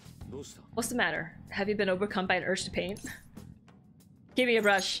 What's the matter? Have you been overcome by an urge to paint? Give me a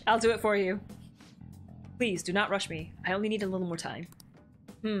brush. I'll do it for you. Please, do not rush me. I only need a little more time.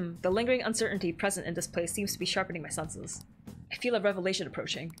 The lingering uncertainty present in this place seems to be sharpening my senses. I feel a revelation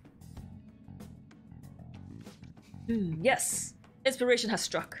approaching. Yes! Inspiration has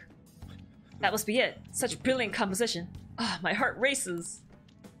struck. That must be it. Such brilliant composition. Ah, my heart races.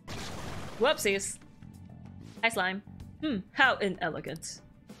 Whoopsies. Hi, slime. How inelegant.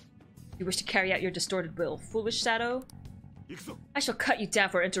 You wish to carry out your distorted will, foolish shadow? I shall cut you down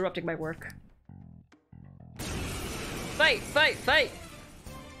for interrupting my work. Fight! Fight! Fight!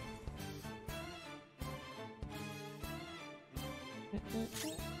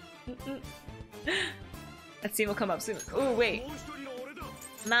 That scene will come up soon. Ooh, wait.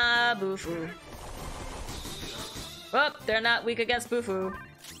 Nah, Bufu. Well, they're not weak against Bufu.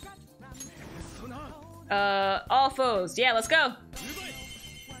 All foes. Yeah, let's go!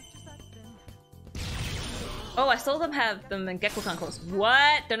 Oh, I still have them in Gekkokan close.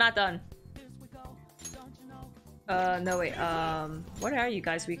 What? They're not done. No wait, what are you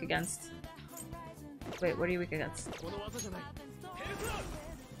guys weak against? Wait, what are you weak against?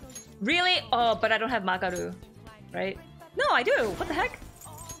 Really? Oh, but I don't have Magaru, right? No, I do! What the heck?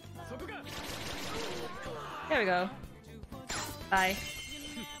 There we go. Bye.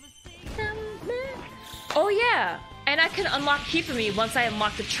 Oh yeah! And I can unlock Hifumi once I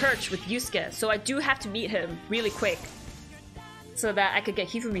unlock the church with Yusuke, so I do have to meet him really quick. So that I could get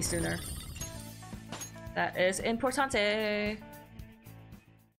Hifumi sooner. That is importante.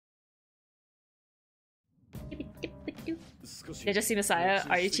 They just see Messiah.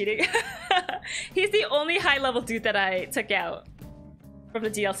 Are you cheating? He's the only high-level dude that I took out from the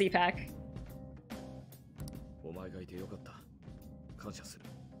DLC pack.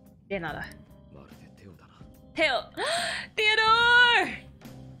 De nada. Tail! Theodore!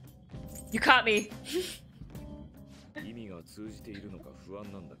 You caught me.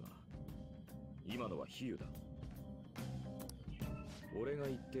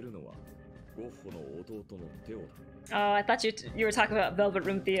 Oh, I thought you were talking about Velvet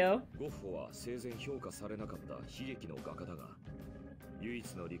Room Theo.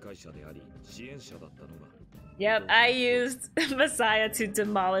 Yep, I used Messiah to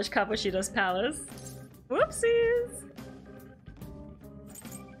demolish Kapushido's palace. Whoopsies!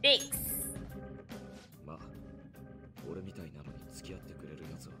 Thanks!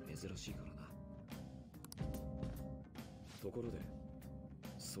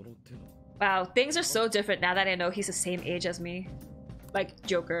 Wow, things are so different now that I know he's the same age as me. Like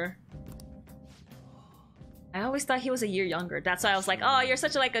Joker. I always thought he was a year younger. That's why I was like, oh, you're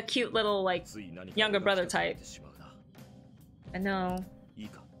such a cute little like younger brother type. I know.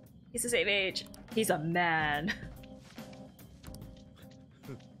 He's the same age. He's a man.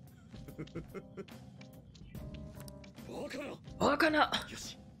 Wakana!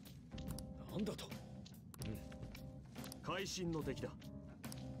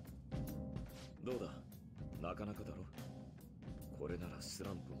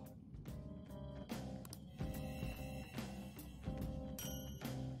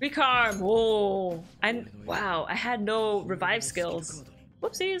 Recarm! Whoa! Wow, I had no revive skills.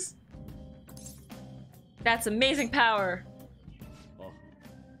 Whoopsies! That's amazing power!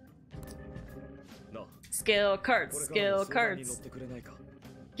 Skill cards, skill cards.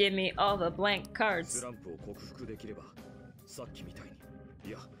 Give me all the blank cards.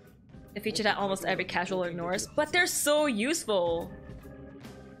 They feature that almost every casual ignores, but they're so useful!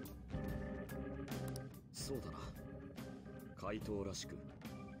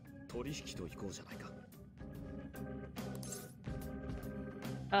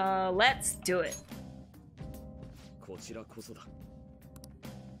 Let's do it.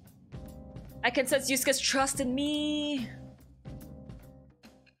 I can sense Yusuke's trust in me.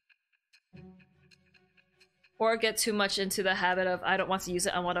 Or get too much into the habit of I don't want to use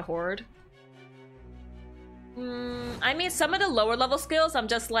it, I want to hoard. I mean, some of the lower level skills, I'm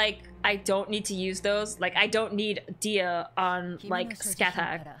just like, I don't need to use those. Like, I don't need Dia on, like, Scat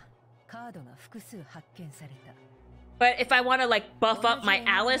Hack. But if I want to, like, buff up my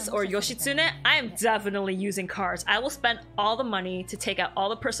Alice or Yoshitsune, I am definitely using cards. I will spend all the money to take out all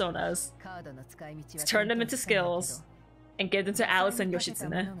the personas, to turn them into skills, and give them to Alice and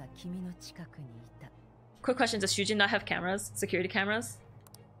Yoshitsune. Quick question, does Shujin not have cameras? Security cameras?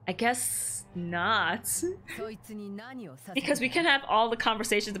 I guess not. Because we can have all the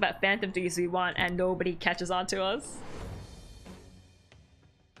conversations about Phantom Thieves we want and nobody catches on to us.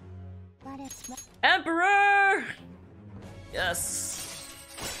 Emperor! Yes.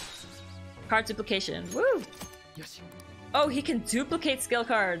 Card duplication. Woo! Oh, he can duplicate skill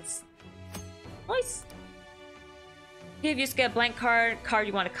cards. Nice. If you get a blank card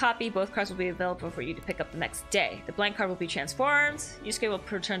you want to copy, both cards will be available for you to pick up the next day. The blank card will be transformed. Yusuke will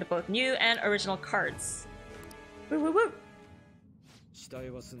return to both new and original cards. Woo woo woo!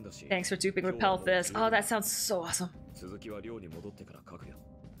 Thanks for duping Repel Fist. Oh, that sounds so awesome.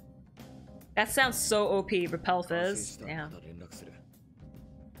 That sounds so OP, Repel Fist. Damn.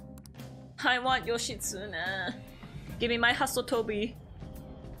 I want Yoshitsune. Give me my hustle, Toby.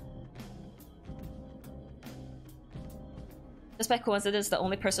 Just by coincidence, the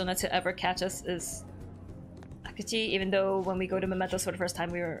only persona to ever catch us is Akuchi, even though when we go to Mementos for the first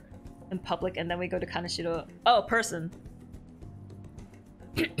time we were in public and then we go to Kaneshiro. Oh, person.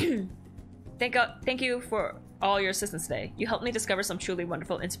 Thank you for all your assistance today. You helped me discover some truly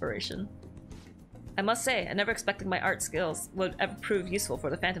wonderful inspiration. I must say, I never expected my art skills would ever prove useful for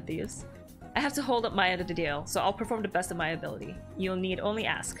the Phantom Thieves. I have to hold up my end of the deal, so I'll perform the best of my ability. You'll need only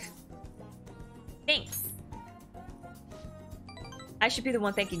ask. Thanks! I should be the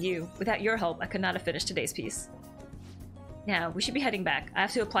one thanking you. Without your help, I could not have finished today's piece. Now, we should be heading back. I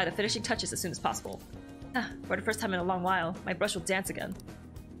have to apply the finishing touches as soon as possible. For the first time in a long while, my brush will dance again.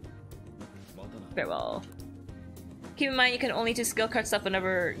 Farewell. Keep in mind you can only do skill card stuff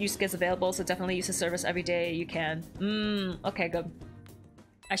whenever Yusuke is available, so definitely use the service every day you can. Okay, good.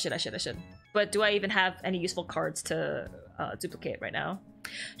 I should. But do I even have any useful cards to duplicate right now?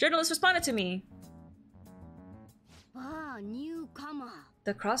 Journalist responded to me!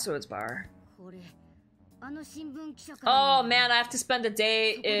 The Crossroads Bar. Oh man, I have to spend a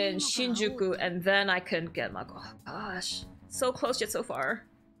day in Shinjuku and then I can get Mako. Oh gosh. So close yet so far.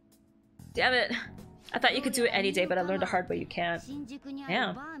 Damn it. I thought you could do it any day, but I learned the hard way you can't.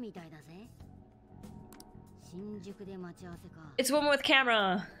 Yeah. It's a woman with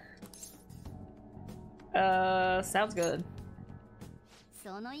camera. Sounds good.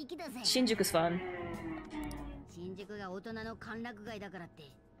 Shinjuku's fun.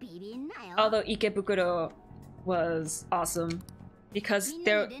 Although Ikebukuro was awesome because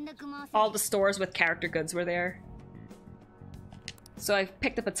all the stores with character goods were there. So I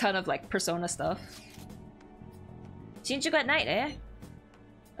picked up a ton of like Persona stuff. Shinjuku at night, eh?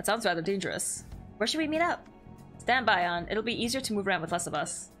 That sounds rather dangerous. Where should we meet up? Stand by on. It'll be easier to move around with less of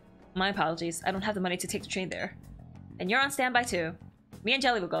us. My apologies. I don't have the money to take the train there. And you're on standby too. Me and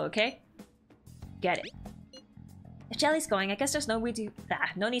Jelly will go, okay? Get it. If Jelly's going, I guess there's no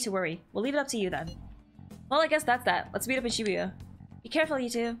need to worry. We'll leave it up to you then. Well, I guess that's that. Let's meet up in Shibuya. Be careful, you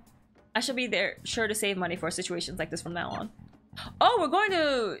two. I shall be there, sure to save money for situations like this from now on. Oh, we're going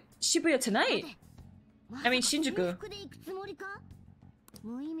to Shibuya tonight! I mean, Shinjuku.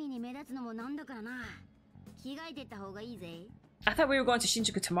 I thought we were going to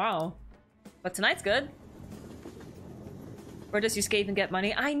Shinjuku tomorrow. But tonight's good. Where does Yusuke even get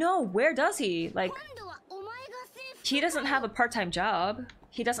money? I know! Where does he? Like, he doesn't have a part-time job.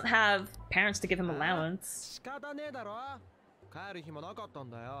 He doesn't have parents to give him allowance.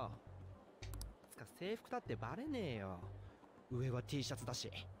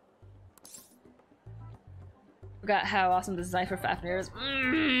 Forgot how awesome the design for Fafnir is.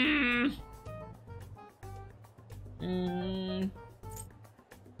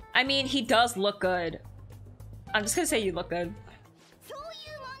 I mean, he does look good. I'm just gonna say you look good.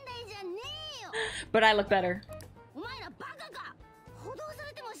 But I look better.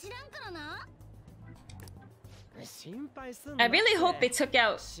 I really hope they took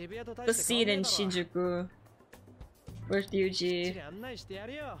out the scene in Shinjuku with Ryuji.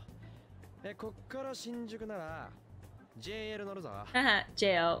 Haha,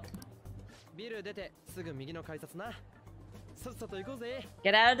 JL.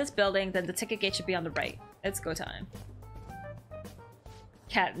 Get out of this building, then the ticket gate should be on the right. It's go time.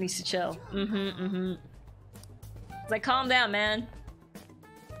 Cat needs to chill. It's like, calm down, man.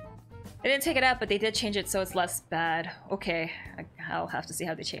 They didn't take it out, but they did change it so it's less bad. Okay, I'll have to see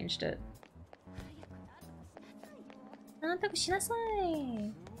how they changed it.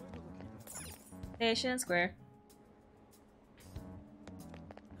 Station Square.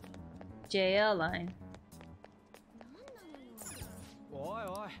 JL line.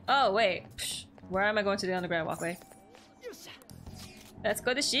 Oh, wait. Psh, where am I going to the underground walkway? Let's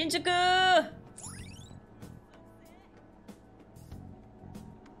go to Shinjuku!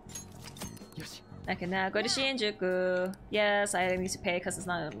 I can now go to Shinjuku. Yes, I need to pay because it's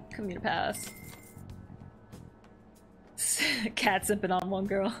not a commuter pass. Cat simping on one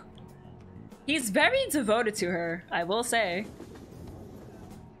girl. He's very devoted to her, I will say.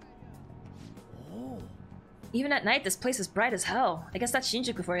 Even at night, this place is bright as hell. I guess that's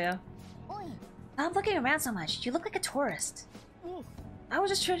Shinjuku for you. Stop looking around so much. You look like a tourist. I was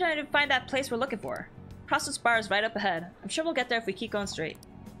just trying to find that place we're looking for. Prostitute's bar is right up ahead. I'm sure we'll get there if we keep going straight.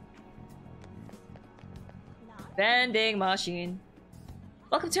 Vending machine.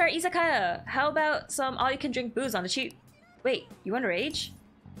 Welcome to our izakaya. How about some all-you-can-drink booze on the cheap? Wait, you underage?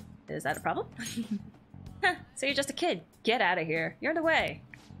 Is that a problem? Huh, so you're just a kid. Get out of here. You're in the way.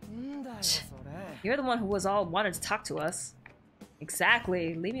 You're the one who was all wanted to talk to us.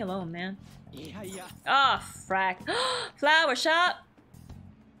 Exactly. Leave me alone, man. Ah, oh, frack. Flower shop!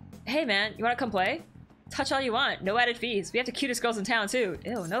 Hey, man. You wanna come play? Touch all you want. No added fees. We have the cutest girls in town, too.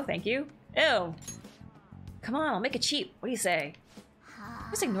 Ew, no thank you. Ew. Come on, I'll make it cheap. What do you say?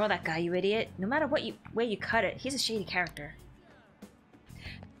 Just ignore that guy, you idiot. No matter what way you cut it, he's a shady character.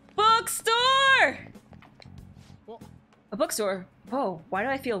 Bookstore! A bookstore? Whoa, why do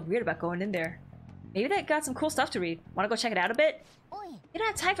I feel weird about going in there? Maybe they got some cool stuff to read. Wanna go check it out a bit? You don't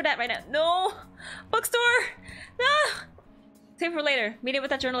have time for that right now. No! Bookstore! No! Save it for later. Meeting with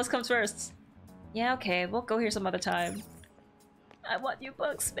that journalist comes first. Yeah, okay. We'll go here some other time. I want new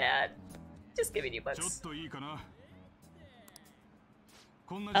books, man. Just give me new books.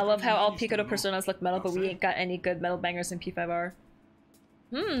 I love how all Piccolo personas look metal, but we ain't got any good metal bangers in P5R.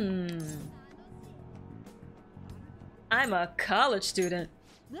 I'm a college student.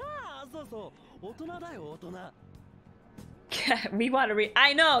 We want to read.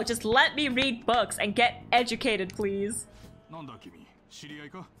 I know, just let me read books and get educated, please.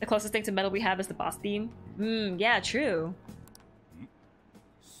 The closest thing to metal we have is the boss theme. Yeah, true.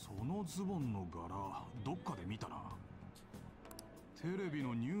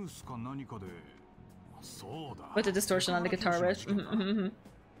 With the distortion on the guitar riff.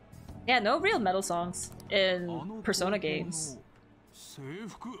 Yeah, no real metal songs in Persona games.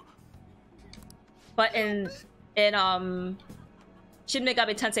 But in Shin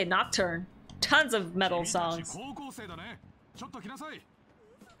Megami Tensei Nocturne, tons of metal songs.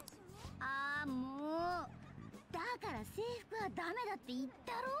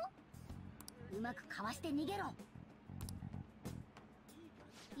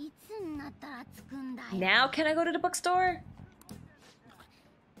 Now can I go to the bookstore?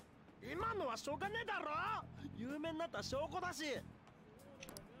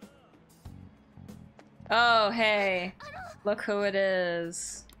 Oh, hey. Look who it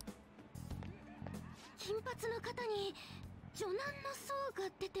is.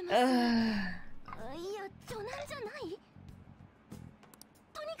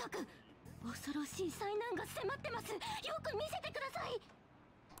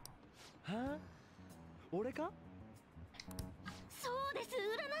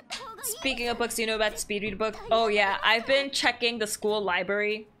 Speaking of books, do you know about the speed read book? Oh yeah, I've been checking the school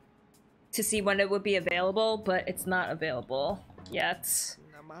library to see when it would be available, but it's not available yet.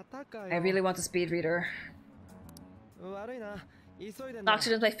 I really want the speed reader.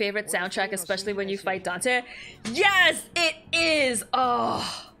 Nocturne is my favorite soundtrack, especially when you fight Dante. Yes, it is!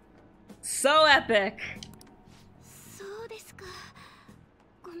 Oh, so epic!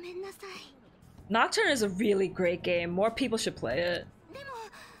 Nocturne is a really great game. More people should play it.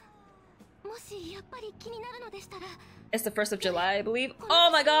 It's the 1st of July, I believe. Oh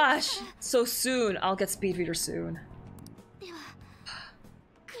my gosh! So soon. I'll get speed reader soon.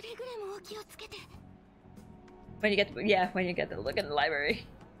 When you get to look in the library.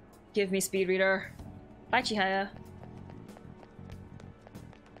 Give me speed reader. Bye, Chihaya.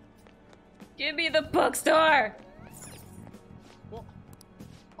 Give me the bookstore!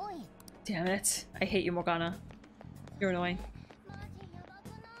 Damn it. I hate you, Morgana. You're annoying.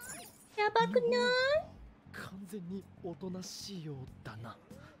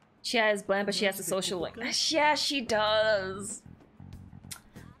 She has bland, but she has a social link. Yeah, she does.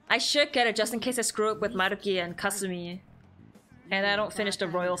 I should get it just in case I screw up with Maruki and Kasumi. And I don't finish the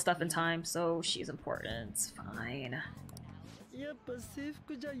royal stuff in time, so she's important. It's fine.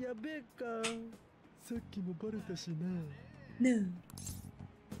 No.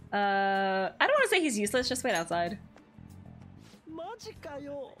 I don't want to say he's useless, just wait outside.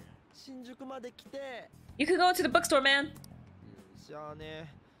 You could go to the bookstore, man.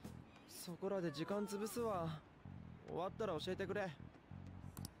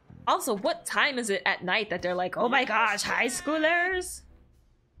 Also, what time is it at night that they're like, oh my gosh, high schoolers?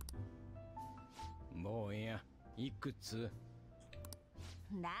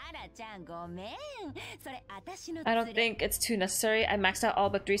 I don't think it's too necessary. I maxed out all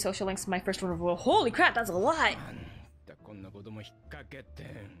but 3 social links in my first run of roll. Holy crap, that's a lot!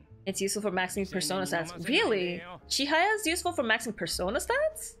 It's useful for maxing persona stats. Really? Chihaya is useful for maxing persona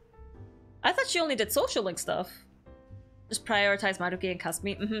stats? I thought she only did social link stuff. Just prioritize Maruki and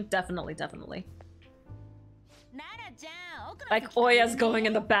Kasumi. Definitely, definitely. Like, Oya's going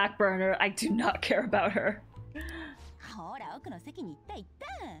in the back burner. I do not care about her.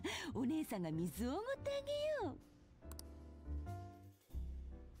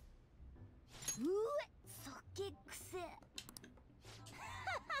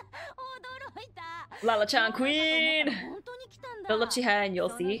 Lala-chan queen! Build up Chihaya and you'll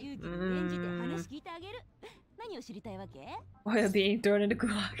see. Oya being thrown into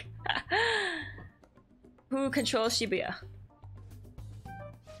gulag. Who controls Shibuya?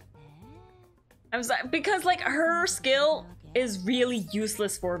 I'm sorry, because like her skill is really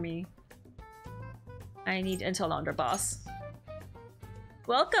useless for me. I need intel on her boss.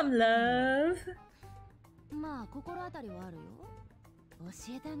 Welcome, love.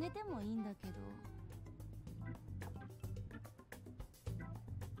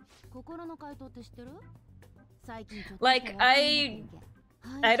 Like, I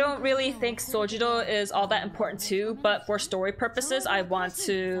don't really think Sojiro is all that important too, but for story purposes, I want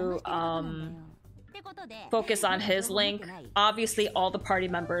to focus on his link. Obviously, all the party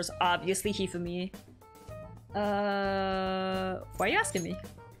members. Obviously, Hifumi. Why are you asking me?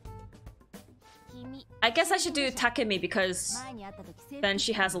 I guess I should do Takemi because then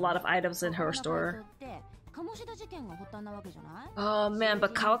she has a lot of items in her store. Oh man,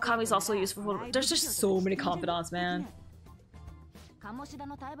 but Kawakami's also useful. There's just so many confidants, man.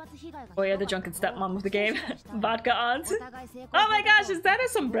 Oh yeah, the drunken stepmom of the game. Vodka aunt. Oh my gosh, is that a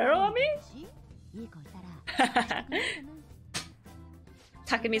sombrero on me?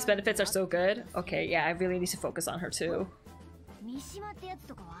 Takemi's benefits are so good. Okay, yeah, I really need to focus on her too.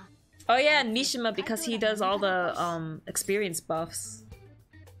 Oh yeah, and Mishima because he does all the experience buffs.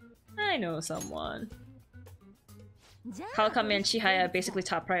 I know someone. Kawakami and Chihaya are basically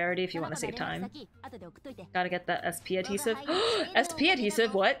top priority if you want to save time. Gotta get that SP adhesive. SP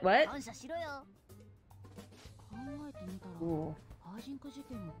adhesive? What? What? Ooh.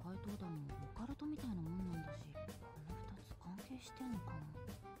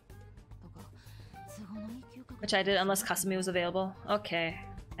 Which I did unless Kasumi was available. Okay.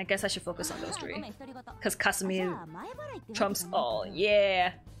 I guess I should focus on those 3. Because Kasumi trumps all.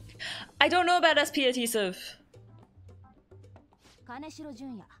 Yeah. I don't know about SP adhesive. I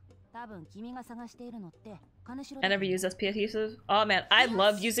never use SP adhesive. Oh man, I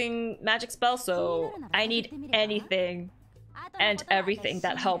love using magic spells, so I need anything and everything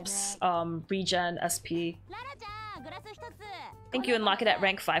that helps regen SP. Think you unlock it at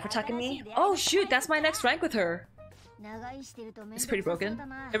rank 5 for Takemi? Oh shoot, that's my next rank with her. It's pretty broken.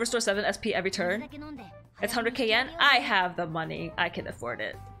 It restores 7 SP every turn. It's 100k yen. I have the money. I can afford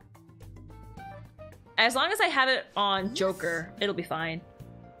it. As long as I have it on Joker, it'll be fine.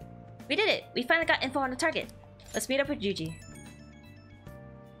 We did it! We finally got info on the target. Let's meet up with Yuji.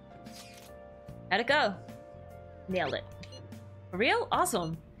 How'd it go? Nailed it. For real?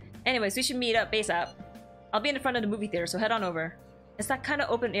 Awesome. Anyways, we should meet up ASAP. I'll be in the front of the movie theater, so head on over. It's that kind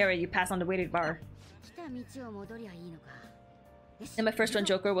of open area you pass on the way to the bar. And my first run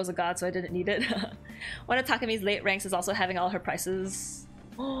Joker was a god, so I didn't need it. One of Takemi's late ranks is also having all her prices.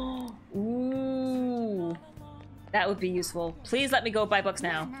 Ooh. That would be useful. Please let me go buy books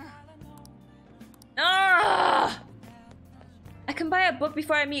now. Ah! I can buy a book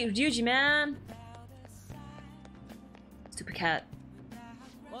before I meet Ryuji, man. Stupid cat.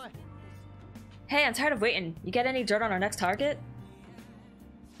 Hey, I'm tired of waiting. You get any dirt on our next target?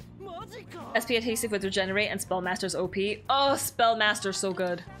 SP adhesive with regenerate and Spellmaster's OP. Oh, Spellmaster's so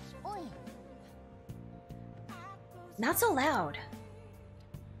good. Not so loud.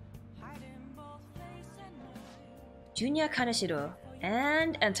 Junya Kaneshiro.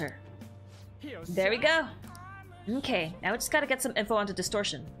 And enter. There we go. Okay, now we just gotta get some info onto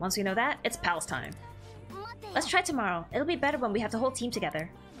Distortion. Once we know that, it's pals time. Let's try tomorrow. It'll be better when we have the whole team together.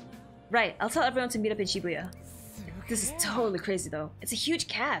 Right, I'll tell everyone to meet up in Shibuya. This is totally crazy though. It's a huge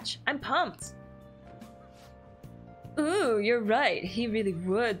catch. I'm pumped. Ooh, you're right. He really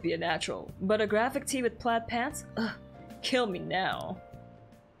would be a natural. But a graphic tee with plaid pants? Ugh, kill me now.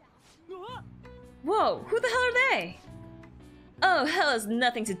 Whoa, who the hell are they? Oh, hell has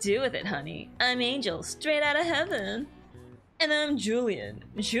nothing to do with it, honey. I'm Angel, straight out of heaven. And I'm Julian.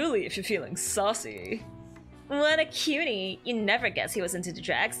 Julie, if you're feeling saucy. What a cutie. You never guess he was into the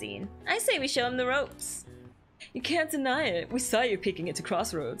drag scene. I say we show him the ropes. You can't deny it. We saw you peeking into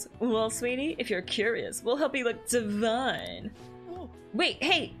Crossroads. Well, sweetie, if you're curious, we'll help you look divine. Wait,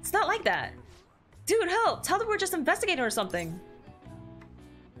 hey, it's not like that. Dude, help! Tell them we're just investigating or something.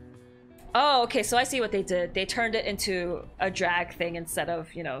 Oh, okay, so I see what they did. They turned it into a drag thing instead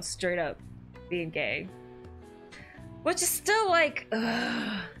of, you know, straight up being gay. Which is still like,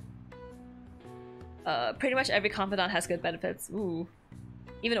 pretty much every confidant has good benefits. Ooh.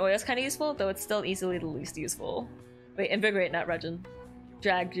 Even Oya's kind of useful, though it's still easily the least useful. Wait, invigorate, not Regin.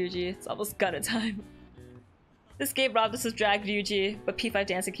 Drag Ryuji. It's almost gutted time. This game robbed us of drag Ryuji, but P5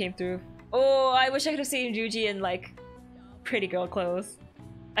 dancing came through. Oh, I wish I could have seen Ryuji in, like, pretty girl clothes.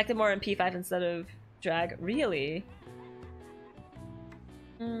 Acted more in P5 instead of drag. Really?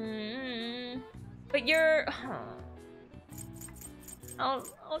 But you're... I'll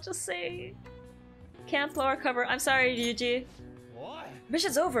just say... Camp floor cover. I'm sorry, Ryuji. What?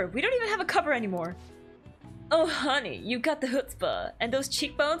 Mission's over. We don't even have a cover anymore. Oh, honey, you got the chutzpah. And those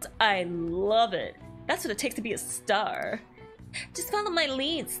cheekbones? I love it. That's what it takes to be a star. Just follow my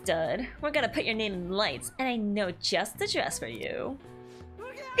lead, stud. We're gonna put your name in lights, and I know just the dress for you.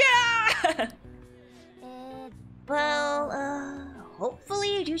 Yeah! Well,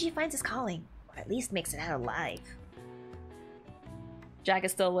 hopefully Ryuji finds his calling, or at least makes it out alive. Jack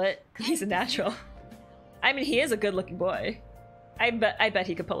is still lit. He's a natural. I mean, he is a good-looking boy. I bet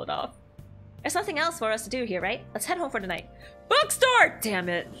he could pull it off. There's nothing else for us to do here, right? Let's head home for tonight. Bookstore! Damn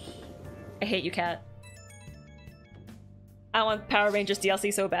it. I hate you, Cat. I want Power Rangers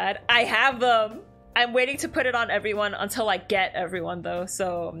DLC so bad. I have them! I'm waiting to put it on everyone until I get everyone, though,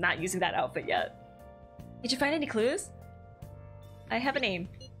 so I'm not using that outfit yet. Did you find any clues? I have a name.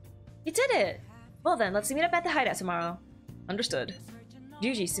 You did it! Well then, let's meet up at the hideout tomorrow. Understood.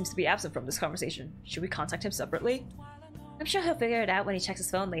 Ryuji seems to be absent from this conversation. Should we contact him separately? I'm sure he'll figure it out when he checks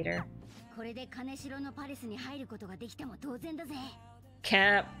his phone later.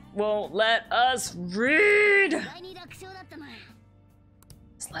 Camp won't let us read!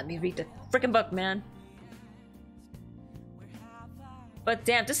 Just let me read the frickin' book, man. But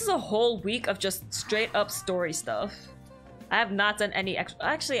damn, this is a whole week of just straight up story stuff. I have not done any extra—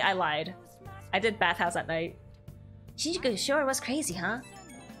 actually, I lied. I did bathhouse at night. Shinjuku sure was crazy, huh?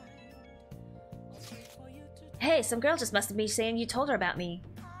 Hey, some girl just messaged me saying you told her about me.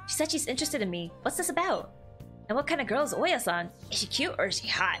 She said she's interested in me. What's this about? And what kind of girl is Oya-san? Is she cute or is she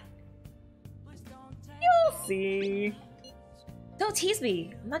hot? You'll see. Don't tease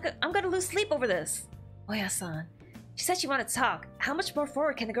me. I'm gonna lose sleep over this. Oya-san. She said she wanted to talk. How much more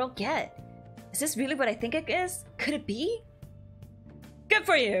forward can the girl get? Is this really what I think it is? Could it be? Good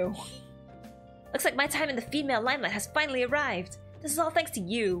for you. Looks like my time in the female limelight has finally arrived. This is all thanks to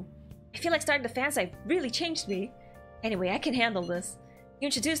you. I feel like starting the fan site really changed me. Anyway, I can handle this. You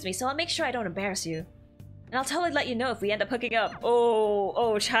introduced me, so I'll make sure I don't embarrass you. And I'll totally let you know if we end up hooking up.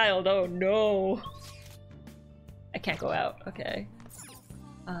 Oh, child, oh no. I can't go out, okay.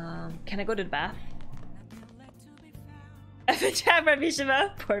 Can I go to the bath? I've been chatting for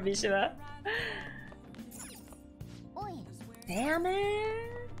Mishima. Poor Mishima. Damn it.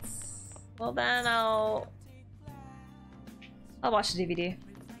 Well then, I'll watch the DVD.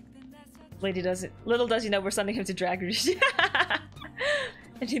 Little does he know we're sending him to drag Ryuji.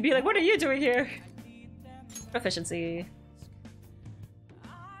 And he'd be like, what are you doing here? Proficiency.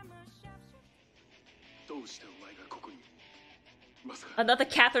 Another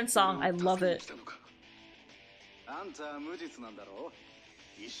Catherine song, I love it.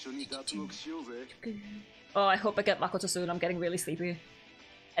 Oh, I hope I get Makoto soon, I'm getting really sleepy.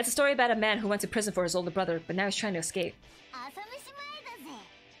 It's a story about a man who went to prison for his older brother, but now he's trying to escape.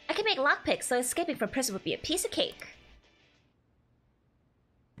 I can make lockpicks, so escaping from prison would be a piece of cake.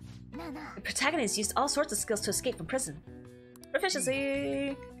 The protagonist used all sorts of skills to escape from prison.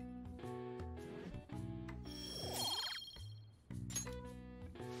 Proficiency!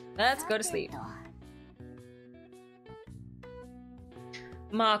 Let's go to sleep.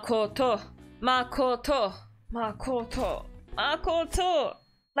 Makoto! Makoto! Makoto! Makoto!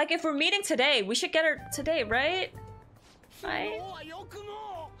 Like, if we're meeting today, we should get her today, right? Right?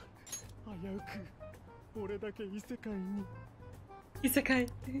 Isekai.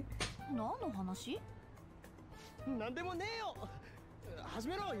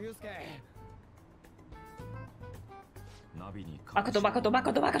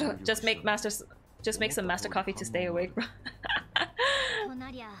 Makoto. Just make some master coffee to stay awake, bro.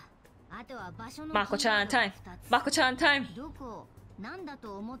 Mako-chan time. Mako-chan time.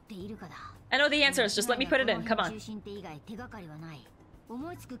 I know the answers, just let me put it in. Come on.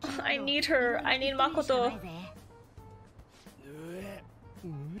 I need her. I need Makoto.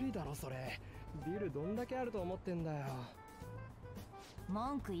 ビルどんだけあると思ってんだよ。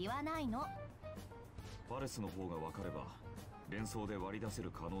文句言わないの。パレスの方が分かれば連想で割り出せ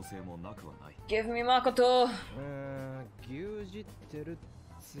る可能性もなくはない。 Give me Makoto. 牛耳ってるっ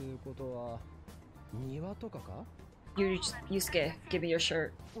つうことは庭とかか？ Yusuke, give me your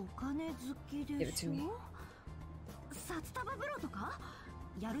shirt. お金好き Give で it し to me. ょ。札束風呂とか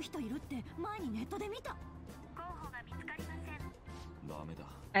やる人いるって前にネットで見た。候補が見つかりません。ダメだ。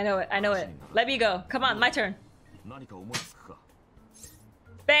 I know it, I know it. Let me go. Come on, my turn. 何か思いつくか。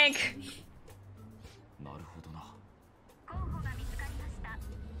 Bank! なるほどな。候補が見つかりまし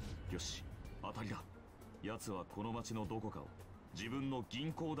た。よし、当たりだ。奴はこの町のどこかを自分の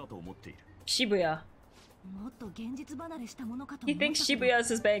銀行だと思っている。 Shibuya. もっと現実離れしたものかと He 思った thinks けど Shibuya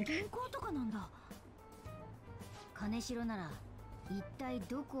is his bank. 銀行とかなんだ。金城なら一体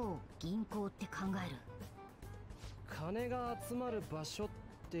どこを銀行って考える？金が集まる場所っ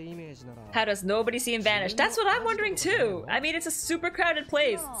てイメージなら。 How does nobody see him vanish? That's what I'm wondering too. I mean, it's a super crowded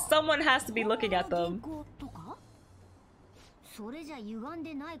place. Someone has to be looking at 銀 them. 行とか？それじゃ歪ん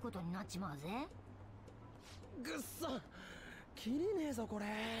でないことになっちまうぜ。ぐっそ。切りねえぞこれ。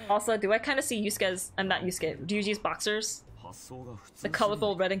 Also, do I kind of see Yusuke's, I'm not Yusuke, Ryuji's boxers? 発想が普通 The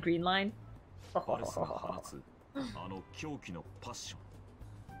colorful red and green line? パレスが放つあの狂気のパッショ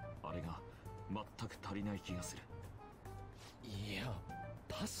ン。あれが全く足りない気がする。いや、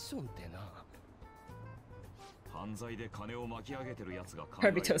パッションってな。犯罪で金を巻き上げてるやつが考え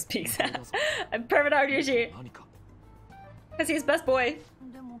Perfect toast peaks. I'm perfect out Ryuji. 何か Cause he's best boy.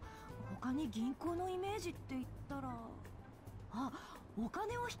 でも他に銀行のイメージって言ったら、あ、お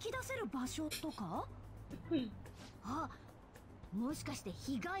金を引き出せる場所とか？あ、もしかして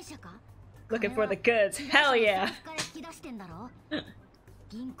被害者か？ Looking for the goods. Hell yeah. から引き出してんだろ？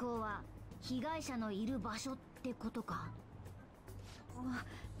銀行は被害者のいる場所ってことか。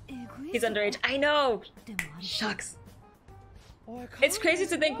He's underage. I know. Shucks. It's crazy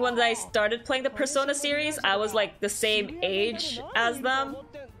to think when I started playing the Persona series, I was like the same age as them.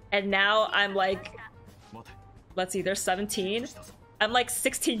 And now I'm like, let's see, they're 17. I'm like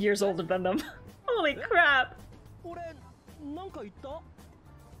 16 years older than them. Holy crap. 俺なんか言った？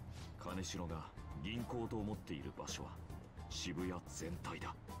金城が銀行と思っている場所は渋谷全体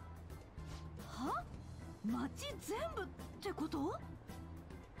だ。は？街全部ってこと？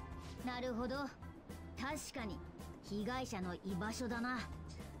なるほど。確かに被害者の居場所だな。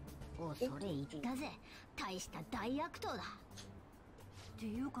恐れ入ったぜ。大した大悪党だ。って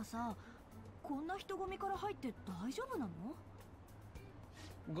いうかさ、こんな人混みから入って大丈夫なの？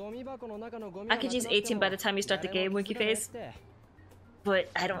ゴミ箱の中のゴミ。 Akechi's 18 by the time you start the game, winky face. But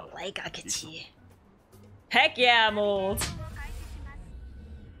I don't like Akechi. Heck yeah, I'm old.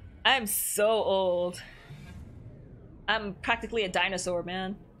 I'm so old. I'm practically a dinosaur,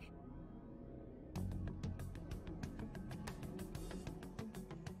 man.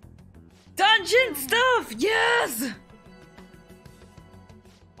 Dungeon stuff! Yes!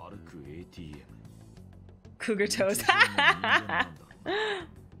 Cougar toast.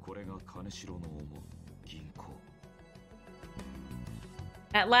 これが金城の思う銀行。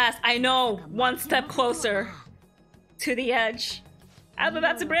 At last, I know! One step closer to the edge. I'm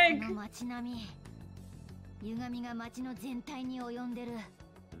about to break! 街並み。歪みが街の全体に及んでる。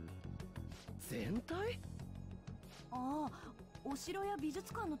全体？ああ、お城や美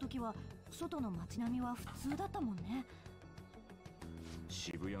術館の時は外の街並みは普通だったもんね。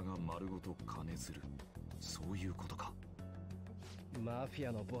渋谷が丸ごと金づる。そういうことか。マフィ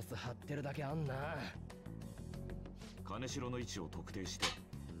アのボス張ってるだけあんな。金城の位置を特定して。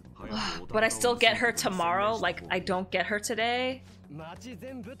But I still get her tomorrow? Like, I don't get her today? 街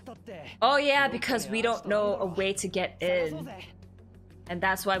全部取って。 Oh yeah, because we don't know a way to get in. And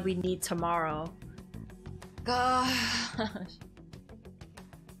that's why we need tomorrow. Gosh.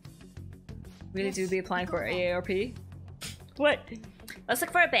 Really do be applying for AARP? What? Let's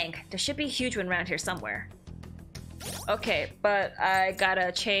look for a bank. There should be a huge one around here somewhere. Okay, but I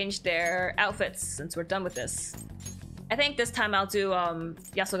gotta change their outfits since we're done with this. I think this time I'll do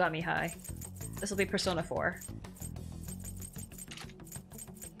Yasogami High. This will be Persona 4.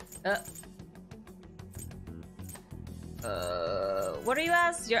 What are you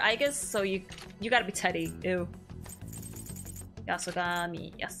as? You're Aigis, so you gotta be Teddy. Ew.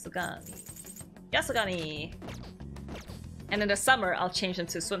 Yasogami, Yasogami, Yasogami. And in the summer, I'll change them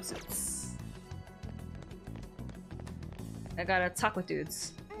to swimsuits. I gotta talk with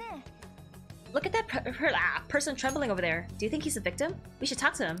dudes. Look at that person trembling over there. Do you think he's a victim? We should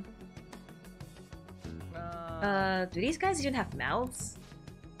talk to him. Do these guys even have mouths?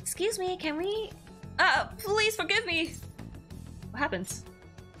 Excuse me, can we... please forgive me! What happened?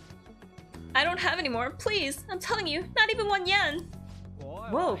 I don't have any more. Please, I'm telling you, not even 1 yen.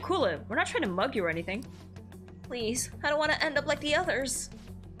 Whoa, cool it. We're not trying to mug you or anything. Please, I don't want to end up like the others.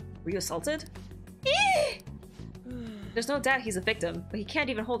 Were you assaulted? There's no doubt he's a victim, but he can't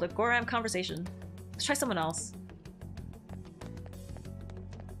even hold a Goram conversation. Let's try someone else.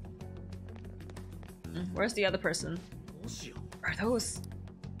 Where's the other person? Are those...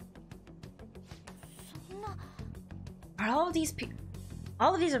 Are all of these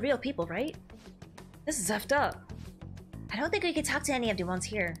all of these are real people, right? This is effed up. I don't think we can talk to any of the ones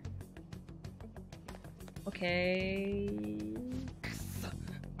here. Okay...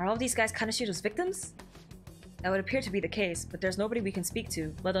 Are all of these guys Kaneshito's victims? That would appear to be the case, but there's nobody we can speak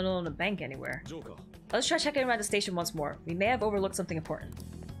to, let alone a bank anywhere. Let's try checking around the station once more. We may have overlooked something important.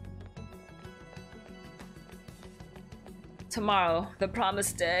 Tomorrow, the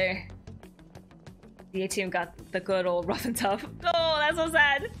promised day. The A-team got the good old rough and tough. Oh, that's so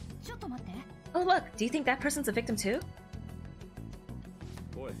sad! Oh look, do you think that person's a victim too?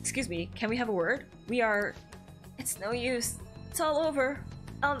 Excuse me, can we have a word? We are... It's no use. It's all over.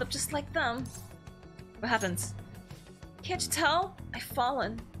 I'll end up just like them. What happens? Can't you tell? I've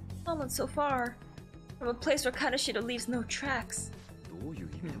fallen so far. From a place where Kaneshito leaves no tracks.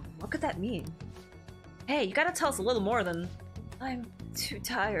 What could that mean? Hey, you gotta tell us a little more than... I'm too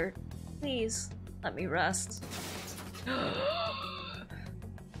tired. Please, let me rest.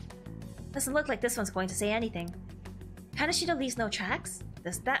 Doesn't look like this one's going to say anything. Kaneshito leaves no tracks?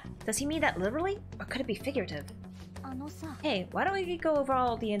 Does he mean that literally? Or could it be figurative? Hey, why don't we go over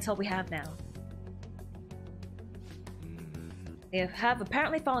all the intel we have now? They have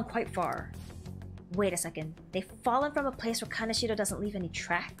apparently fallen quite far. Wait a second. They've fallen from a place where Kaneshito doesn't leave any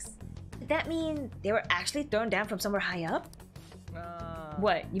tracks? Did that mean they were actually thrown down from somewhere high up?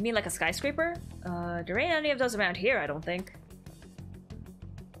 What, you mean like a skyscraper? There ain't any of those around here, I don't think.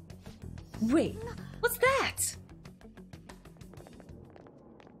 Wait, what's that?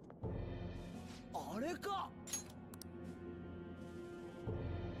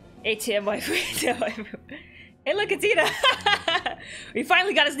 ATM waifu, ATM waifu. Hey look, it's Ida! We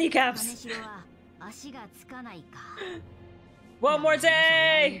finally got his kneecaps! One more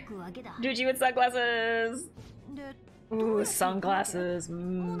day! Juji with sunglasses! Ooh, sunglasses.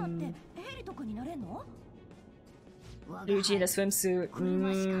 Juji in a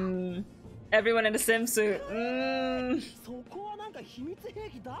swimsuit. Everyone in a swimsuit.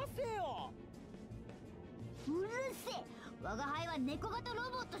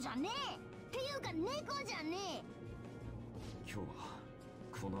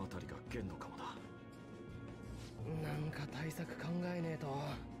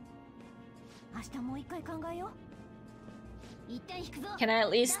 Can I at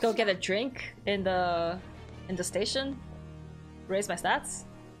least go get a drink in the station? Raise my stats?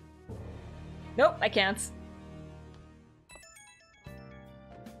 Nope, I can't.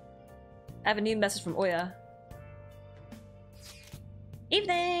 I have a new message from Oya.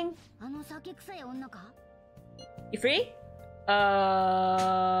 Evening! You free?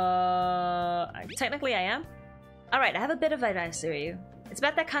 Technically I am. Alright, I have a bit of advice for you. It's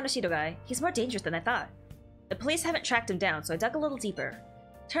about that Kaneshito guy. He's more dangerous than I thought. The police haven't tracked him down, so I dug a little deeper.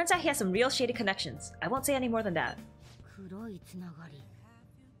 Turns out he has some real shady connections. I won't say any more than that.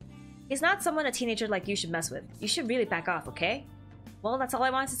 He's not someone a teenager like you should mess with. You should really back off, okay? Well, that's all I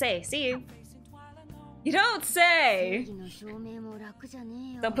wanted to say. See you! You don't say!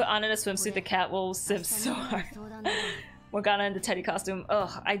 Don't put on in a swimsuit, the cat will sieve so hard. Morgana in the Teddy costume.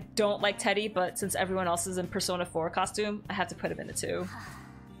 Ugh, I don't like Teddy, but since everyone else is in Persona 4 costume, I have to put him in it too.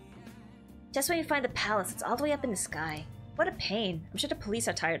 Just when you find the palace, it's all the way up in the sky. What a pain. I'm sure the police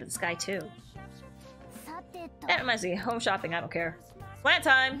are tired of the sky too. That reminds me, home shopping, I don't care. Plant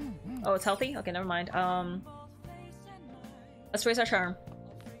time! Oh, it's healthy? Okay, never mind. Let's raise our charm.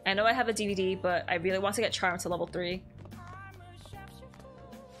 I know I have a DVD, but I really want to get charm to level 3.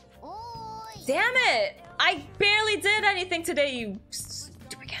 Damn it! I barely did anything today, you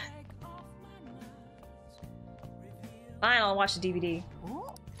stupid cat. Fine, I'll watch the DVD.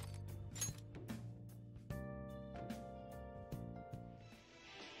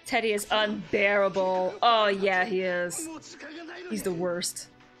 Teddy is unbearable. Oh yeah, he is. He's the worst.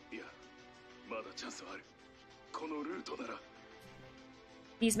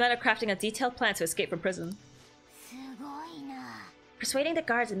 These men are crafting a detailed plan to escape from prison. Persuading the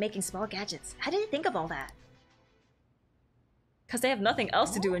guards and making small gadgets. How did they think of all that? Because they have nothing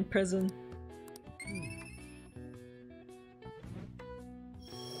else to do in prison.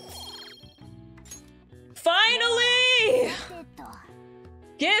 Finally!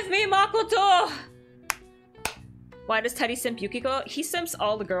 Give me Makoto! Why does Teddy simp Yukiko? He simps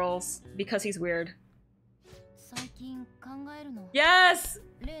all the girls because he's weird. Yes!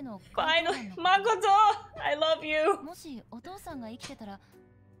 Finally! Makoto! I love you!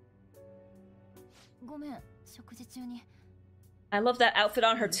 I love that outfit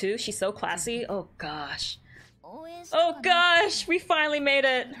on her too. She's so classy. Oh gosh. Oh gosh! We finally made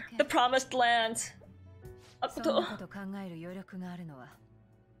it! The promised land! Makoto.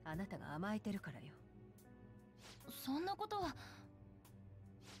 そんなことは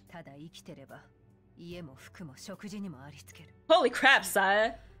ただ生きてれば家も服も食事にもありつける Holy crap,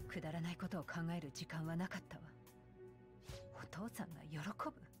 Saya! くだらないことを考える時間はなかったわお父さんが喜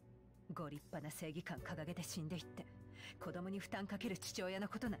ぶご立派な正義感掲げて死んでいって子供に負担かける父親の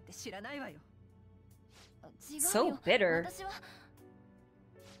ことなんて知らないわよ So bitter. 私は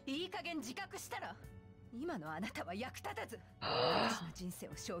いい加減自覚したら 今のあなたは役立たず私の人生を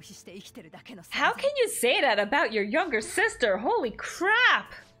消費して生きてるだけの How can you say that about your younger sister? Holy crap!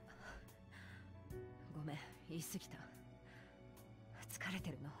 ごめん、言い過ぎた疲れ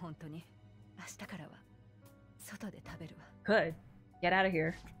てるの、本当に明日からは外で食べるわ Good. Get out of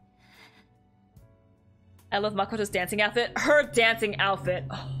here. I love Makoto's dancing outfit. Her dancing outfit.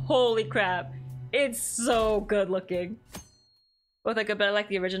 Holy crap. It's so good looking. Both are good, but I like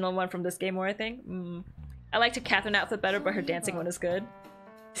the original one from this game more, I think. I liked her Catherine outfit better, but her dancing one is good.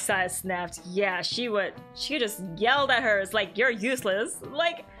 Saya snapped. Yeah, she just yelled at her. It's like, you're useless.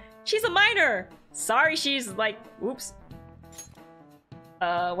 Like, she's a minor. Sorry, she's like, oops.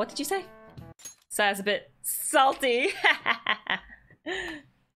 What did you say? Saya's a bit salty.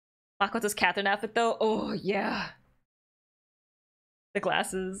 Makoto's Catherine outfit though. Oh, yeah. The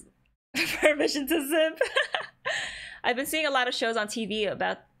glasses. Permission to zip. I've been seeing a lot of shows on TV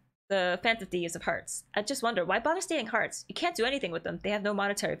about the Phantom Thieves of Hearts. I just wonder, why bother stealing hearts? You can't do anything with them. They have no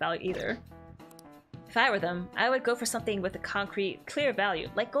monetary value either. If I were them, I would go for something with a concrete, clear value,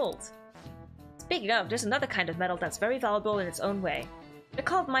 like gold. Speaking of, there's another kind of metal that's very valuable in its own way. They're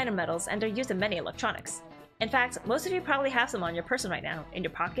called minor metals, and they're used in many electronics. In fact, most of you probably have some on your person right now, in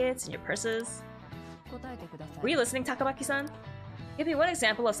your pockets, in your purses. Were you listening, Takamaki-san? Give me one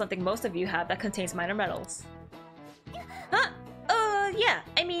example of something most of you have that contains minor metals. Huh? Yeah,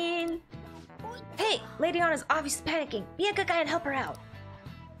 I mean... Hey, Lady Anna's obviously panicking. Be a good guy and help her out.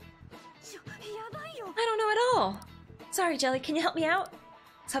 I don't know at all. Sorry, Jelly, can you help me out?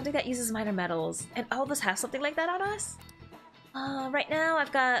 Something that uses minor metals. And all of us have something like that on us? Right now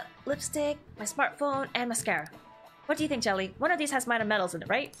I've got lipstick, my smartphone, and mascara. What do you think, Jelly? One of these has minor metals in it,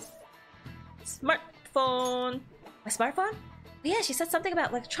 right? Smartphone. My smartphone? Yeah, she said something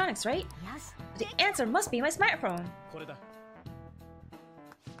about electronics, right? Yes. The answer must be my smartphone.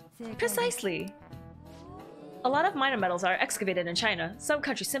 Precisely. A lot of minor metals are excavated in China. Some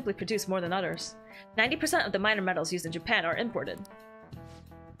countries simply produce more than others. 90% of the minor metals used in Japan are imported.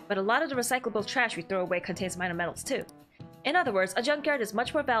 But a lot of the recyclable trash we throw away contains minor metals too. In other words, a junkyard is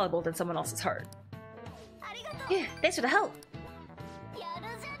much more valuable than someone else's heart. Phew, thanks for the help.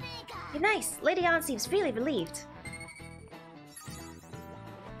 You're nice. Lady Ann seems really relieved.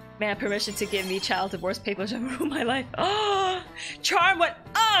 Man, permission to give me child divorce papers and ruin my life. Oh, charm went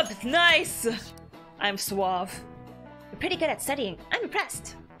up! Nice! I'm suave. You're pretty good at studying. I'm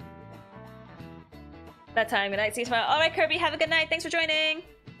impressed. That time, good night. See you tomorrow. Alright, Kirby, have a good night. Thanks for joining.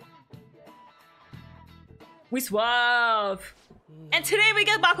 We suave. And today we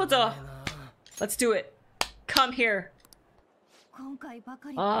get Makoto. Let's do it. Come here.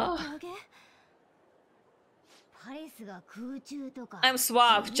 Oh. I'm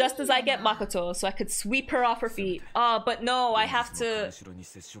suave, just as I get Makoto, so I could sweep her off her feet. But no, I have to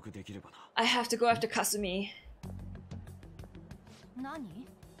go after Kasumi.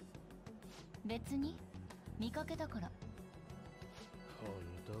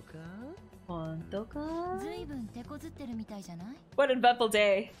 What an eventful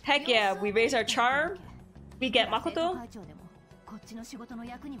day. Heck yeah, we raise our charm, we get Makoto.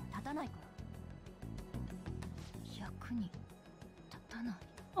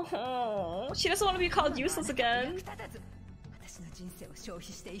 Oh, she doesn't want to be called useless again.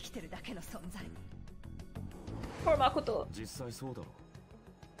 Poor Makoto.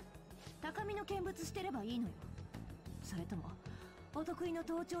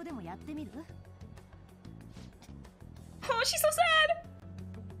 Oh, she's so sad.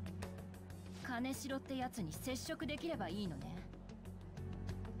 金城ってやつに接触できればいいのね。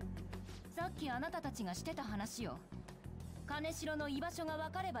さっきあなたたちがしてた話よ。金城の居場所が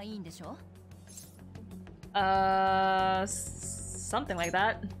分かればいいんでしょ? Something like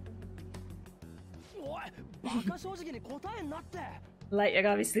that. おい、バカ正直に答えんなって。Light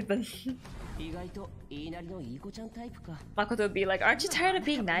Yagami sleeping. 意外と言いなりのいい子ちゃんタイプか。 Makoto would be like, aren't you tired of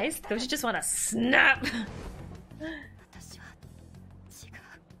being nice? Don't you just want to snap? 私は違う。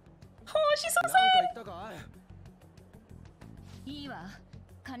 Oh, she's so なんか sad. 言ったかいいわ。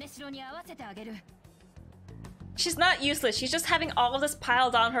金城に合わせてあげる。 She's not useless. She's just having all of this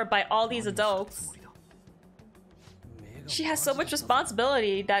piled on her by all these adults. She has so much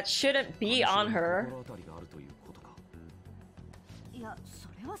responsibility that shouldn't be on her. いや、そ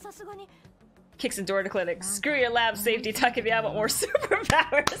れはさすがに。 Kicks the door to clinic. Screw your lab safety. Takemi, I want more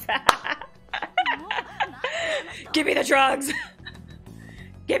superpowers. Give me the drugs.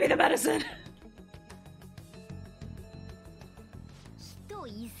 Give me the medicine. 人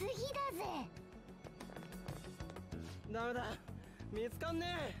いすぎだぜ。ダメだ、見つかんね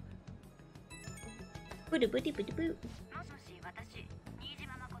え。ブルブリブリブル。もしもし、私、新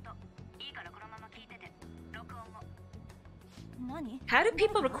島誠。いいからこのまま聞いてて。録音を。何？ How do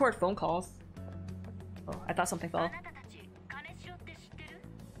people record phone calls? Oh, I thought something あ fell. なたたち、金城って知ってる？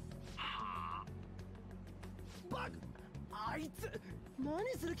バグ、あいつ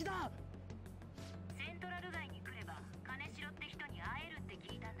何する気だ。セントラル街に来れば、金城って人に会えるって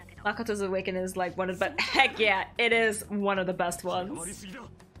聞いたんだけど。 Makoto's Awakening is like one of the best. Heck yeah, it is one of the best ones.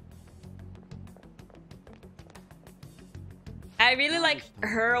 I really like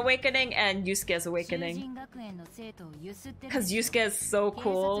her awakening and Yusuke's awakening. Because Yusuke is so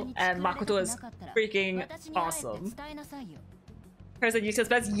cool and Makoto is freaking awesome. Hers and Yusuke's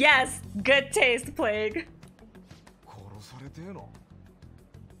best. Yes! Good taste, Plague.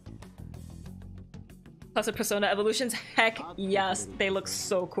 Plus the Persona evolutions. Heck yes, they look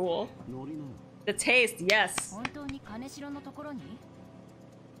so cool. The taste, yes. 本当に金城のところに？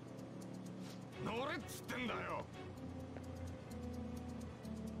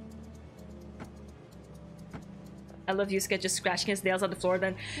 I love Yusuke just scratching his nails on the floor,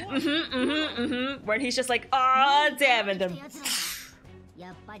 then when he's just like, ah, damn, and then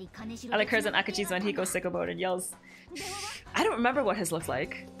I like hers and Akachi's when he goes sicko mode and yells. I don't remember what his looks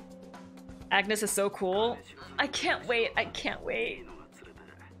like. Agnes is so cool. I can't wait, I can't wait.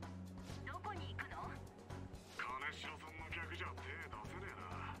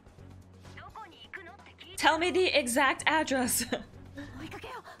 Tell me the exact address.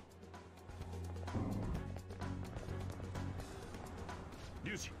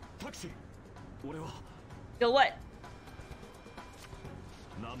 Yo, what?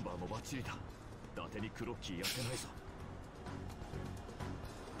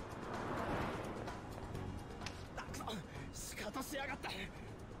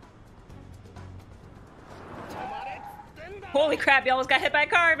 Holy crap, you almost got hit by a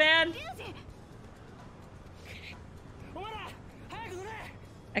car, man!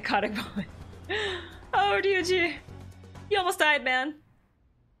 Iconic moment. Oh, Ryuji. You almost died, man.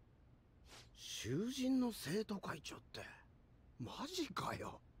 囚人の生徒会長ってマジか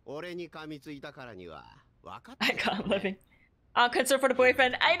よ。俺に噛みついたからには分かってる。 I can't living. Concern for the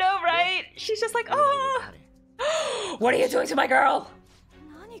boyfriend. I know, right? She's just like, oh! What are you doing to my girl?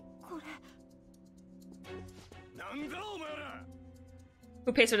 何これ。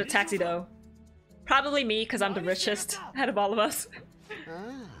 Who pays for the taxi, though? Probably me, because I'm the richest out of all of us.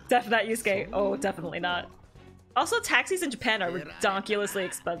 Definitely not Yusuke. Oh, definitely not. Also, taxis in Japan are ridiculously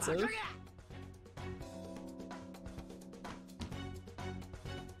expensive.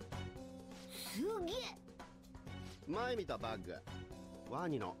 前見たバッグ。ワ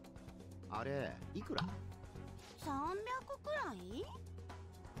ニのあれいくら？ 300くらい？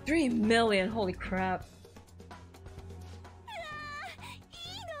 3 million, holy crap.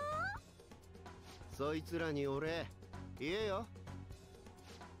 そいつらに俺言えよ。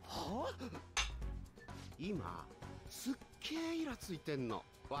はあ？今すっげえイラついてんの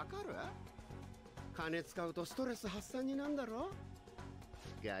わかる？金使うとストレス発散になんだろ？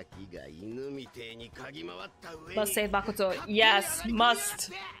ガキが犬みてえに嗅ぎ回った上に Must save Makoto. Yes,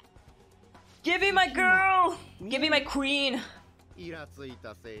 must. Give me my girl! Give me my queen! イラつい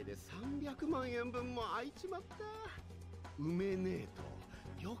たせいで300万円分も空いちまった。うめねえと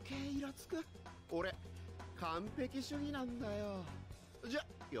余計イラつく。俺完璧主義なんだよ。じゃ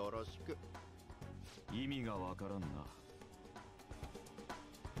よろしく。意味がわからんな。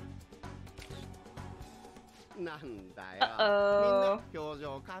なんだよ。みんな表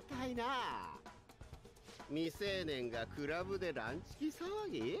情硬いな。未成年がクラブでランチキ騒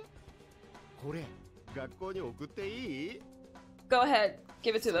ぎ？これ学校に送っていい？ Go ahead,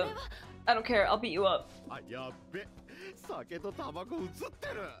 give it to them. I don't care, I'll beat you up. あ、やっべ。酒とタバコ映って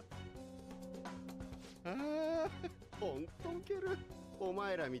る。ああ、ほんとウケる。お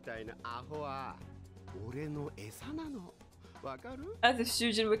前らみたいなアホは俺の餌なの。At the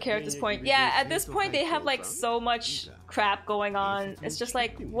Shujin with characters point. Yeah, at this point they have like so much crap going on. It's just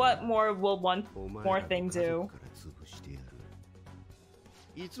like, what more will one more thing do?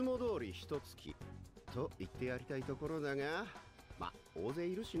 いつも通り一月と言ってやりたいところだが、まあ大勢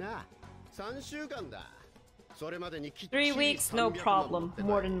いるしな。3週間だ。それまでにきっちり 3 weeks, no problem.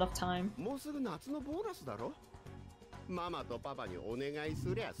 More than enough time. もうすぐ夏のボーナスだろ。ママとパパにお願い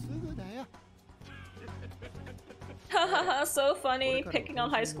すりゃすぐだよ。Hahaha, so funny, picking on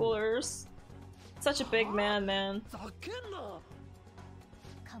high schoolers. Such a big man.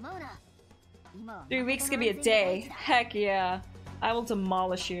 3 weeks could be a day. Heck yeah. I will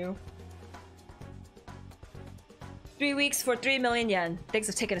demolish you. 3 weeks for 3 million yen. Things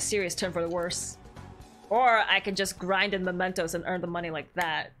have taken a serious turn for the worse. Or I can just grind in mementos and earn the money like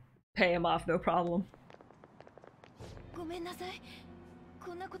that. Pay him off, no problem. ごめんなさい。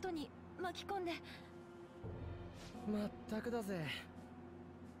こんなことに巻き込んで。まったくだぜ。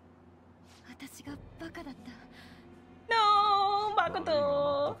私がバカだった。No, 悪いが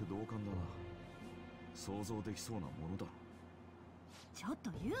Makoto. 全く同感だな。想像できそうなものだ。ちょっ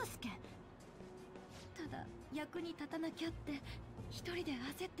とユウスケ。ただ役に立たなきゃって一人で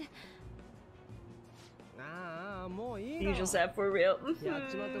焦って。ああ、もういい The の。 usual setup for real. や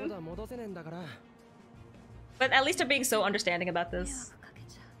っちまったことは戻せねえんだから。But at least they're being so understanding about this.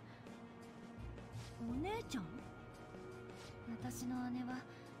 お姉ちゃん？私の姉は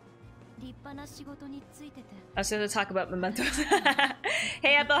立派な仕事についてて。I was going to talk about mementos.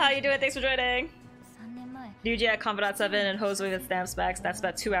 Hey Ethel, how you doing? Thanks for joining. 3年前。 Ryuji at Confidant 7 and Jose with stamp specs. That's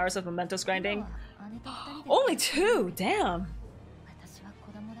about 2 hours of mementos grinding. Only 2? Damn.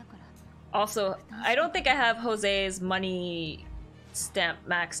 Also, I don't think I have Jose's money stamp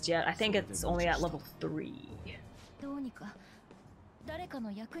maxed yet. I think it's only at level 3.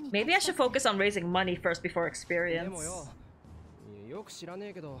 Maybe I should focus on raising money first before experience.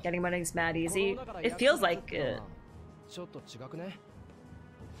 Getting money is mad easy. It feels like it. ちょっと違くね。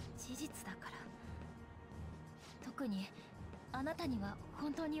事実だから。特にあなたには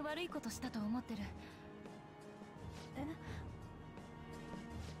本当に悪いことしたと思ってる。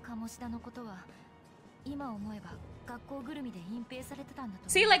鴨志田のことは今思えば学校ぐるみで隠蔽されてたんだと。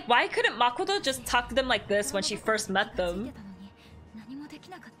See, like, why couldn't Makoto just talk to them like this when she first met them? 何もでき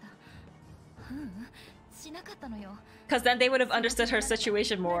なかった。しなかったのよ。Because then they would have understood her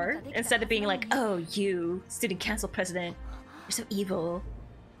situation more, instead of being like, oh, you, student council president, you're so evil.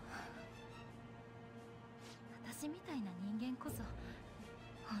 私みたいな人間こそ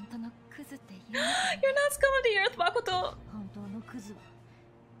本当のクズって言う。 You're not scum of the earth, Makoto. 本当のクズは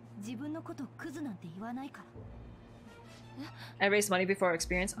自分のことクズなんて言わないから。 I raised money before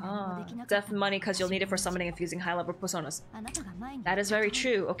experience. Ah, death money because you'll need it for summoning and fusing high-level personas. That is very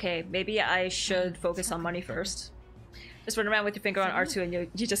true. Okay, maybe I should focus on money first. Just run around with your finger on R2 and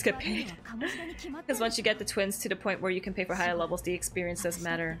you just get paid. Because once you get the twins to the point where you can pay for higher levels, the experience doesn't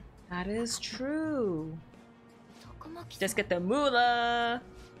matter. That is true. Just get the moolah.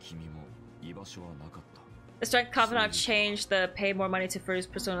 The Strength Confidant changed the pay more money to fuse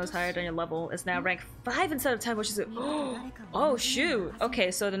personas higher than your level. Is now rank 5 instead of 10, which is a oh shoot.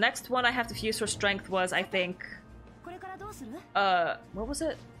 Okay, so the next one I have to fuse for strength was, I think, what was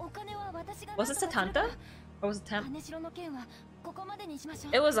it? Was it Satanta? Or was it Temp?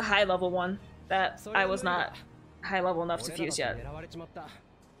 It was a high level one that I was not high level enough to fuse yet.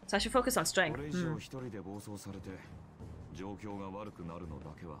 So I should focus on strength. Hmm.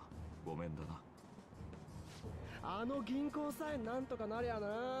 あの銀行さえなんとかなりゃな。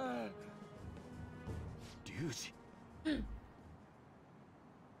リュウジ。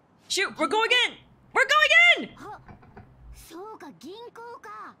Shoot, we're going in! We're going in! そうか、銀行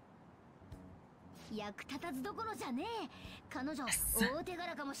か。役立たずどころじゃねえ。彼女、大手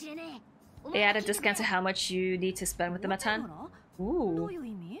柄かもしれねえ。 They added discount to how much you need to spend with them at 10. ど Ooh. ういう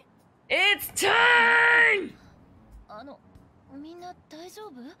意味？ It's time! みんな大丈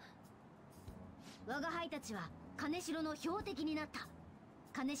夫？我が輩たちは金城の標的になった。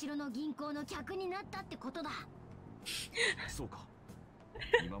金城の銀行の客になったってことだ。そうか。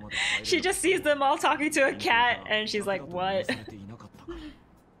 She just sees them all talking to a cat and she's like, what?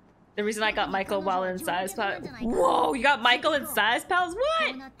 The reason I got Michael while in Size Pals. Whoa, you got Michael in Size Pals?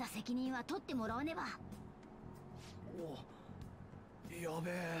 What? や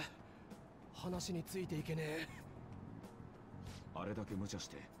べえ。話についていけねえ。あれだけ無茶し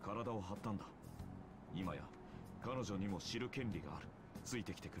て体を張ったんだ。今や彼女にも知る権利がある。つい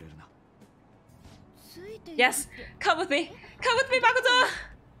てきてくれるな。Yes, come with me. Come with me, Makoto.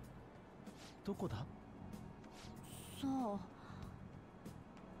 どこだ？さあ。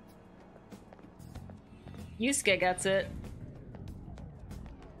 Yusuke gets it.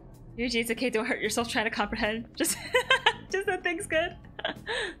 Yuji, it's okay, don't hurt yourself trying to comprehend. Just that thing's good.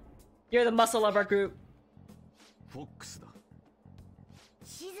 You're the muscle of our group. Fox だ。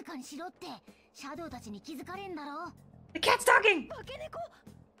静かにしろってシャドウたちに気づかれんだろ。 The cat's talking! 化け猫。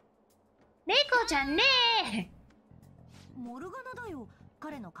猫ちゃんねモルガナだよ。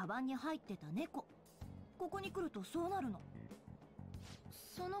彼のカバンに入ってた猫。ここに来るとそうなるの。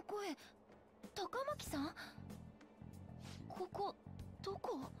その声、高巻さん？ここど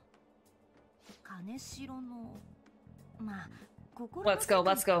こ？金城のまあ心の Let's go,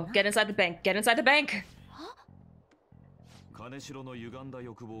 let's go. Get inside the bank. Get inside the bank. 金城の歪んだ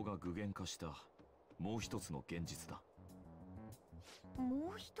欲望が具現化したもう一つの現実だ。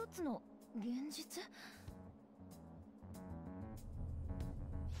もう一つの現実？浮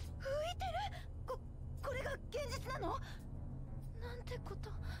いてる？これが現実なの？なんてこと。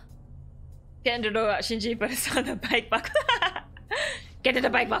Get into the Shinji, but it's on the bike, Makoto. Get into the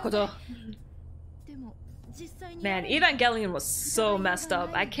bike, Makoto. Man, Evangelion was so messed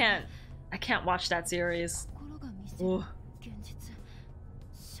up. I can't watch that series. Ooh.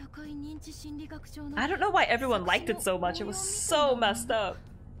 I don't know why everyone liked it so much. It was so messed up.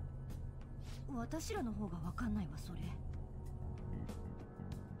 私らの方がわかんないわそれ。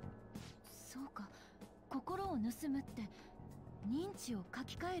そうか、心を盗むって認知を書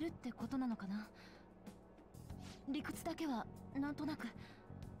き換えるってことなのかな。理屈だけはなんとなく。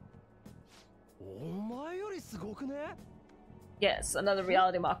お前よりすごくね? Yes, another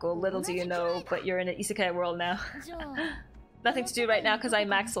reality Mako. Little do you know, but you're in an isekai world now. Nothing to do right now because I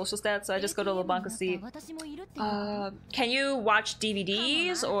max social stats, so I just go to Labanka Seat. Can you watch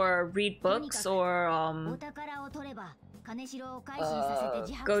DVDs or read books or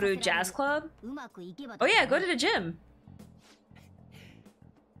go to jazz club? Oh yeah, go to the gym.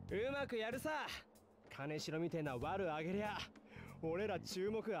 うまくやるさ。金城みてえな悪あげりゃ、俺ら注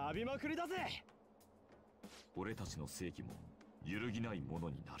目浴びまくりだぜ。俺たちの正義も揺るぎないもの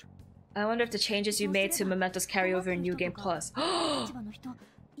になる。I wonder if the changes you made to Mementos carry over in New Game Plus.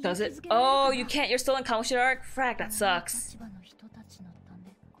 Does it? Oh, you can't. You're still in Kamoshida arc? Frack, that sucks.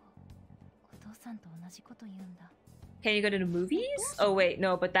 Can you go to the movies? Oh wait,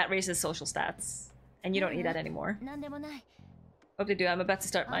 no, but that raises social stats. And you don't need that anymore. Hope they do. I'm about to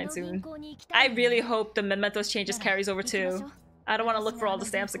start mine soon. I really hope the Mementos changes carries over too. I don't want to look for all the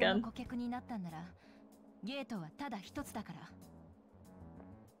stamps again.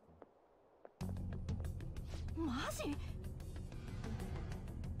 マジ？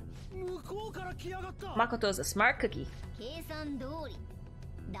 Makoto's a smart cookie. 計算通り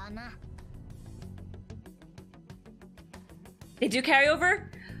だな。 They do carry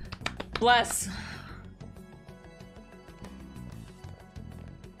over? Bless.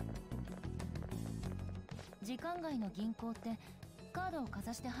 時間外の銀行ってカードをか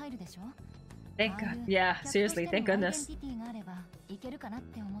ざして入るでしょ? Thank God. Yeah, seriously, thank goodness. があればいけるかなっ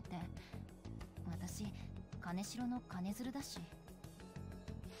て思って。私金城の金づるだし。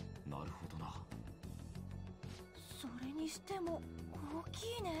なるほどな。それにしても大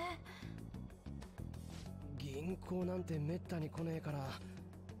きいね。銀行なんてめったに来ねえから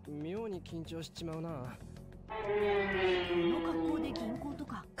妙に緊張しちまうな。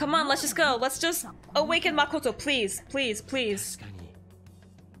 Come on, let's just go. Let's just awaken Makoto, please, please, please.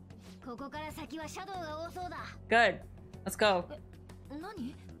 Good. Let's go.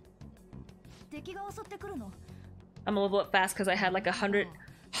 I'm a little bit fast because I had like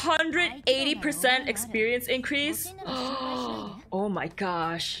 180% experience increase. Oh my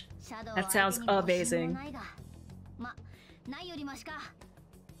gosh. That sounds amazing.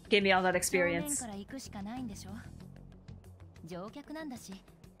 Give me all that experience.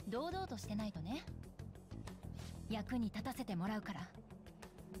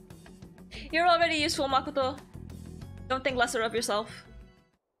 You're already useful, Makoto. Don't think lesser of yourself.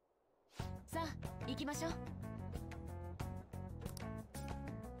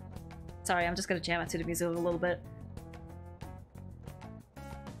 Sorry, I'm just gonna jam out to the music a little bit.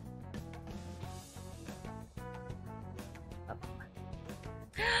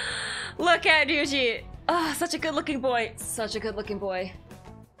 Look at Ryuji! Ah, oh, such a good-looking boy. Such a good-looking boy.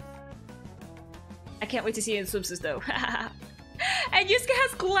 I can't wait to see you in swimsuits though. And Yusuke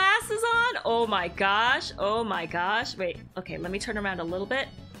has glasses on! Oh my gosh. Oh my gosh. Wait, okay, let me turn around a little bit.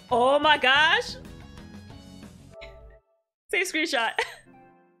 Oh my gosh! Save screenshot.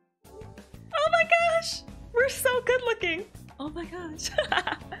 Oh my gosh! We're so good-looking. Oh my gosh.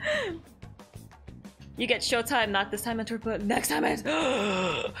 You get showtime, not this time, but next time it.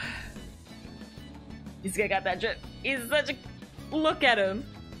 Yusuke got that drip. He's such a... Look at him.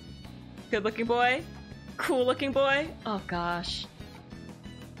 Good looking boy. Cool looking boy. Oh gosh.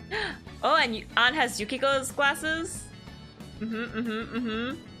 Oh, and An has Yukiko's glasses.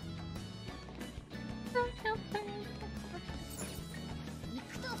 Mm-hmm.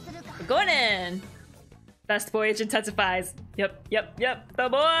 We're going in. Best voyage intensifies. Yep. The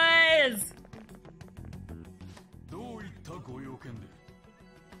boys.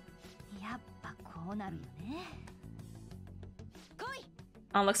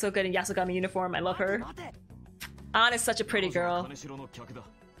 An looks so good in Yasogami uniform. I love her. An is such a pretty girl.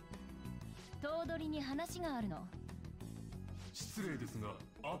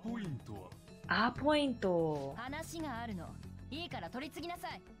 A pointo.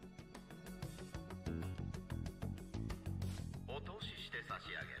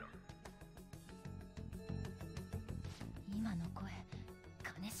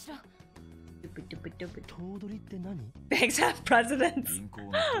 Banks have presidents.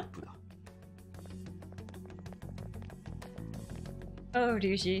 Oh,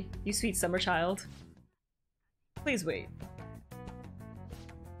 Ryuji, you sweet summer child. Please wait.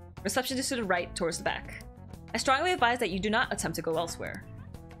 Receptionist to the right, towards the back. I strongly advise that you do not attempt to go elsewhere.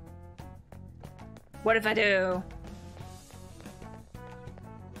 What if I do?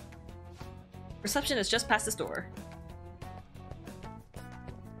 Reception is just past this door.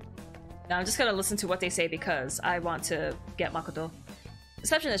 Now I'm just gonna listen to what they say because I want to get Makoto.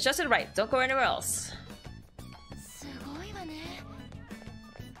 Reception is just to the right. Don't go anywhere else.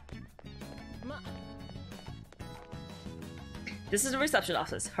 This is the reception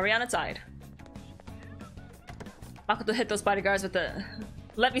office. Hurry on inside. Makoto hit those bodyguards with the...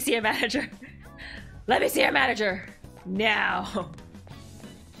 Let me see your manager. Let me see your manager. Now.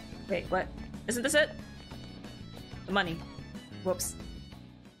 Wait, what? Isn't this it? The money. Whoops.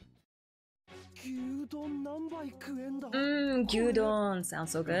 Gyudon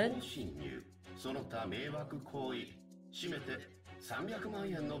sounds so good.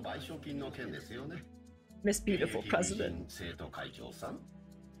 Miss Beautiful President.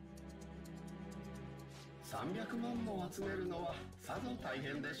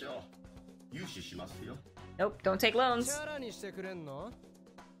 Nope, don't take loans.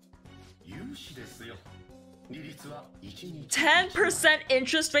 10%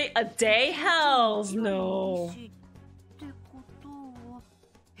 interest rate a day? Hells no.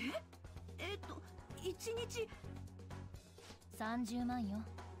 30万よ。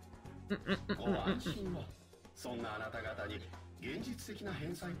ご安心を。そんなあなた方に現実的な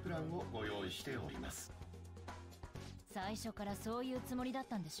返済プランをご用意しております。最初からそういうつもりだっ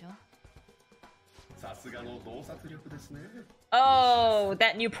たんでしょ。さすがの洞察力ですね。Oh,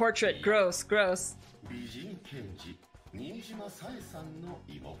 that new portrait. Gross, gross. 美人検事、新島紗絵さんの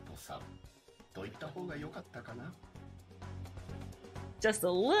妹さんと言った方が良かったかな。Just a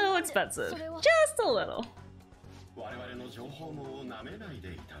little expensive. Just a little. 我々の情報網を舐めない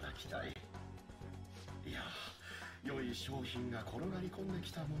でいただきたい。いや、良い商品が転がり込んで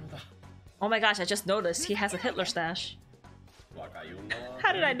きたものだ。Oh my gosh, I just noticed he has a Hitler stash.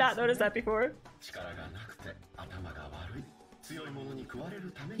 How did I not notice that before?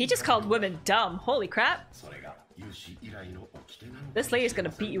 He just called women dumb. Holy crap. This lady's gonna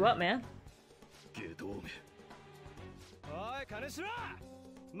beat you up, man.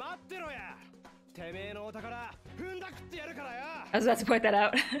 I was about to point that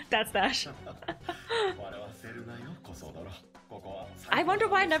out. That stash. I wonder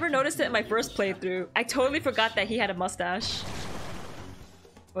why I never noticed it in my first playthrough. I totally forgot that he had a mustache.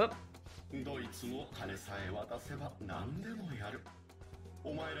 Whoop.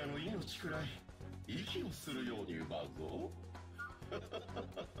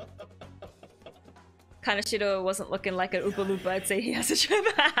 Kaneshiro wasn't looking like an Oompa Loompa. I'd say he has a trim.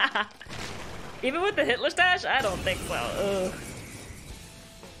 Even with the Hitler stash? I don't think so. Ugh.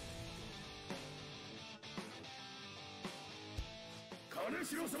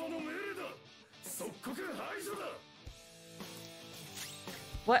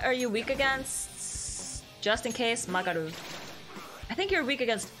 What are you weak against? Just in case, Magaru. I think you're weak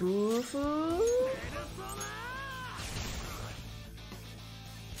against Bufu?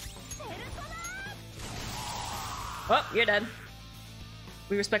 Oh, you're dead.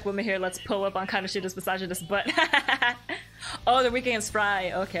 We respect women here. Let's pull up on Kaneshiro's misogynist butt. Oh, they're weak against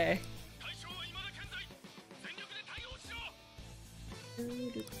Fry. Okay.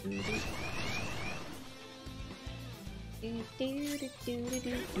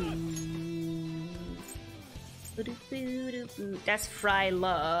 That's Fry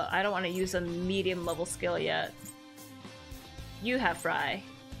La. I don't want to use a medium level skill yet. You have Fry.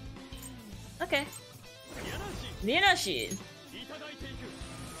 Okay. Ninashi.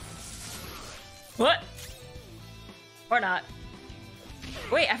 What? Or not.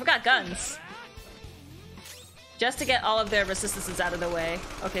 Wait, I forgot guns. Just to get all of their resistances out of the way.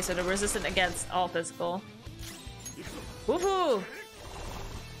 Okay, so they're resistant against all physical. Woohoo!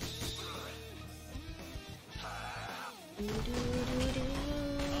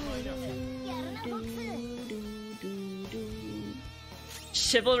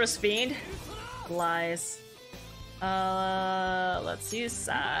 Chivalrous Fiend? Lies. Let's use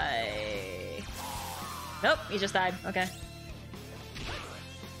Sai. Nope, he just died. Okay.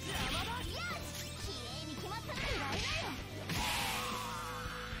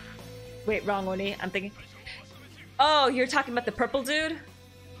 Wait, wrong Oni. I'm thinking. Oh, you're talking about the purple dude?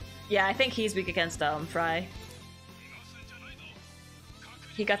 Yeah, I think he's weak against Fry.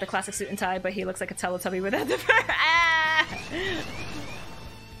 He got the classic suit and tie, but he looks like a Teletubby without the fur. Ah!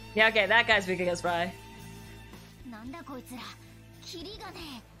 Yeah, okay, that guy's weak against Fry.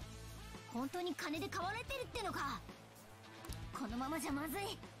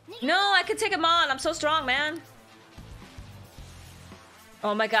 No, I can take him on. I'm so strong, man.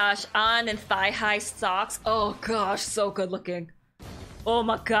 Oh my gosh, on in thigh-high socks. Oh gosh, so good looking. Oh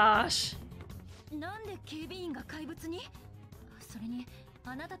my gosh.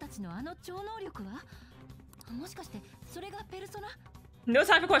 No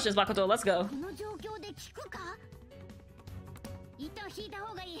time for questions, Makoto. Let's go.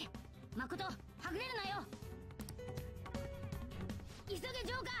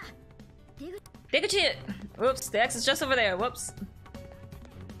 Deguchi! Whoops, the X is just over there. Whoops.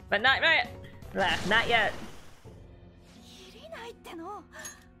 But not right. Not yet.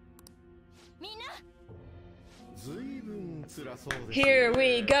 Here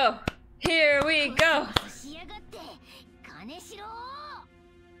we go. Here we go.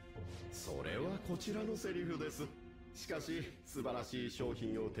 それはこちらのセリフです。しかし素晴らしい商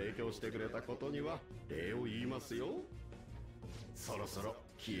品を提供してくれたことには礼を言いますよ。そろそろ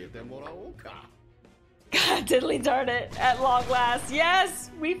消えてもらおうか。God, diddly darn it! At long last,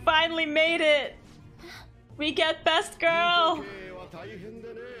 yes, we finally made it. We get best girl.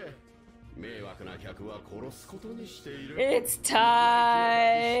 It's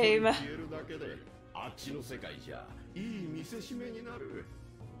time.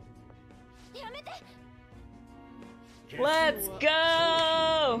 Let's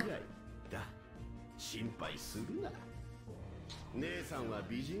go. 心配するな。姉さんは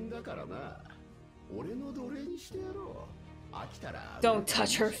美人だからな。俺の奴隷にしてやろう。飽きたら。Don't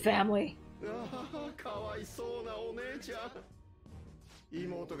touch her family. かわいそうなお姉ちゃん。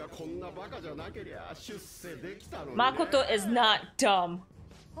妹がこんなバカじゃなけりゃ出世できたのに、ね。Makoto is not dumb.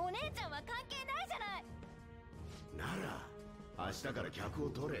 お姉ちゃんは関係ないじゃない。なら明日から客を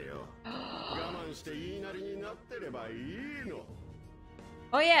取れよ。我慢して言いなりになってればいいの。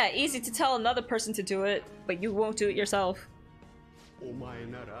Oh yeah, easy to tell another person to do it, but you won't do it yourself. お前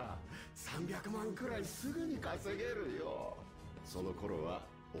なら300万くらいすぐに稼げるよ。その頃は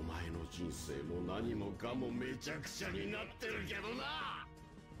お前の人生も何もかもめちゃくちゃになってるけどな。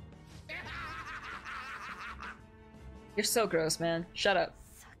You're so gross, man. Shut up.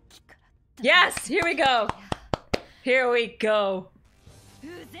 Yes, here we go. Here we go.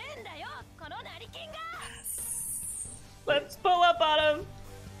 Let's pull up on him.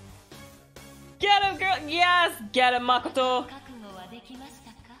 Get him, girl. Yes, get him, Makoto.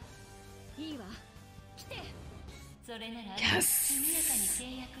 Yes.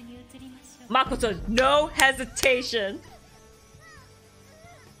 Makoto, no hesitation.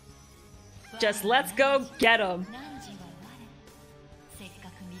 Just let's go get him.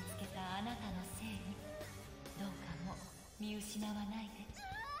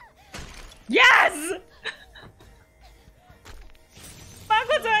 Yes!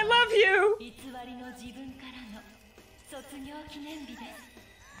 Makoto, I love you!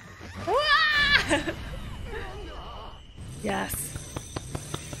 Yes.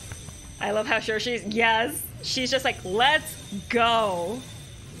 I love how sure she's. Yes. She's just like, let's go.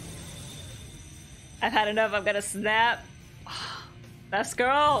 I've had enough. I'm gonna snap. Best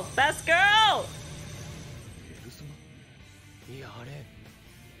girl! Best girl!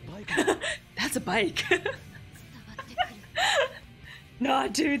 That's a bike. Nah,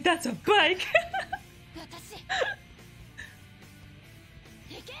 dude, that's a bike.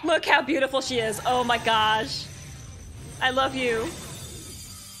 Look how beautiful she is. Oh my gosh. I love you.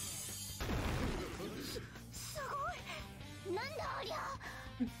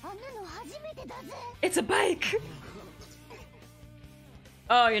 It's a bike.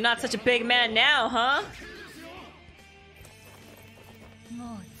 Oh, you're not such a big man now, huh?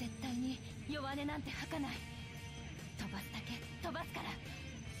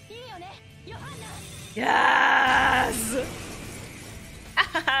 Yes!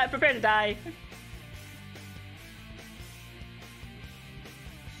 Prepare to die.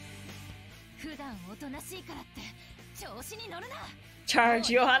 Charge,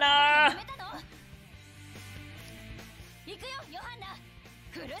 Johanna!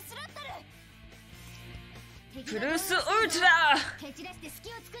 Furus Ultra!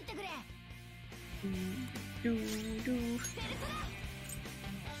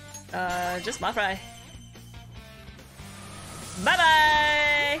 Just my fry. Bye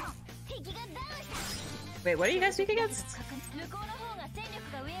bye! Wait, what are you guys weak against?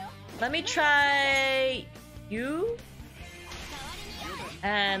 Let me try you.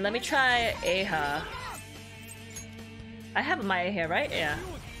 And let me try Aha. I have my hair, right? Yeah.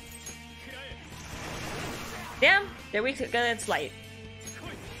 Damn, they're weak against light.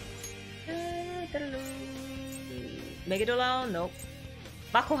 Megadolon? Nope.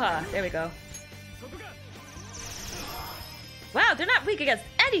 Makoha, there we go. Wow, they're not weak against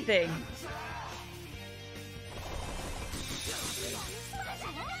anything!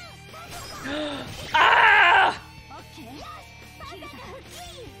 Ah!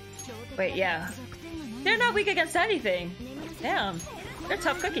 Wait, yeah. They're not weak against anything. Damn, they're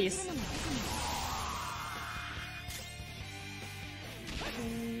tough cookies.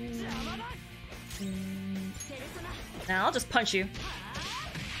 Now I'll just punch you.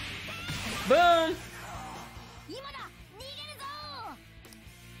 Boom!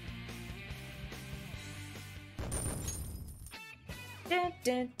 Dun,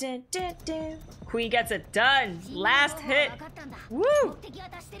 dun, dun, dun, dun. Queen gets it done. Last hit. Woo!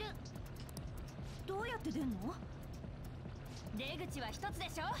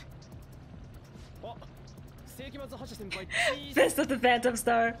 Fist of the Phantom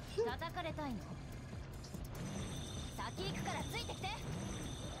Star.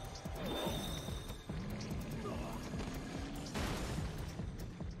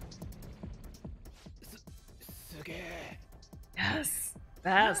 Yes!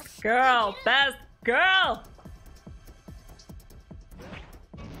 Best girl! Best girl!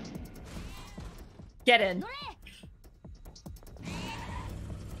 Get in.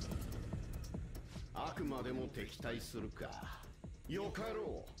 あくまでも敵対するか。よか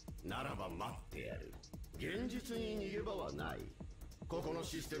ろう。ならば待ってやる。現実に逃げ場はない。ここの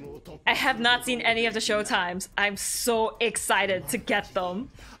システムを突破。I have not seen any of the showtimes. I'm so excited to get them.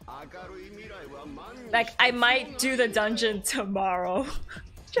 Like, I might do the dungeon tomorrow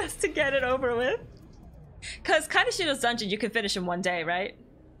just to get it over with. Cause Kaneshito's dungeon you can finish in one day, right?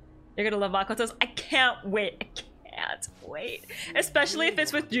 You're gonna love Makoto's. I can't wait. I can't wait. Especially if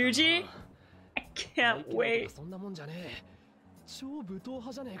it's with Yuji. I can't wait.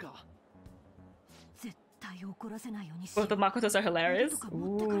 Both of Makoto's are hilarious.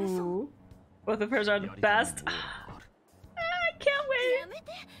 Ooh. Both of hers are the best. I can't wait.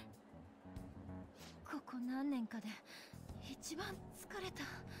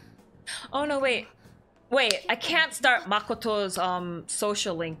 Oh no, wait. Wait, I can't start Makoto's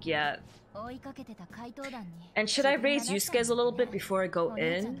social link yet. And should I raise Yusuke's a little bit before I go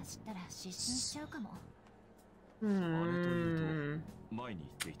in?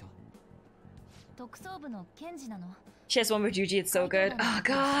 She has one with Yuji, it's so good. Oh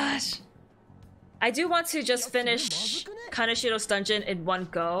gosh. I do want to just finish Kaneshiro's dungeon in one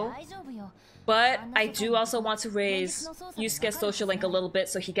go. But I do also want to raise Yusuke's social link a little bit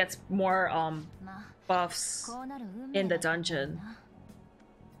so he gets more buffs in the dungeon.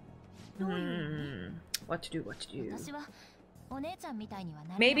 What to do, what to do.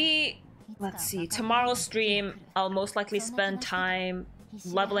 Maybe, let's see, tomorrow's stream I'll most likely spend time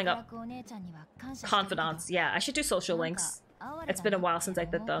leveling up confidants. Yeah, I should do social links. It's been a while since I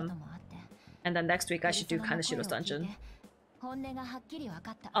did them. And then next week I should do Kaneshiro's dungeon.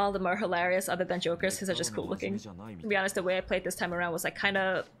 All of them are hilarious other than Joker's because they're just cool looking. To be honest, the way I played this time around was I kind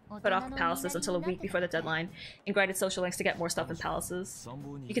of put off palaces until a week before the deadline and grinded social links to get more stuff in palaces.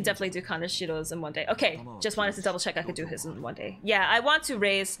 You can definitely do Kaneshiro's in one day. Okay, just wanted to double check I could do his in one day. Yeah, I want to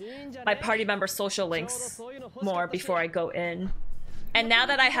raise my party member social links more before I go in. And now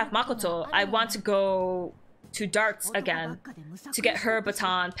that I have Makoto, I want to go to darts again to get her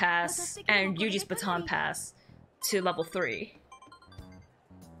baton pass and Yuji's baton pass to level 3.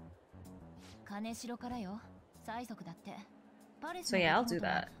 So yeah, I'll do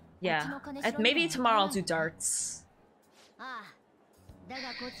that. Yeah, maybe tomorrow I'll do darts.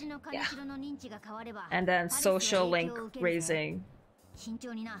 Yeah. And then social link raising.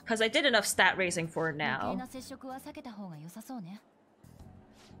 Because I did enough stat raising for now.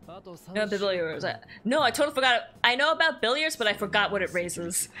 No, billiards. No, I totally forgot. I know about billiards, but I forgot what it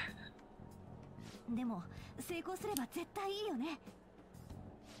raises.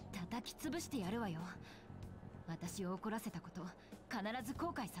 叩き潰してやるわよ。私を怒らせたこと必ず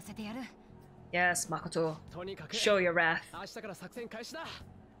後悔させてやる。 Yes, Makoto. とにかく Show your wrath. 明日から作戦開始だ。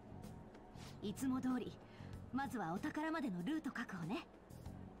いつも通りまずはお宝までのルート確保ね。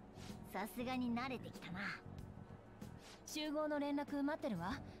さすがに慣れてきたな。集合の連絡待ってる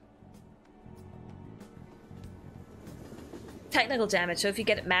わ。 Technical damage. So if you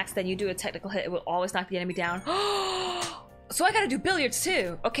get it maxed, then you do a technical hit. It will always knock the enemy down. So I gotta do billiards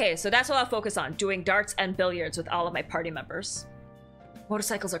too. Okay, so that's what I'll focus on. Doing darts and billiards with all of my party members.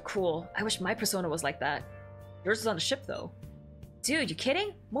 Motorcycles are cool. I wish my persona was like that. Yours is on a ship though. Dude, you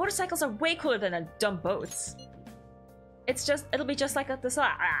kidding? Motorcycles are way cooler than dumb boats. It'll be just like the song.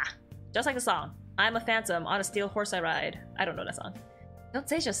 Just like the song. I'm a phantom, on a steel horse I ride. I don't know that song. Don't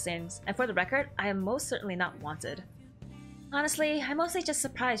say just things. And for the record, I am most certainly not wanted. Honestly, I'm mostly just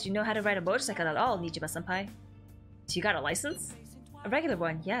surprised you know how to ride a motorcycle at all, Nichiba-senpai. So you got a license? A regular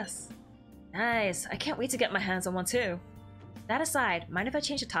one, yes. Nice. I can't wait to get my hands on one too. That aside, mind if I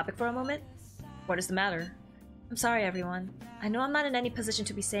change the topic for a moment? What is the matter? I'm sorry, everyone. I know I'm not in any position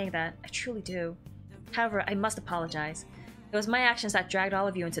to be saying that. I truly do. However, I must apologize. It was my actions that dragged all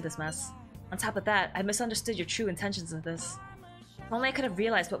of you into this mess. On top of that, I misunderstood your true intentions of this. If only I could have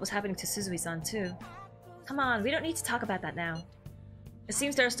realized what was happening to Suzui-san too. Come on, we don't need to talk about that now. It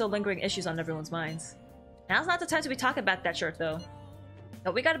seems there are still lingering issues on everyone's minds. Now's not the time to be talking about that shirt though.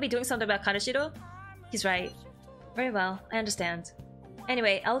 Don't we gotta be doing something about Kaneshiro? He's right. Very well, I understand.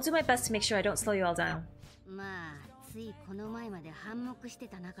 Anyway, I'll do my best to make sure I don't slow you all down.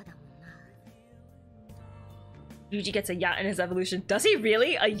 Yuji gets a yacht in his evolution. Does he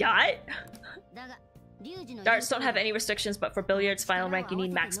really? A yacht? Darts don't have any restrictions, but for billiards final rank you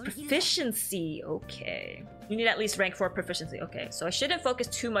need max proficiency. Okay. You need at least rank 4 proficiency. Okay, so I shouldn't focus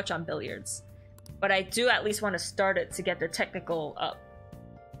too much on billiards. But I do at least want to start it to get the technical up.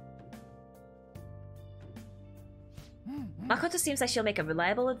 Makoto seems like she'll make a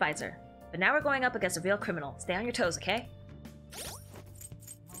reliable advisor. But now we're going up against a real criminal. Stay on your toes, okay?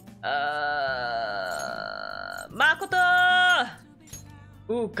 Makoto!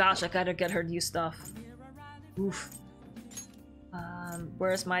 Ooh, gosh, I gotta get her new stuff. Oof.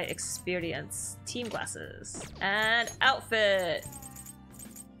 Where's my experience? Team glasses. And outfit!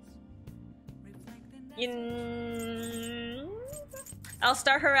 I'll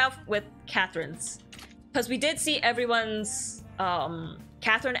start her out with Catherine's. Because we did see everyone's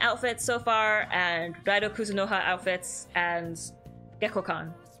Catherine outfits so far, and Raido Kuzunoha outfits, and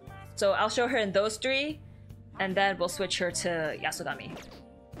Gekko-kan. So I'll show her in those 3, and then we'll switch her to Yasogami.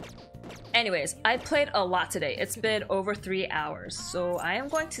 Anyways, I played a lot today. It's been over 3 hours, so I am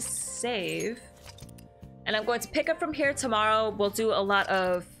going to save. And I'm going to pick up from here tomorrow. We'll do a lot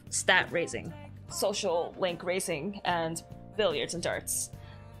of stat raising, social link racing, and billiards and darts.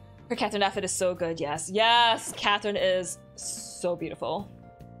 Her Catherine outfit is so good, yes. Yes! Catherine is so beautiful.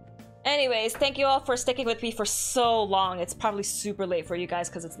 Anyways, thank you all for sticking with me for so long. It's probably super late for you guys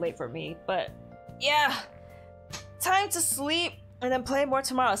because it's late for me. But yeah, time to sleep and then play more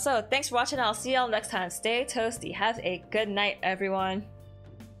tomorrow. So thanks for watching. I'll see y'all next time. Stay toasty. Have a good night, everyone.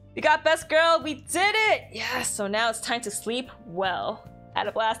 We got best girl. We did it! Yes, so now it's time to sleep well. Had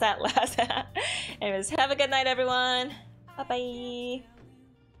a blast at last. Anyways, have a good night, everyone. Bye-bye.